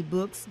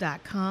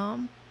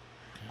tncbooks.com,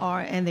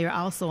 and they're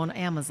also on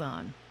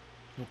Amazon.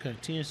 Okay,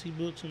 TNC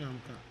Books and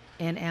Amazon.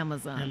 And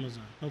Amazon.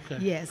 Amazon, okay.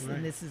 Yes, Right.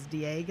 and this is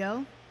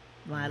Diego.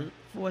 My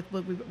fourth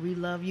book, We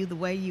Love You the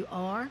Way You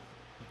Are.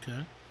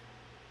 Okay.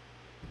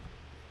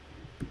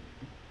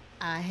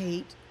 I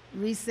Hate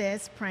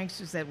Recess,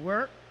 Pranksters at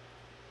Work.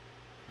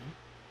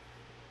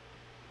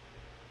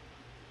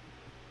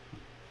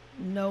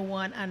 No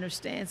One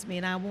Understands Me.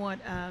 And I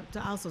want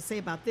to also say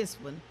about this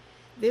one,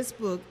 this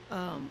book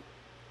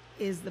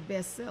is the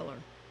bestseller.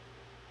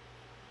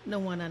 No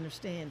One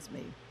Understands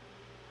Me.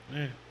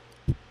 Man,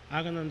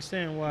 I can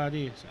understand why it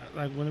is.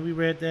 Like when we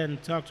read that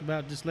and talked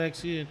about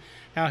dyslexia and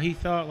how he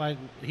thought like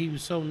he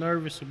was so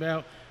nervous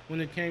about when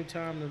it came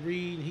time to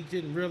read, and he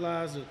didn't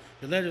realize that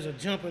the letters are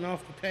jumping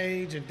off the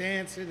page and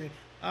dancing. And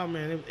oh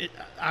man,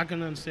 I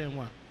can understand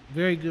why.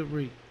 Very good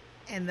read.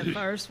 And the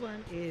first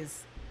one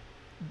is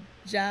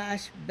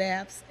Josh,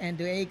 Baps, and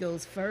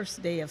Diego's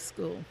first day of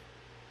school.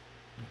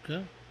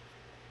 Okay.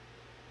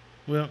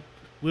 Well,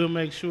 we'll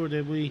make sure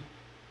that we,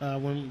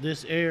 when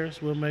this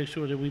airs, we'll make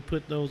sure that we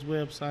put those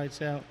websites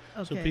out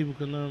so Okay. people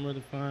can learn where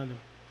to find them.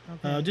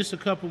 Okay. Just a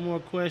couple more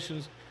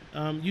questions.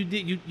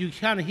 You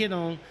kind of hit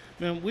on,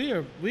 man.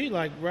 We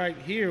like right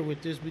here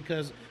with this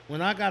because when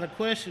I got a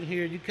question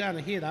here, you kind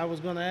of hit. I was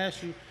going to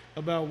ask you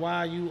about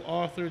why you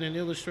authored and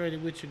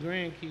illustrated with your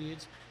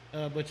grandkids,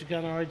 but you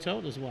kind of already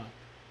told us why.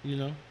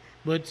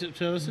 But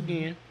tell us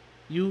again.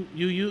 You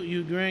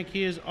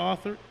grandkids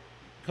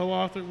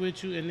co-authored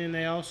with you, and then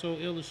they also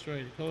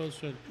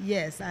co-illustrated.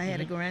 Yes, I had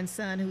a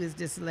grandson who is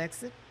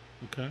dyslexic,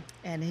 Okay.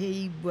 and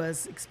he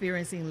was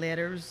experiencing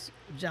letters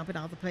jumping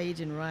off the page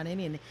and running,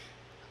 and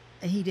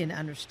he didn't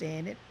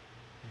understand it.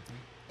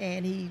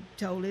 And he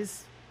told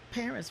his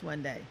parents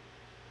one day.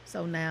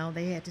 So now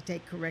they had to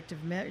take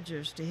corrective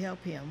measures to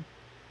help him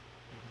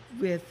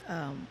with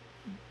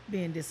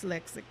being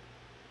dyslexic.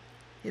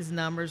 His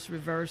numbers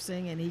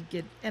reversing,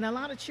 and a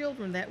lot of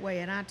children that way.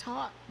 And I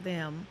taught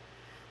them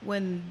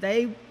one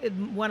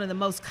of the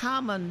most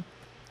common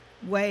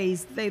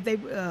ways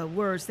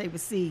words they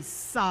would see,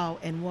 saw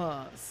and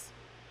was.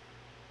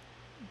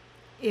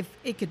 If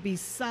it could be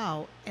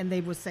saw and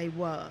they would say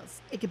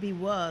was, it could be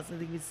was and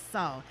they would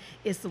saw.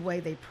 It's the way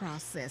they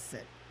process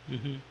it.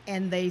 Mm-hmm.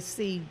 And they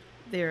see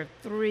their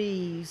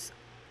threes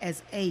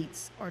as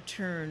eights are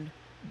turned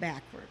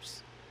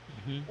backwards.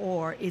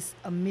 Or it's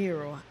a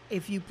mirror.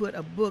 If you put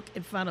a book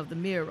in front of the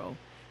mirror,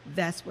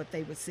 that's what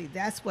they would see.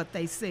 That's what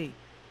they see,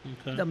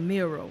 the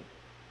mirror.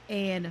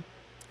 And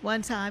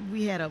one time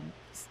we had a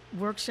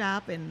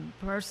workshop, and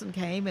a person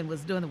came and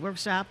was doing the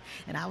workshop,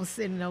 and I was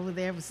sitting over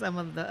there with some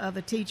of the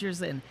other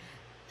teachers, and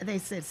they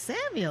said,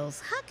 "Samuels,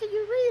 how can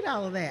you read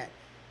all of that?"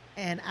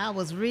 And I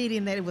was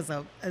reading that it was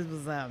a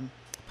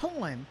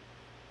poem,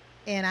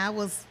 and I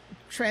was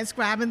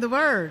transcribing the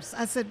words.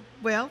 I said,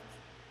 "Well,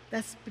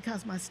 that's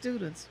because my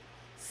students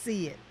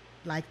see it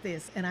like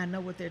this, and I know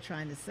what they're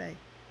trying to say.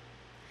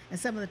 And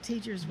some of the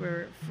teachers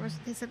were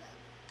first, they said,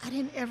 I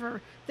didn't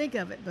ever think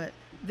of it, but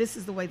this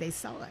is the way they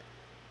saw it.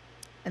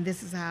 And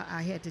this is how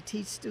I had to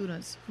teach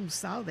students who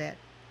saw that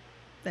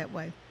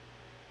way.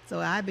 So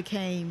I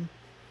became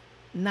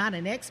not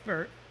an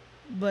expert,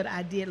 but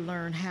I did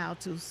learn how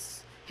to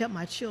help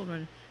my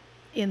children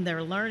in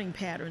their learning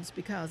patterns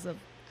because of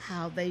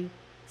how they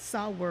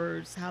saw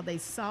words, how they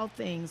saw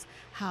things,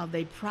 how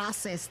they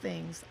process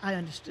things. I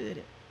understood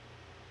it.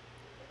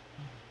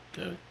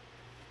 Good.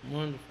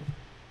 Wonderful.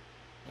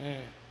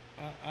 Man,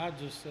 I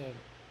just,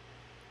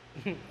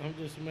 I'm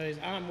just amazed.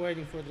 I'm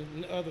waiting for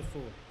the other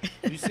four.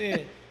 You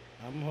said,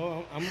 I'm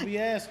going to be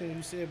asking,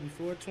 you said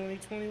before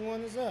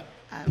 2021 is up.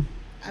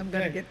 I'm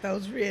going to get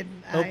those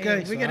written.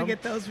 Okay. We're going to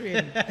get those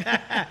written.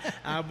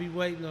 I'll be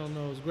waiting on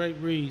those. Great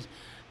reads.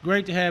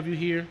 Great to have you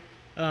here.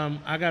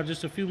 I got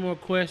just a few more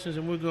questions,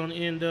 and we're going to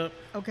end up.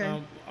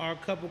 Okay. Our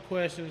couple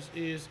questions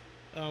is,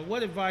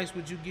 what advice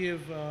would you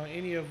give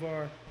any of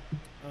our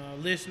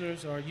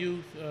listeners or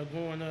youth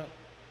growing up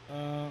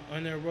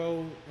on their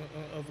road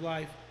of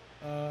life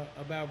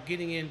about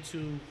getting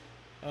into,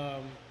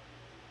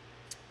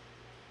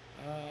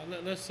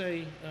 let's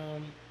say,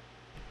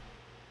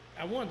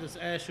 I wanted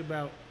to ask you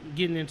about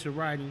getting into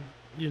writing,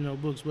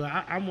 books, but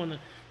I want to,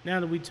 now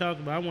that we talked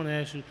about it, I want to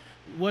ask you,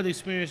 what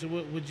experience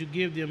would you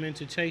give them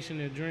into chasing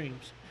their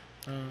dreams?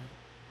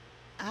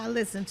 I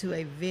listened to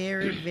a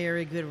very,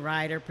 very good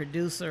writer,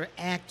 producer,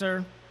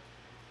 actor,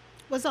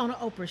 was on an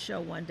Oprah show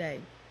one day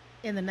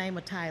in the name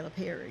of Tyler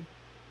Perry.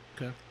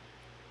 Okay.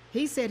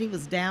 He said he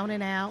was down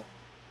and out,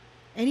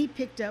 and he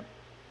picked up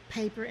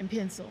paper and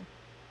pencil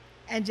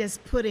and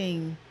just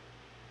putting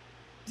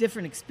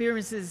different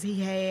experiences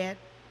he had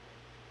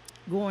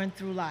going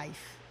through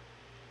life.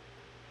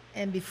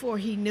 And before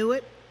he knew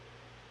it,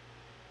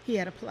 he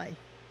had a play.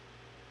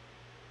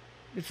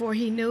 Before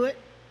he knew it,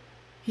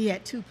 he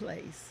had 2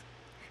 plays.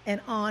 And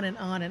on and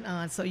on and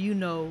on. So you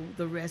know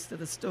the rest of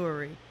the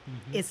story.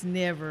 Mm-hmm. It's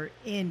never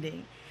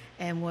ending.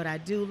 And what I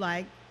do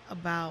like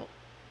about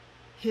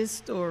his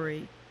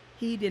story,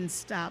 he didn't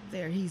stop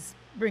there. He's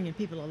bringing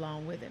people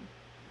along with him.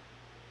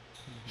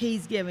 Mm-hmm.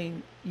 He's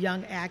giving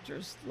young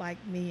actors like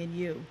me and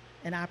you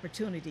an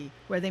opportunity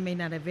where they may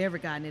not have ever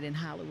gotten it in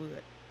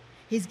Hollywood.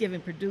 He's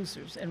giving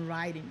producers and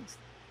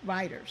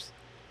writers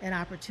an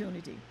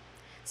opportunity.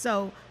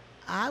 So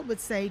I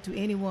would say to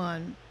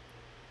anyone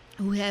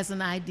who has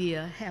an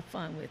idea, have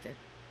fun with it.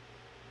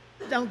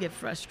 Don't get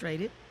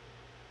frustrated.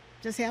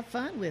 Just have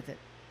fun with it.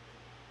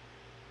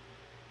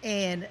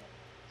 And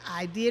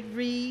I did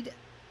read,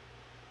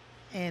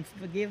 and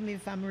forgive me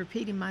if I'm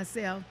repeating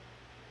myself,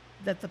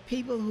 that the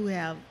people who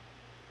have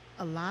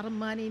a lot of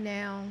money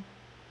now,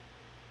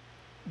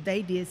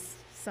 they did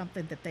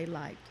something that they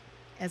liked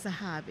as a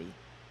hobby,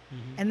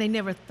 mm-hmm. and they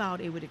never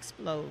thought it would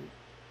explode.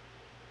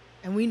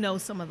 And we know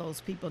some of those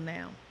people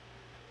now.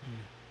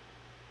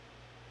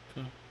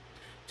 Mm.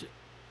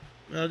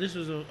 Okay. This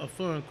is a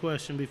fun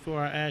question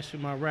before I ask you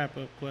my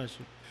wrap-up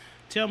question.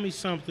 Tell me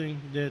something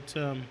that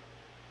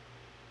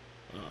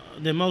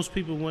that most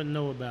people wouldn't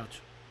know about you.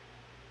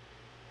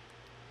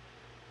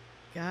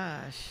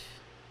 Gosh.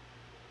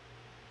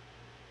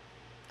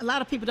 A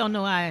lot of people don't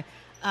know I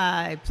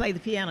play the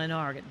piano and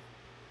organ.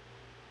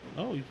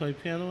 Oh, you play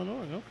piano and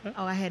organ, okay.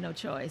 Oh, I had no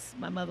choice.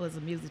 My mother was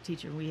a music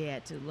teacher, and we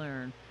had to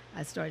learn.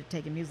 I started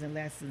taking music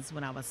lessons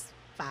when I was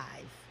 5.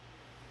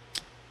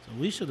 So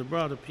we should have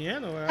brought a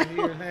piano out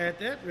here and had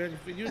that ready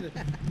for you to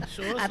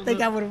show us. I think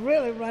I would have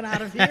really run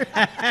out of here.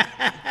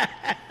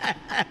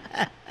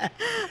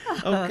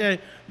 Okay,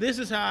 this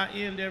is how I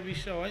end every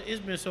show. It's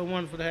been so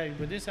wonderful to have you,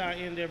 but this is how I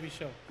end every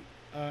show.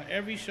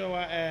 Every show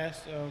I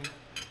ask,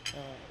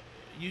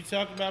 you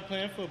talked about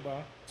playing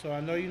football, so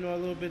I know you know a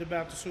little bit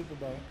about the Super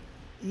Bowl.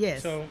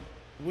 Yes. So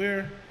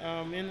we're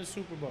in the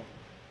Super Bowl,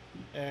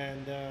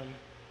 and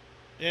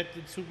at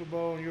the Super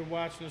Bowl, and you're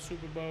watching the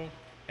Super Bowl,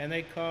 and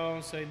they call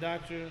and say,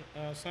 Dr.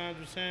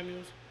 Sondra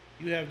Samuels,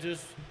 you have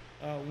just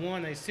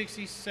won a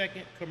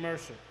 60-second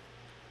commercial.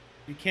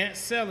 You can't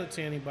sell it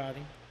to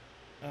anybody.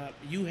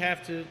 You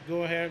have to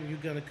go ahead and you're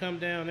going to come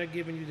down. They're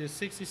giving you this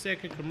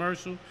 60-second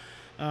commercial,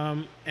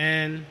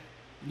 and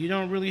you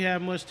don't really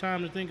have much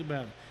time to think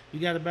about it. You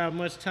got about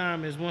much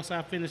time as once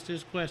I finish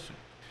this question.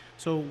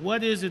 So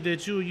what is it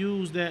that you'll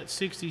use that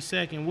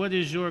 60-second? What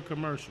is your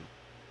commercial?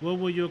 What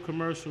will your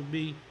commercial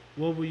be?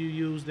 What will you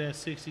use that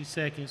 60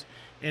 seconds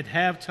at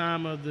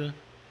halftime of the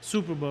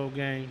Super Bowl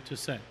game to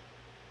say?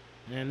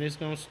 And it's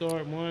going to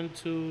start 1,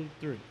 2,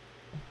 3.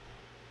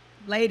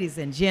 Ladies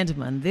and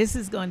gentlemen, this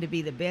is going to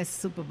be the best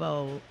Super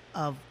Bowl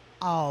of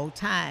all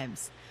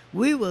times.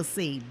 We will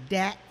see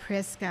Dak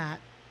Prescott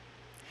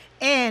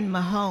and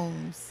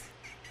Mahomes,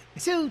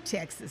 2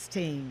 Texas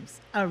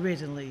teams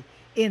originally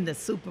in the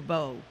Super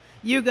Bowl.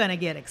 You're going to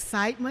get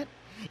excitement.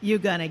 You're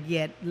going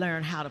to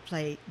learn how to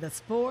play the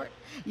sport.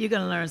 You're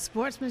going to learn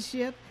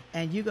sportsmanship,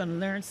 and you're going to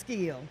learn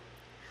skill.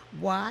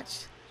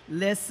 Watch,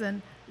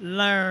 listen,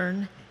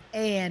 learn,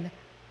 and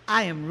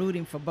I am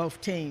rooting for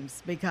both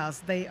teams because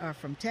they are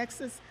from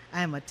Texas.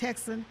 I am a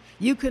Texan.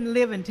 You couldn't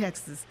live in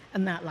Texas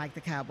and not like the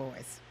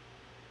Cowboys.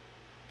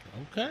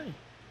 Okay.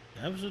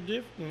 That was a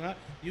different one.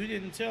 You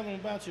didn't tell them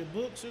about your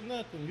books or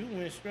nothing. You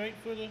went straight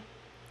for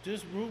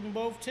just rooting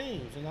both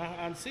teams. And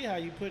I see how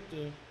you put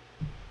the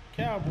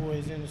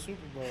Cowboys in the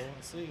Super Bowl.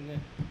 I see that.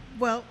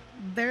 Well,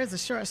 there's a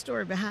short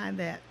story behind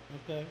that.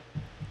 Okay.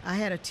 I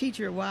had a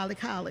teacher at Wiley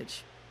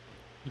College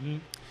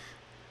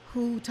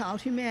who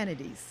taught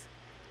humanities.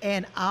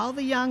 And all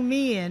the young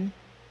men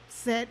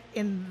sat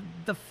in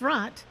the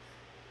front,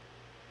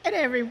 and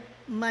every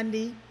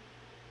Monday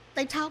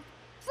they taught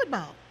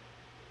football.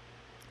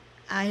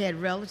 I had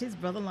relatives,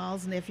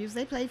 brother-in-laws, nephews,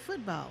 they played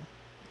football.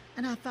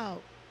 And I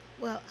thought,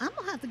 well, I'm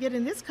going to have to get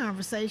in this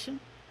conversation.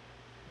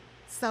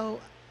 So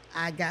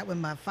I got with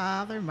my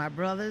father, my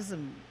brothers,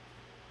 and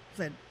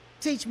said,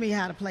 teach me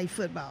how to play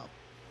football.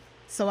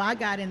 So I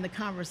got in the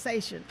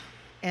conversation,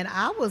 and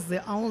I was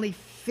the only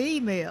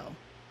female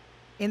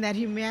in that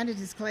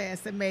humanities class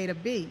that made a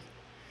B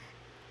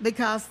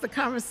because the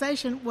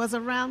conversation was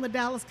around the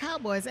Dallas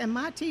Cowboys, and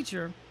my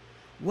teacher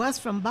was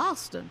from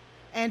Boston,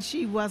 and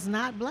she was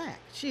not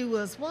black. She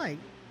was white,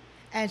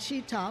 and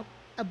she talked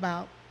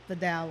about the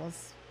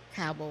Dallas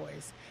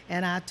Cowboys.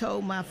 And I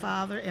told my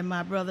father and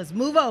my brothers,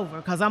 move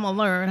over because I'm going to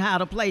learn how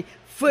to play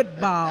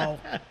football.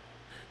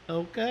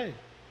 Okay.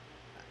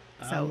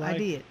 So I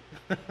did.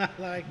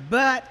 Like,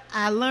 but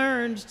I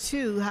learned,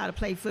 too, how to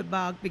play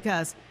football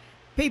because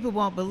people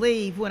won't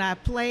believe when I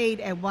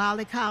played at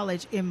Wiley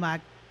College in my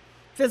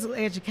physical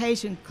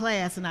education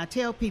class, and I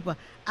tell people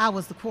I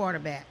was the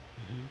quarterback.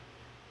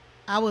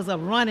 I was a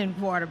running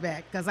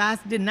quarterback because I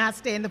did not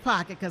stay in the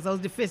pocket because those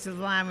defensive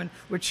linemen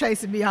were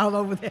chasing me all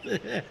over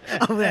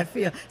that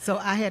field. So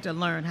I had to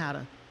learn how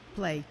to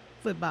play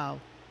football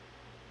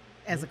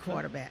as a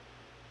quarterback.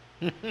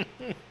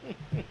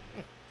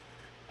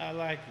 I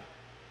like it.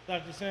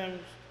 Dr.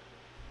 Samuels,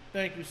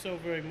 thank you so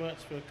very much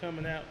for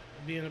coming out,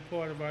 being a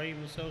part of our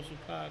Evening Social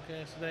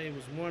podcast today. It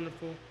was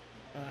wonderful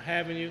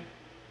having you,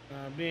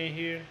 being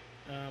here.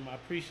 I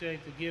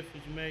appreciate the gift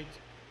that you made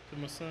to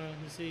my son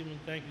this evening.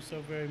 Thank you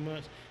so very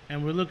much.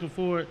 And we're looking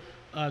forward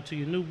to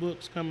your new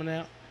books coming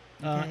out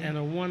and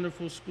a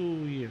wonderful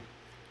school year.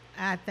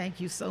 I thank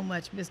you so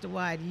much, Mr.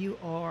 White. You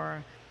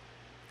are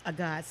a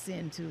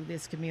godsend to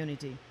this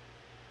community.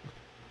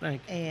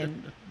 Thank you.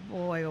 And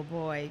boy, oh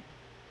boy,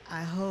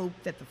 I hope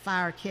that the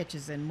fire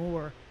catches and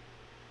more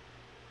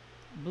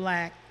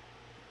black,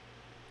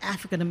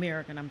 African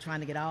American, I'm trying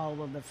to get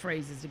all of the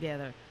phrases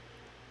together,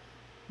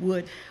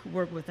 would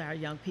work with our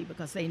young people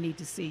because they need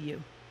to see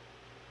you.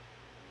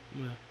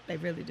 Yeah. They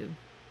really do.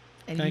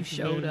 And Thank you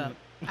you showed very up.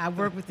 I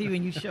worked with you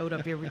and you showed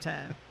up every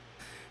time.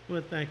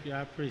 Well, thank you.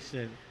 I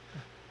appreciate it.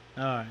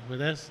 All right. Well,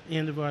 that's the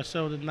end of our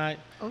show tonight.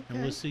 Okay.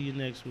 And we'll see you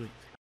next week.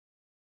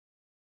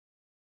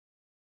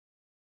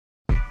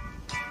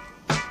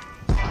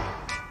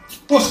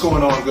 What's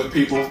going on, good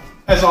people?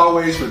 As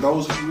always, for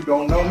those of you who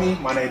don't know me,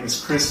 my name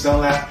is Chris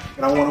Dunlap,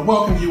 and I want to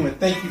welcome you and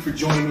thank you for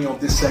joining me on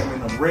this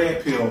segment of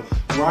Red Pill,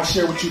 where I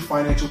share with you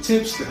financial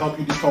tips to help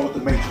you decode the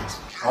matrix.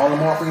 All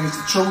I'm offering is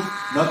the truth,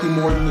 nothing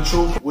more than the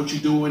truth. What you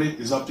do with it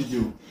is up to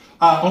you.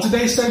 On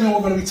today's segment,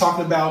 we're going to be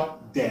talking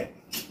about debt.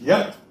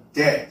 Yep,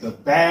 debt, the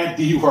bad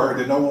D word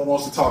that no one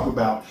wants to talk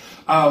about.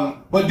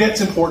 But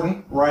debt's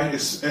important, right?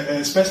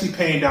 Especially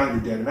paying down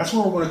your debt. And that's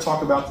what we're going to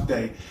talk about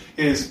today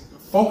is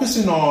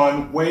focusing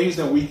on ways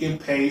that we can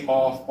pay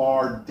off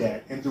our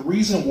debt. And the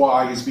reason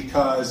why is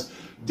because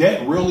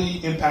debt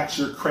really impacts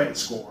your credit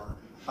score.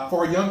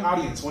 For a young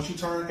audience, once you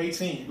turn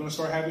 18, you're going to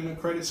start having a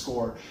credit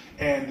score.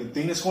 And the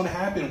thing that's going to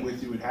happen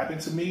with you, it happened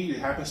to me, it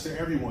happens to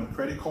everyone.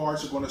 Credit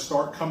cards are going to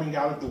start coming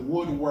out of the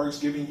woodworks,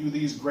 giving you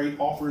these great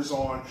offers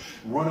on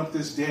run up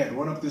this debt,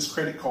 run up this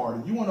credit card.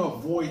 And you want to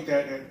avoid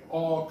that at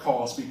all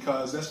costs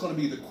because that's going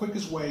to be the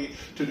quickest way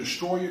to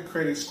destroy your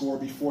credit score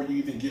before you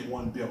even get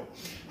one built.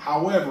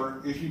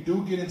 However, if you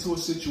do get into a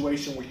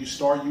situation where you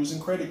start using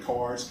credit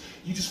cards,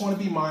 you just want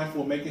to be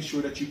mindful of making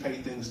sure that you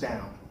pay things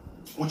down.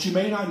 What you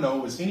may not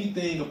know is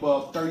anything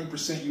above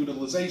 30%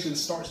 utilization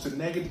starts to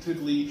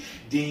negatively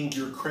ding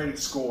your credit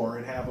score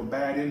and have a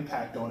bad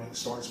impact on it,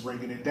 starts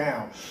bringing it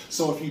down.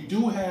 So if you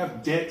do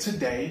have debt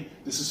today,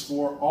 this is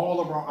for all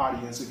of our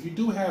audience. If you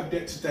do have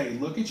debt today,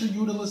 look at your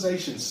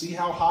utilization, see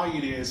how high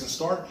it is, and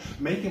start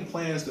making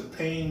plans to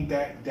paying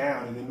that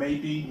down. And it may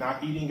be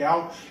not eating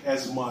out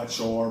as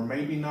much, or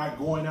maybe not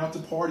going out to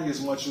party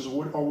as much as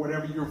or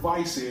whatever your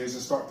vice is,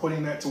 and start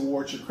putting that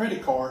towards your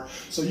credit card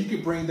so you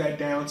can bring that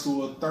down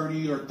to a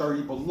 30 or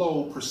 30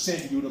 below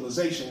percent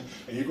utilization,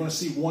 and you're going to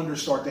see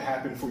wonders start to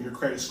happen for your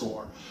credit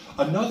score.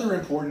 Another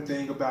important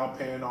thing about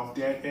paying off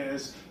debt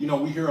is,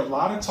 we hear a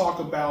lot of talk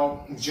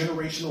about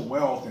generational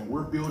wealth, and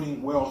we're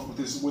building wealth with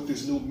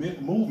this new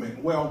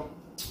movement. Well,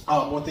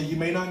 One thing you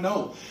may not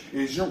know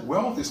is your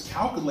wealth is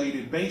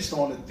calculated based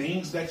on the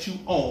things that you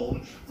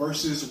own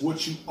versus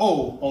what you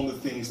owe on the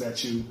things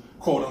that you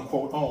quote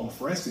unquote own.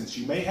 For instance,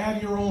 you may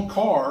have your own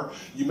car,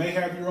 you may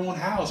have your own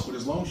house, but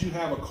as long as you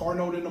have a car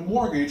note and a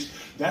mortgage,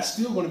 that's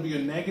still going to be a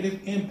negative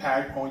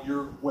impact on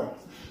your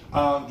wealth.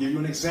 Give you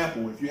an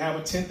example. If you have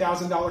a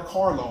 $10,000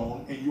 car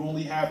loan and you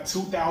only have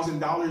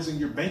 $2,000 in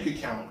your bank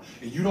account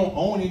and you don't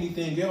own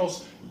anything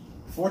else,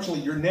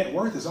 fortunately, your net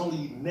worth is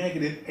only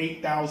negative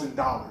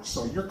 $8,000.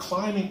 So you're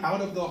climbing out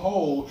of the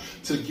hole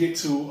to get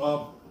to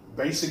a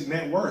basic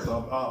net worth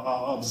of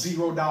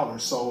 $0.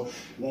 So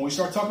when we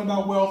start talking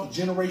about wealth,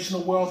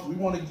 generational wealth, we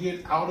want to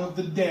get out of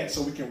the debt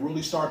so we can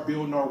really start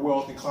building our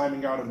wealth and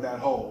climbing out of that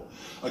hole.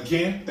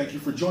 Again, thank you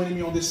for joining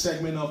me on this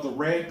segment of The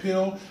Red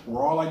Pill,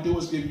 where all I do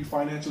is give you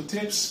financial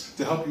tips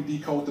to help you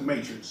decode the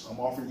matrix. I'm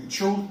offering you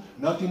truth,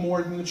 nothing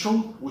more than the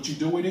truth. What you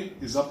do with it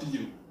is up to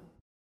you.